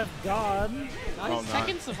KOF God, Nice. Oh, nah.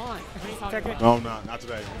 Tekken Savant. What are you talking Tekken- about? No, I'm not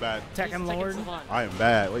today. I'm bad. He's Tekken Lord. Savant. I am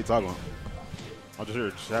bad. What are you talking about? I'm just here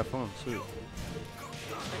to just have fun. Shit.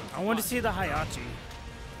 I wanted to see the Hayachi.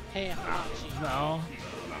 Hey, Hamachi. No.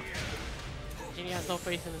 Genie has no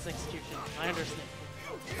faith in his execution. I understand.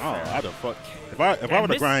 Oh, I'd have fuck. If I Yeah, were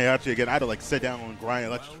to Miss- grind Yachi again, I'd have like sit down and grind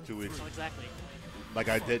Electric for 2 weeks, So exactly. like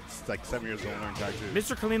I did like 7 years ago learning Tai Chi.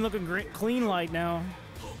 Mr. Clean looking clean light now.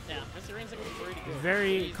 Yeah, Mr. Rain's looking pretty good.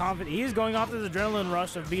 Very He's- confident. He's going off this adrenaline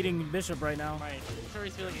rush of beating Bishop right now. Right. I'm sure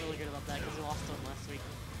he's feeling really good about that because he lost to him last week.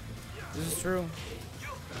 This is true.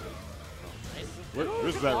 Nice. Where's Good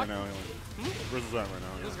this at block. right now? Anyway? Where's this at right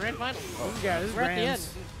now? This is Anyway? grand final. This guy, this is We're at the end.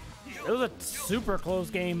 Rams. It was a super close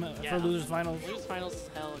game Yeah. for losers finals. Losers finals is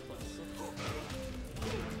hella close.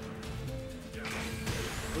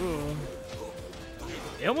 Ooh.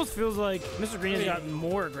 It almost feels like Mr. Green has gotten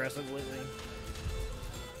more aggressive lately.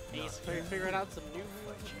 He's figuring out some new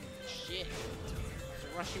shit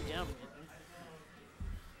to rush you down with.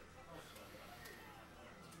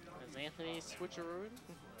 Does Anthony switcheroo?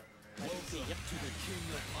 I can see. Yep.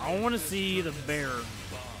 I want to see the bear.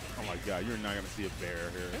 Oh my god, you're not gonna see a bear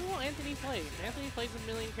here. Who will Anthony play? Anthony plays a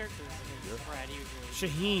million characters against Brad usually.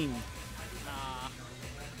 Shaheen. Nah.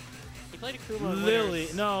 He played Akuma. in Lily.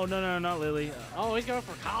 Winners. No, not Lily. Oh, he's going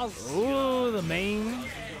for Kazu. Ooh, the main.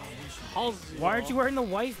 Kazu. Why aren't you wearing the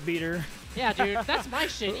wife beater? Yeah, dude, that's my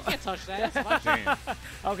shit. You can't touch that. That's my shit. Damn.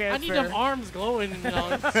 Okay, I that's need fair. them arms glowing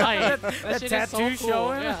on sight. That shit is so tattoo cool.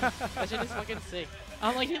 showing? Yeah, that shit is fucking sick.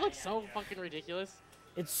 I'm like, he looks so fucking ridiculous.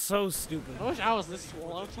 It's so stupid. I wish I was this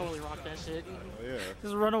swole. I would totally rock that shit. Oh, yeah.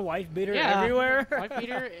 Just run a wife beater Yeah. everywhere. White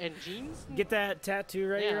beater and jeans. Get that tattoo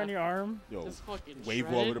right here Yeah. on your arm. Yo, Just fucking wave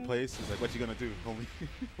all over the shredded. place. He's like, what you gonna do, homie?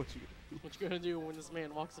 What you What you gonna do when this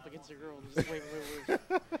man walks up against your girl and just wave?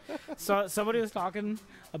 So somebody was talking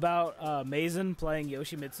about Mazen playing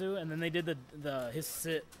Yoshimitsu, and then they did his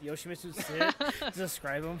sit Yoshimitsu's sit to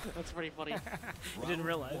describe him. That's pretty funny. I didn't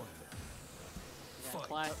realize. Yeah,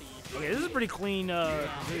 classy. Okay, this is a pretty clean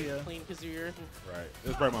Kazuya. Clean Kazuya. Right.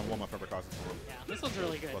 This is probably one of my favorite costumes for him. Yeah, this one's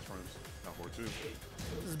really good. Plus frames. Not 4-2.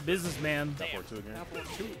 This is businessman. Not 4-2 again. Now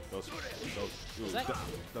for two. Those, ooh, Is that-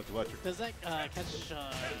 that's electric. Does that catch?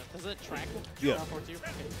 Does that track? Yeah. Now for two.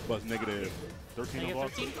 Okay. But negative 13 on Negative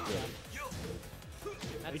block. 13?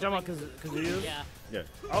 Yeah. Are you talking about Kazuya? Yeah. Yeah.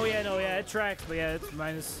 Oh yeah, no, yeah, it tracks, but yeah, it's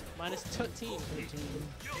minus Minus 13. 13.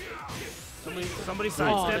 Oh, Somebody there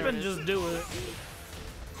sidestep it and is. just do it.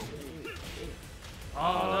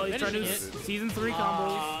 Oh, Oh, he's trying to do finishing it. season 3 combos.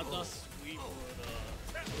 Ah, the sweet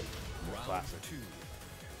Classic.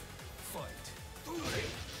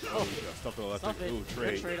 Oh, Yeah, stuff the electric. stuff it. Ooh, Good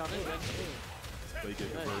trade. trade on it. Then. So you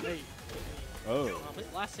get Good. converted. Hey. Oh,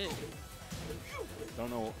 His last hit. don't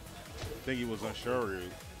know. Think he was unsure. Or he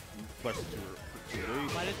flexed it too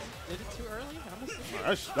late. Might have did it too early.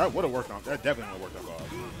 Honestly. That would have worked on. That definitely would have worked on Bob.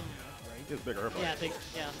 He has bigger hurt box. Yeah, big.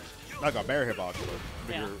 Yeah. Like a bear hit box, but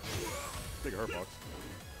bigger, Yeah. bigger hurt box.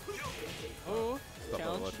 Oh, Stuff like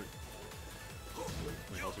challenge. electric.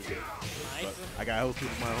 Nice. I got health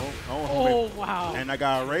of my own. Oh wow. And I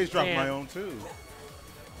got a raise drop of Damn. my own too.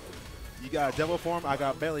 You got devil form, I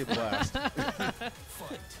got belly blast.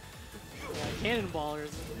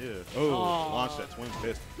 Cannonballers. Yeah. Oh, Oh. launch that twin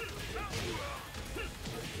fist.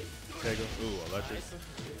 Take him. Ooh, electric. Nice.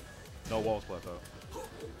 No walls left out. I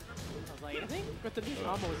was like, I think with the new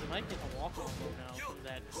combos, it might get a wall combo now from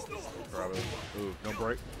that. Probably. Ooh, no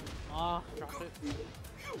break. Ah, drop it.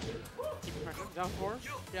 Keep the pressure. Down 4.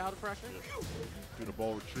 Get out of pressure. Do the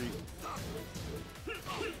ball retreat.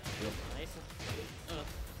 Nice.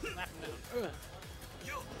 Slap him down.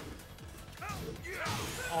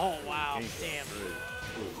 Oh, wow. Ain't Damn. great.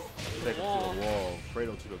 Ooh. Take him Wall. to the wall.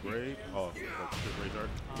 Cradle to the grave. Oh, like the grave dart.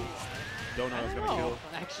 Don't know I it's don't gonna know, kill.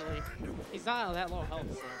 actually. He's not that low health,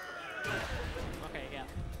 so. Okay, yeah.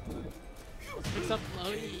 Let's fix up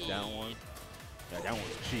low. Down one. Yeah, that one's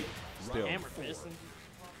cheap. Still. Hammer fist.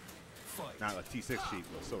 Not like T6 cheap,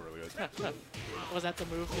 but still really good. Was that the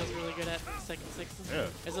move he was really good at second six? Yeah.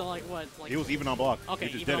 Is it like what? Like He was even on block. okay,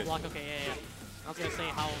 he just even did on it. block. Okay, yeah. I was gonna say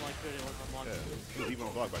how like good it was on block. Yeah, he was even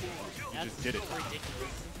on block back then. He That's just did it.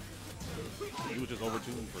 ridiculous. He was just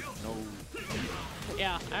overtuned for no.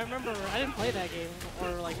 Yeah, I remember. I didn't play that game or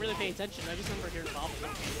like really pay attention. I just remember hearing Bob.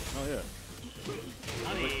 Oh yeah.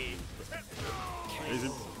 Honey.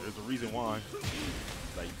 There's a reason why.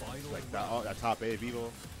 Like that top A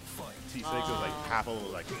Vivo. T6 was like half of it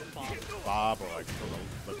was like Bob or like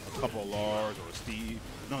a couple of Lars or Steve.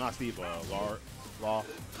 No, not Steve. Law. Law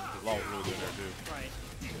was really good there too. Right.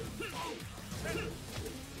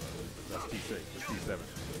 That's T6. That's T7.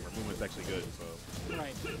 Her movement's actually good. So.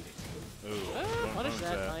 Right. Ooh. Punish don't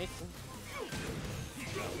that. that. Nice.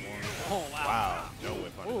 Got one. Oh wow. Wow. No way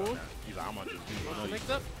punish on Ooh. that. He's like, I'm gonna just do no, Mix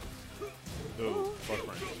up. Ooh. Plus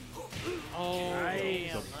frame. Oh, damn,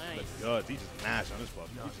 So, nice. the guts, he just mashed on this plus.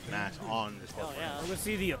 He just mashed on this plus. Oh yeah. We're gonna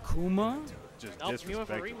see the Akuma. Just Nope, you went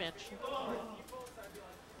for a disrespect. rematch.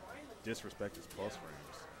 Disrespect his plus frames.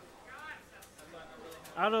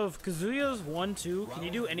 Out of Kazuya's 1-2, can you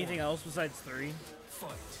do anything else besides 3?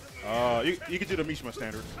 You could do the Mishima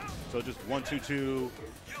standard. So just 1-2-2,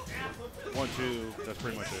 1-2. That's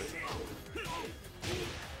pretty much it.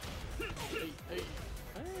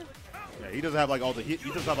 Yeah, he doesn't have like all the he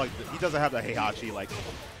doesn't have the Heihachi like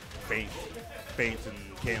feints and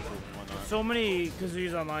cancels and whatnot. So many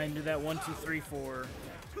Kazoos online do that 1, 2, 3, 4.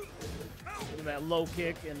 Do that low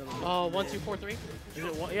kick into the. Oh, 1, 2, 4, 3. Is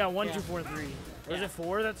it one? Yeah, 1, Yeah. 2, 4, 3. Or is Yeah. it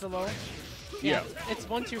 4? That's a low. Yeah. It's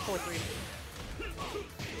 1, 2, 4, 3.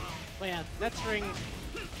 But yeah, that string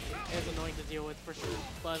is annoying to deal with for sure.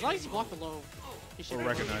 But as long as you block the low, you should Or be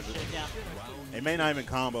able to recognize do it. shit. Yeah. It may not even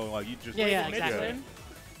combo. Like you just. Yeah, exactly.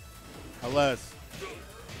 Unless.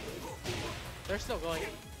 They're still going.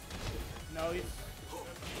 No, he's.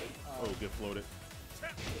 Oh, get floated.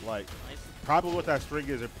 Like. Nice. Probably what that string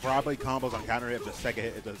is, it probably combos on counter hit if the second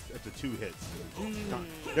hit, if the 2 hits.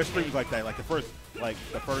 There's strings like that, like the first 2.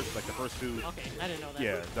 Okay, I didn't know that.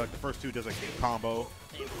 Yeah, the first 2 does like a combo.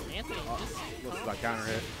 Damn, Anthony just Looks like counter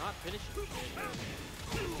hit. not finishing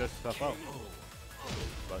shit. Just stuff out.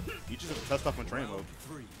 But you just test stuff on train mode.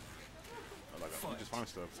 Like, you just find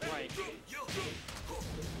stuff. Right.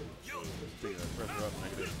 Taking that pressure up,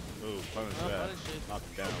 negative. Ooh, punish Oh, that. punish it. Knock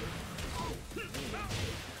him down.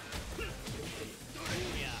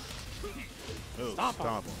 Yeah. Ooh, Stomp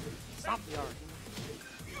stomp him. Stop the arc.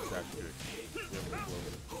 Exact kick. Yep,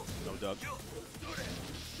 close. No duck.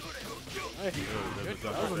 Hey. Ooh, there's a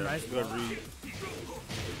duck That was right a there. nice Good block. read.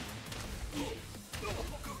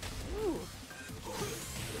 Ooh.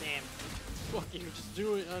 Damn. Fuck you, just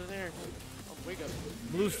do it out of there. Oh, wake up.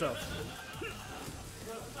 Blue stuff.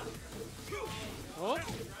 Oh.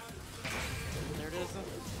 There it is.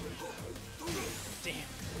 Damn.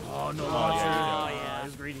 Oh, no Oh, launcher. yeah, yeah.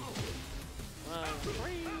 He's greedy.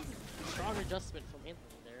 Pretty strong adjustment from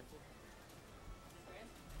Anthony there.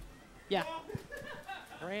 Yeah.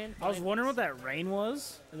 Grand I was finals. wondering what that rain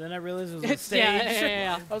was, and then I realized it was a It's- stage.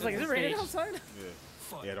 yeah. I was like, is it raining Stage. outside? Yeah.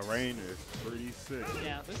 Yeah, the rain is pretty sick.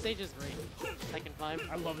 Yeah, this stage is great. Tekken 5.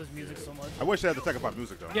 I love this music so much. I wish they had the Tekken 5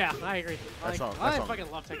 music though. Yeah, I agree. That song- I that song-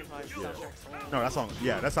 fucking love Tekken 5 Yeah. soundtracks. No, that song.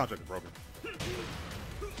 Yeah, that soundtrack is broken. Ugh.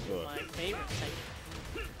 My favorite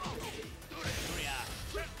Tekken. Oh yeah.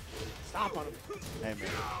 Stop on him. Hey man,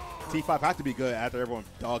 T5 had to be good after everyone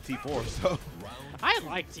dog T4. So I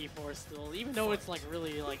like T4 still, even though it's like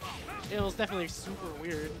really like it was definitely super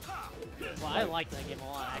weird. Well, I like that game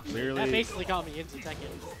a lot actually. Clearly- That basically got me into Tekken.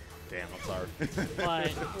 damn, I'm sorry.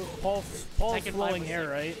 But Paul's Tekken 5 flowing was hair,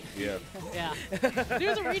 sick. right? yeah. yeah,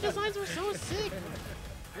 dude, the redesigns were so sick.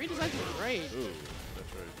 Redesigns were great. Ooh,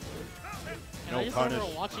 that's right. And No I just punish.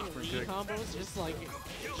 remember watching Free Lee kick. combos just like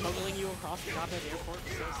shuttling you across the goddamn airport.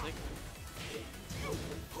 It was so sick.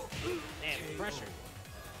 Damn, pressure.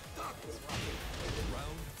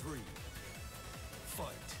 Round 3.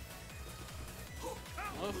 Fight.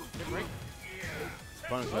 Oh, good break.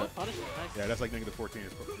 Punish Oh, that. punishment. Nice. Yeah, that's like negative 14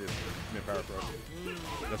 is mid power crush.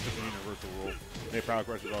 That's just a universal rule. Mid power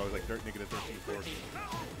crush is always like negative 13 force.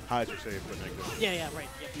 Highs are safe, but negative. Yeah, yeah, right.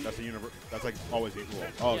 Yeah. That's a universe. That's like always equal.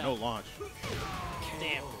 Oh, Yeah. no launch.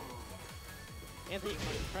 Damn. Anthony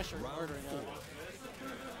fucking pressure hard right now.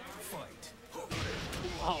 Fight.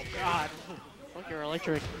 Oh god. Fuck your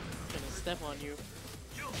electric. Gonna step on you.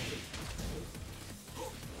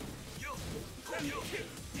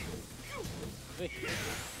 Hey.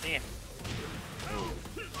 Damn.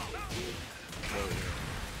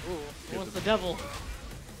 Ooh, who wants the devil?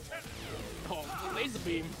 Oh, laser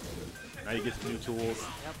beam. Now you get some new tools,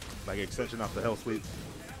 Yep. like extension off the hell sweep.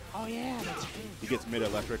 Oh yeah, that's true. He gets mid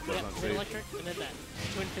electric, that's Yep, unsafe. electric, and then that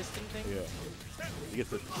twin piston thing. Yeah. He gets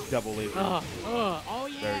the double laser. Oh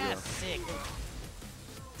There yeah, you go. sick.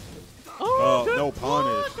 Oh, good no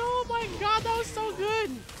punish. block. Oh my god, that was so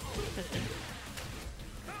good.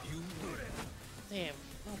 Damn,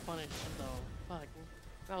 no punish though. Fuck,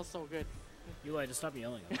 that was so good. Eli, just stop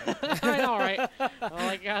yelling. I know, right? I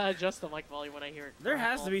like adjust the mic volume when I hear it. There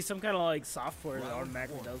has to be some kind of like software that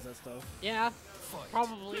automatically does that stuff. Yeah,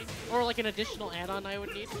 probably, or like an additional add-on I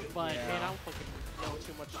would need. But Yeah. man, I don't fucking know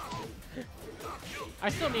too much. I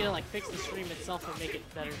still need to like fix the stream itself and make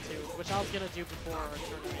it better too, which I was gonna do before our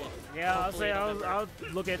tournament. Yeah, I'll hopefully say in I'll November.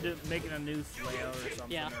 look at making a new layout or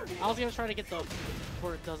something. Yeah, I was gonna try to get the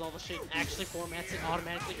where it does all the shit and actually formats it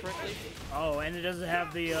automatically correctly. Oh, and it doesn't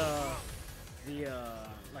have the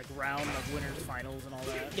like round of winners finals and all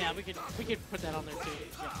that. Yeah, we could put that on there too.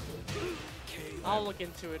 Yeah. I'll look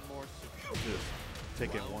into it more. Just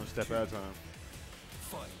take it one step at a time.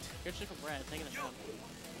 Good shit from Brad, taking it down.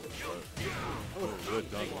 Oh,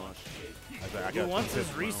 good dunk launch. I He got wants twin his fists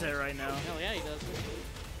of my reset own. right now. Hell yeah, he does.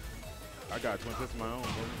 I got twin fists of my own.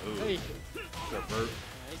 Ooh. Hey. Revert.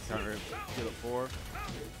 Nice. Counter hit. Get up 4.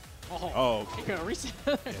 Oh, Oh. he gonna reset.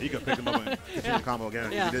 Yeah, you can pick him up and continue Yeah. the combo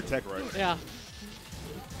again. Yeah. You did tech right. Yeah.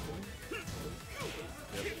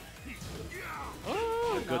 Yep.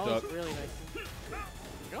 Oh, Good that was duck. really nice.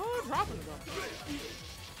 Oh, dropping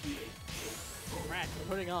them. Alright,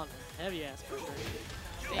 we're putting on heavy ass pressure.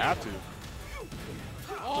 You have to.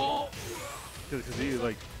 Oh! Because he,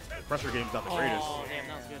 like, pressure game's not the greatest. Oh, damn,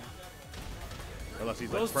 that was good. Unless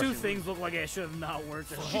he's, Those like, two pressing- things look like it should have not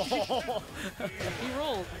worked at all. He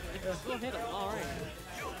rolled. Still hit him. Alright.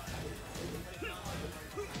 And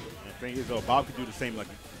the thing is, though, Bob could do the same, like,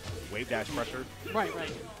 wave dash pressure, Right,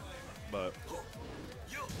 right. but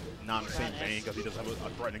not in the same Not vein as- because he doesn't have a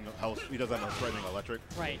threatening health. He doesn't have a threatening electric.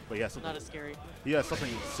 Right. But he has something. Not as scary. He has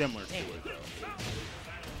something similar to Dang. it, though.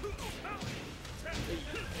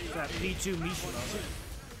 It's that P2 Mishima.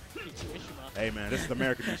 P2 Mishima. Hey, man, this is the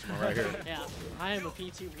American Mishima right here. Yeah, I am a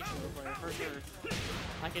P2 Mishima player for sure.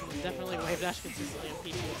 I can definitely wave dash consistently on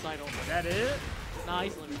P2 Recital. Is that it?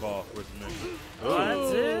 Nice limit. Ball, where's the mix? Oh,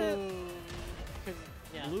 that's it? Couldn't-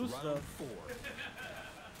 Yeah. Blue Round stuff. 4.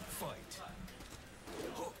 Fight.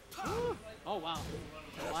 Oh, wow.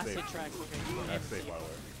 That's Last safe. hit track looking. That's safe, by the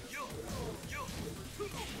way.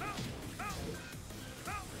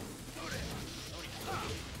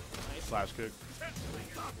 Slash kick.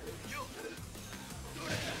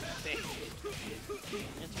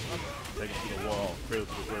 Take it to the wall. Cradle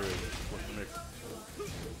to the grave. What's the mix?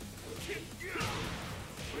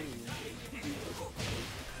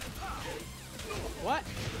 What?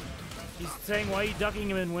 He's saying, why are you ducking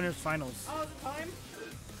him in winners finals? Oh, is it time?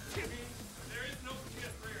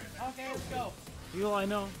 Okay, let's go. You all I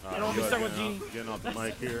know. I don't you want to are start with getting Genie. Getting off the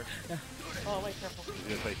mic here. Oh, wait, careful.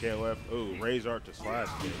 He's gonna play TLF. Ooh, raise art to slash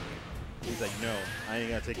kick. He's like, no, I ain't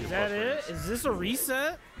gonna take your Is that plus it? ranks. Is this a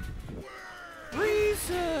reset? We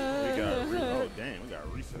Reset! got oh damn, we got a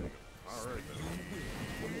reset. All right.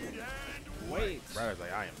 Then. Wait. Brad's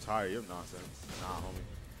like, I am tired. You're nonsense. Nah,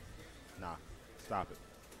 homie. Nah, stop it.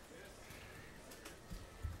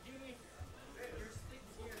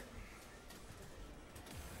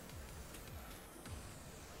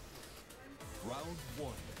 Round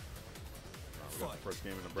 1. We got the first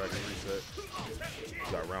game in the bracket reset.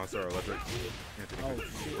 We got Roundstar Electric. Anthony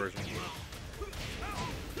version.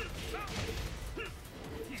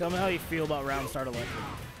 Tell me how you feel about Round Start Electric.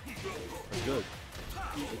 That's good.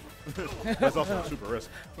 That's also super risk.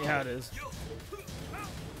 Yeah, it is.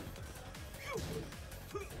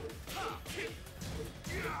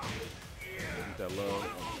 Get that low.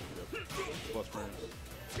 Plus frames.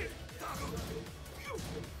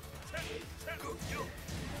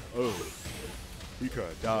 Oh, he could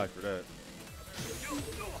have died for that.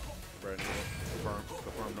 Right now,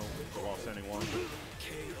 confirm no, the wall standing one.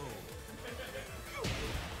 KO.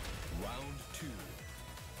 Round 2.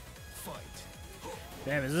 Fight.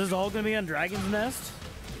 Damn, is this all going to be on Dragon's Nest?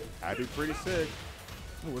 That'd be pretty sick.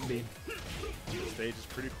 It would be. The stage is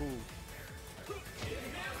pretty cool.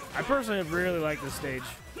 I personally really like this stage.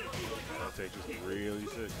 That stage is really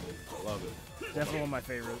sick. I love it. Definitely one of my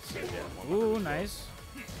favorites. Yeah, Ooh, nice.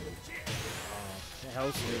 The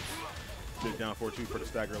hell sweeps. Sit down 4-2 for the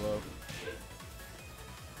stagger low.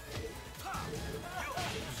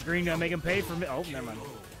 Is Green gonna make him pay for me? Oh, never mind.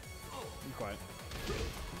 Be quiet.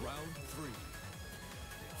 Round 3.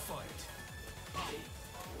 Fight.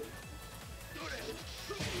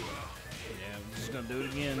 Yeah, I'm just gonna do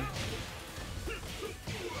it again.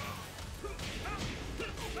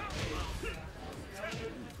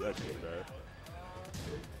 That's really bad.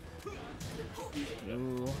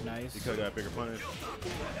 Ooh, nice. He could have got a bigger punish.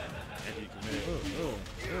 And he committed.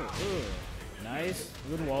 Ooh. Nice.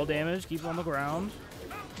 Good wall damage. Keep him on the ground.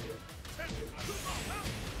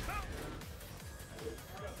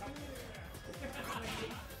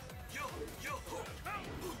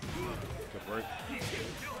 Good break.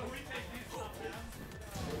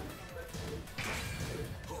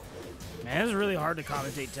 Man, it's really hard to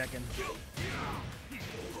commentate Tekken.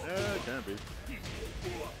 Yeah, it can be.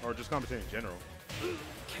 Or just commentating in general.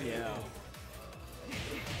 Yeah.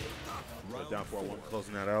 But down 4-1,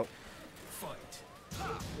 closing that out. Fight.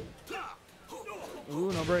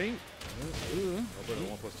 Ooh, no break. Ooh. A bit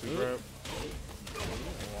of 1+2 grab.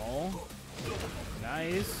 Wall.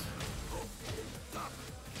 Nice.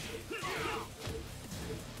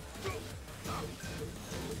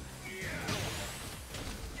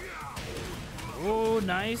 Oh,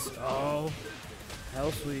 nice. Oh.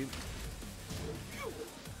 Hell sweep.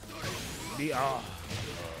 Be Round's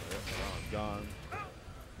gone.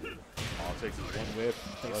 All it takes is one whip.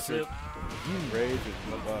 Electric. sip. Rage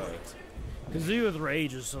and goodbye. Kazuya with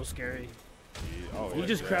rage is so scary. Oh, You yeah,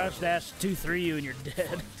 just yeah. crouch dash 2-3 you and you're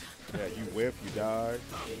dead. Yeah, you whip, you die.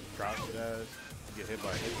 Crouch dash. You get hit by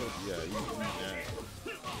a hit. Yeah, you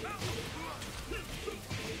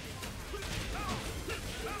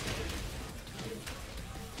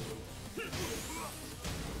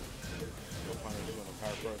Go punish on a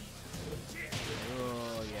power crush.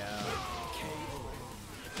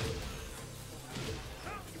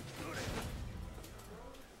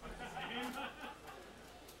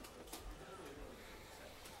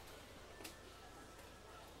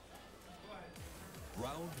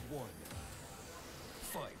 Round one.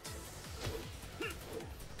 Fight.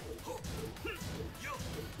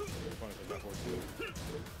 Punish him back for two.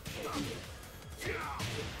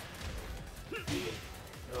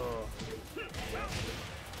 Oh.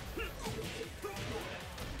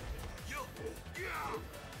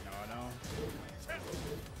 No, no.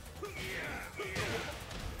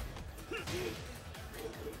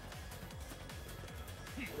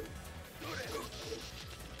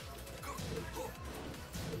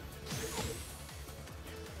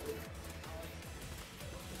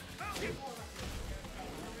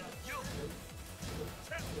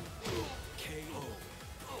 KO.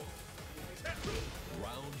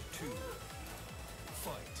 Round two.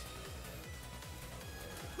 Fight.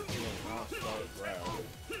 Now start round.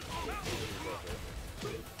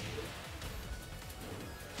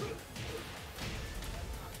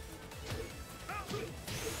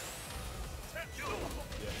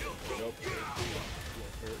 Nope.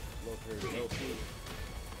 Low parry, nope.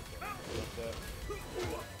 What's that?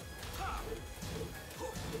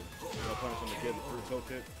 No punish him to get the first toe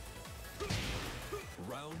kick.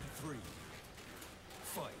 Round three.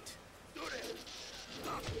 Fight.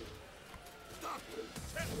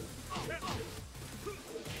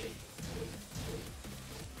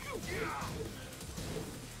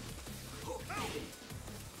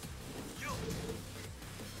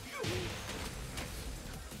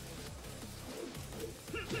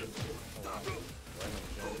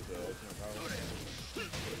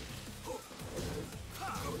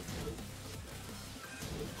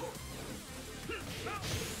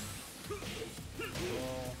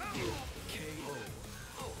 KO.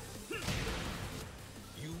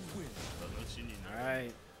 You win.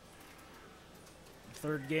 Alright.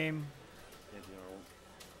 Third game.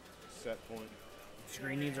 Set point.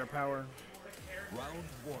 Screen needs our power. Round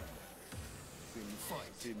one.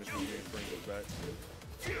 Fight. See Mr. Game brings us back.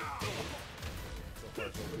 So far,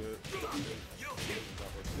 so good.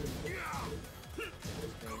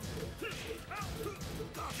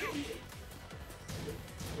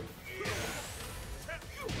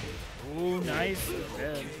 Ooh, nice.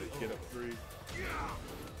 Dead. Get up three.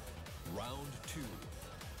 Round two.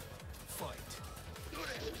 Fight.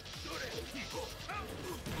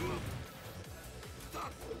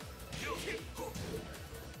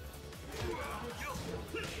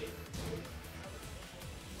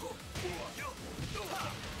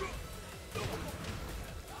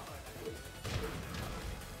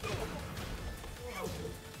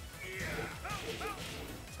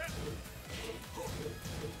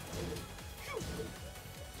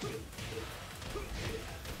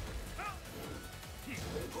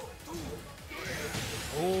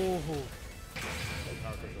 Oh.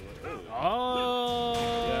 Oh.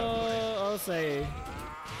 I'll say.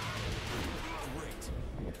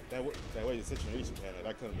 That way the situation had it.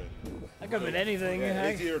 That could have been. That could have been anything. Yeah,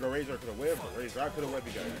 Heck. it's either the Razor could have whipped, or Razor could have whipped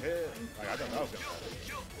the guy in the head. Like, I thought that was gonna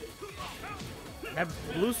happen. That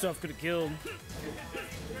blue stuff could have killed.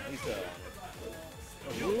 He said,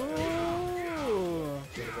 Ooh.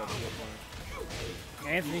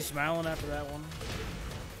 Anthony smiling after that one.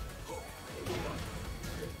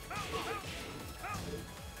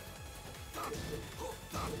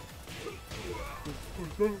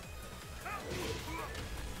 Oh,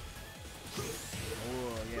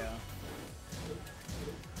 yeah.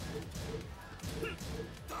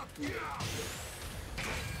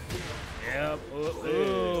 Yep.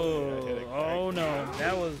 Oh no,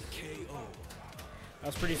 that was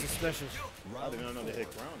pretty suspicious. I did not know they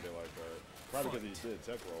hit ground there like that. Probably because he did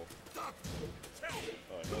tech roll.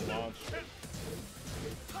 No launch.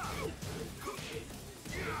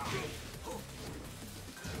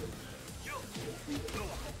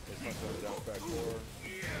 Down back four.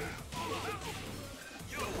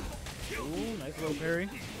 Ooh, nice low parry.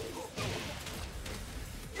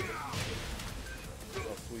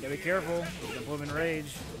 Gotta be careful. He's gonna put him in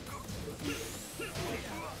rage.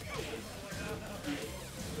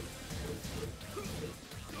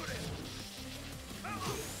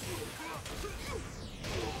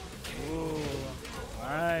 Ooh.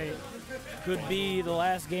 Alright. Could be the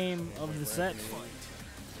last game of the set.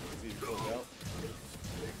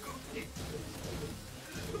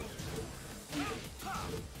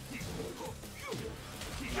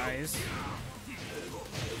 Nice.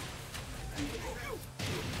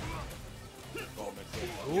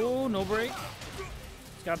 Ooh, no break.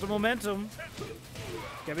 He's got the momentum.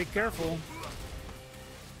 Gotta be careful.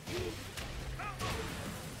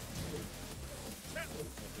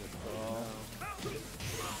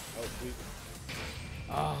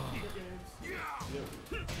 Oh.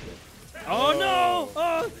 Oh no!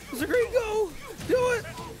 Oh, it's a great go! Do it!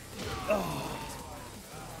 Oh.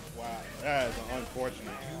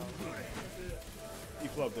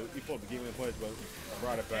 flubbed the game in place, but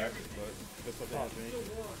brought it back. But that's something else.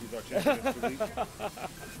 He's our champion this week.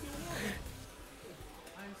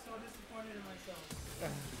 I'm so disappointed in myself.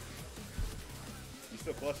 You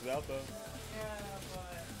still clutched it out though. Yeah,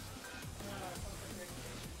 but something great.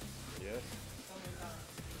 Yes. So many times.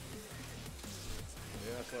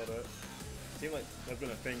 Yeah, I saw that. Seemed like that's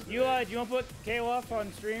been a thing. You do you want to put KOF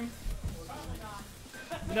on stream?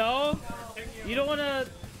 No? You don't want to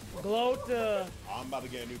gloat I'm about to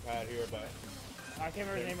get a new pad here, but I can't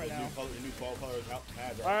remember his name right now. The new fall colors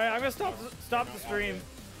pad. All right, I'm gonna stop the stream.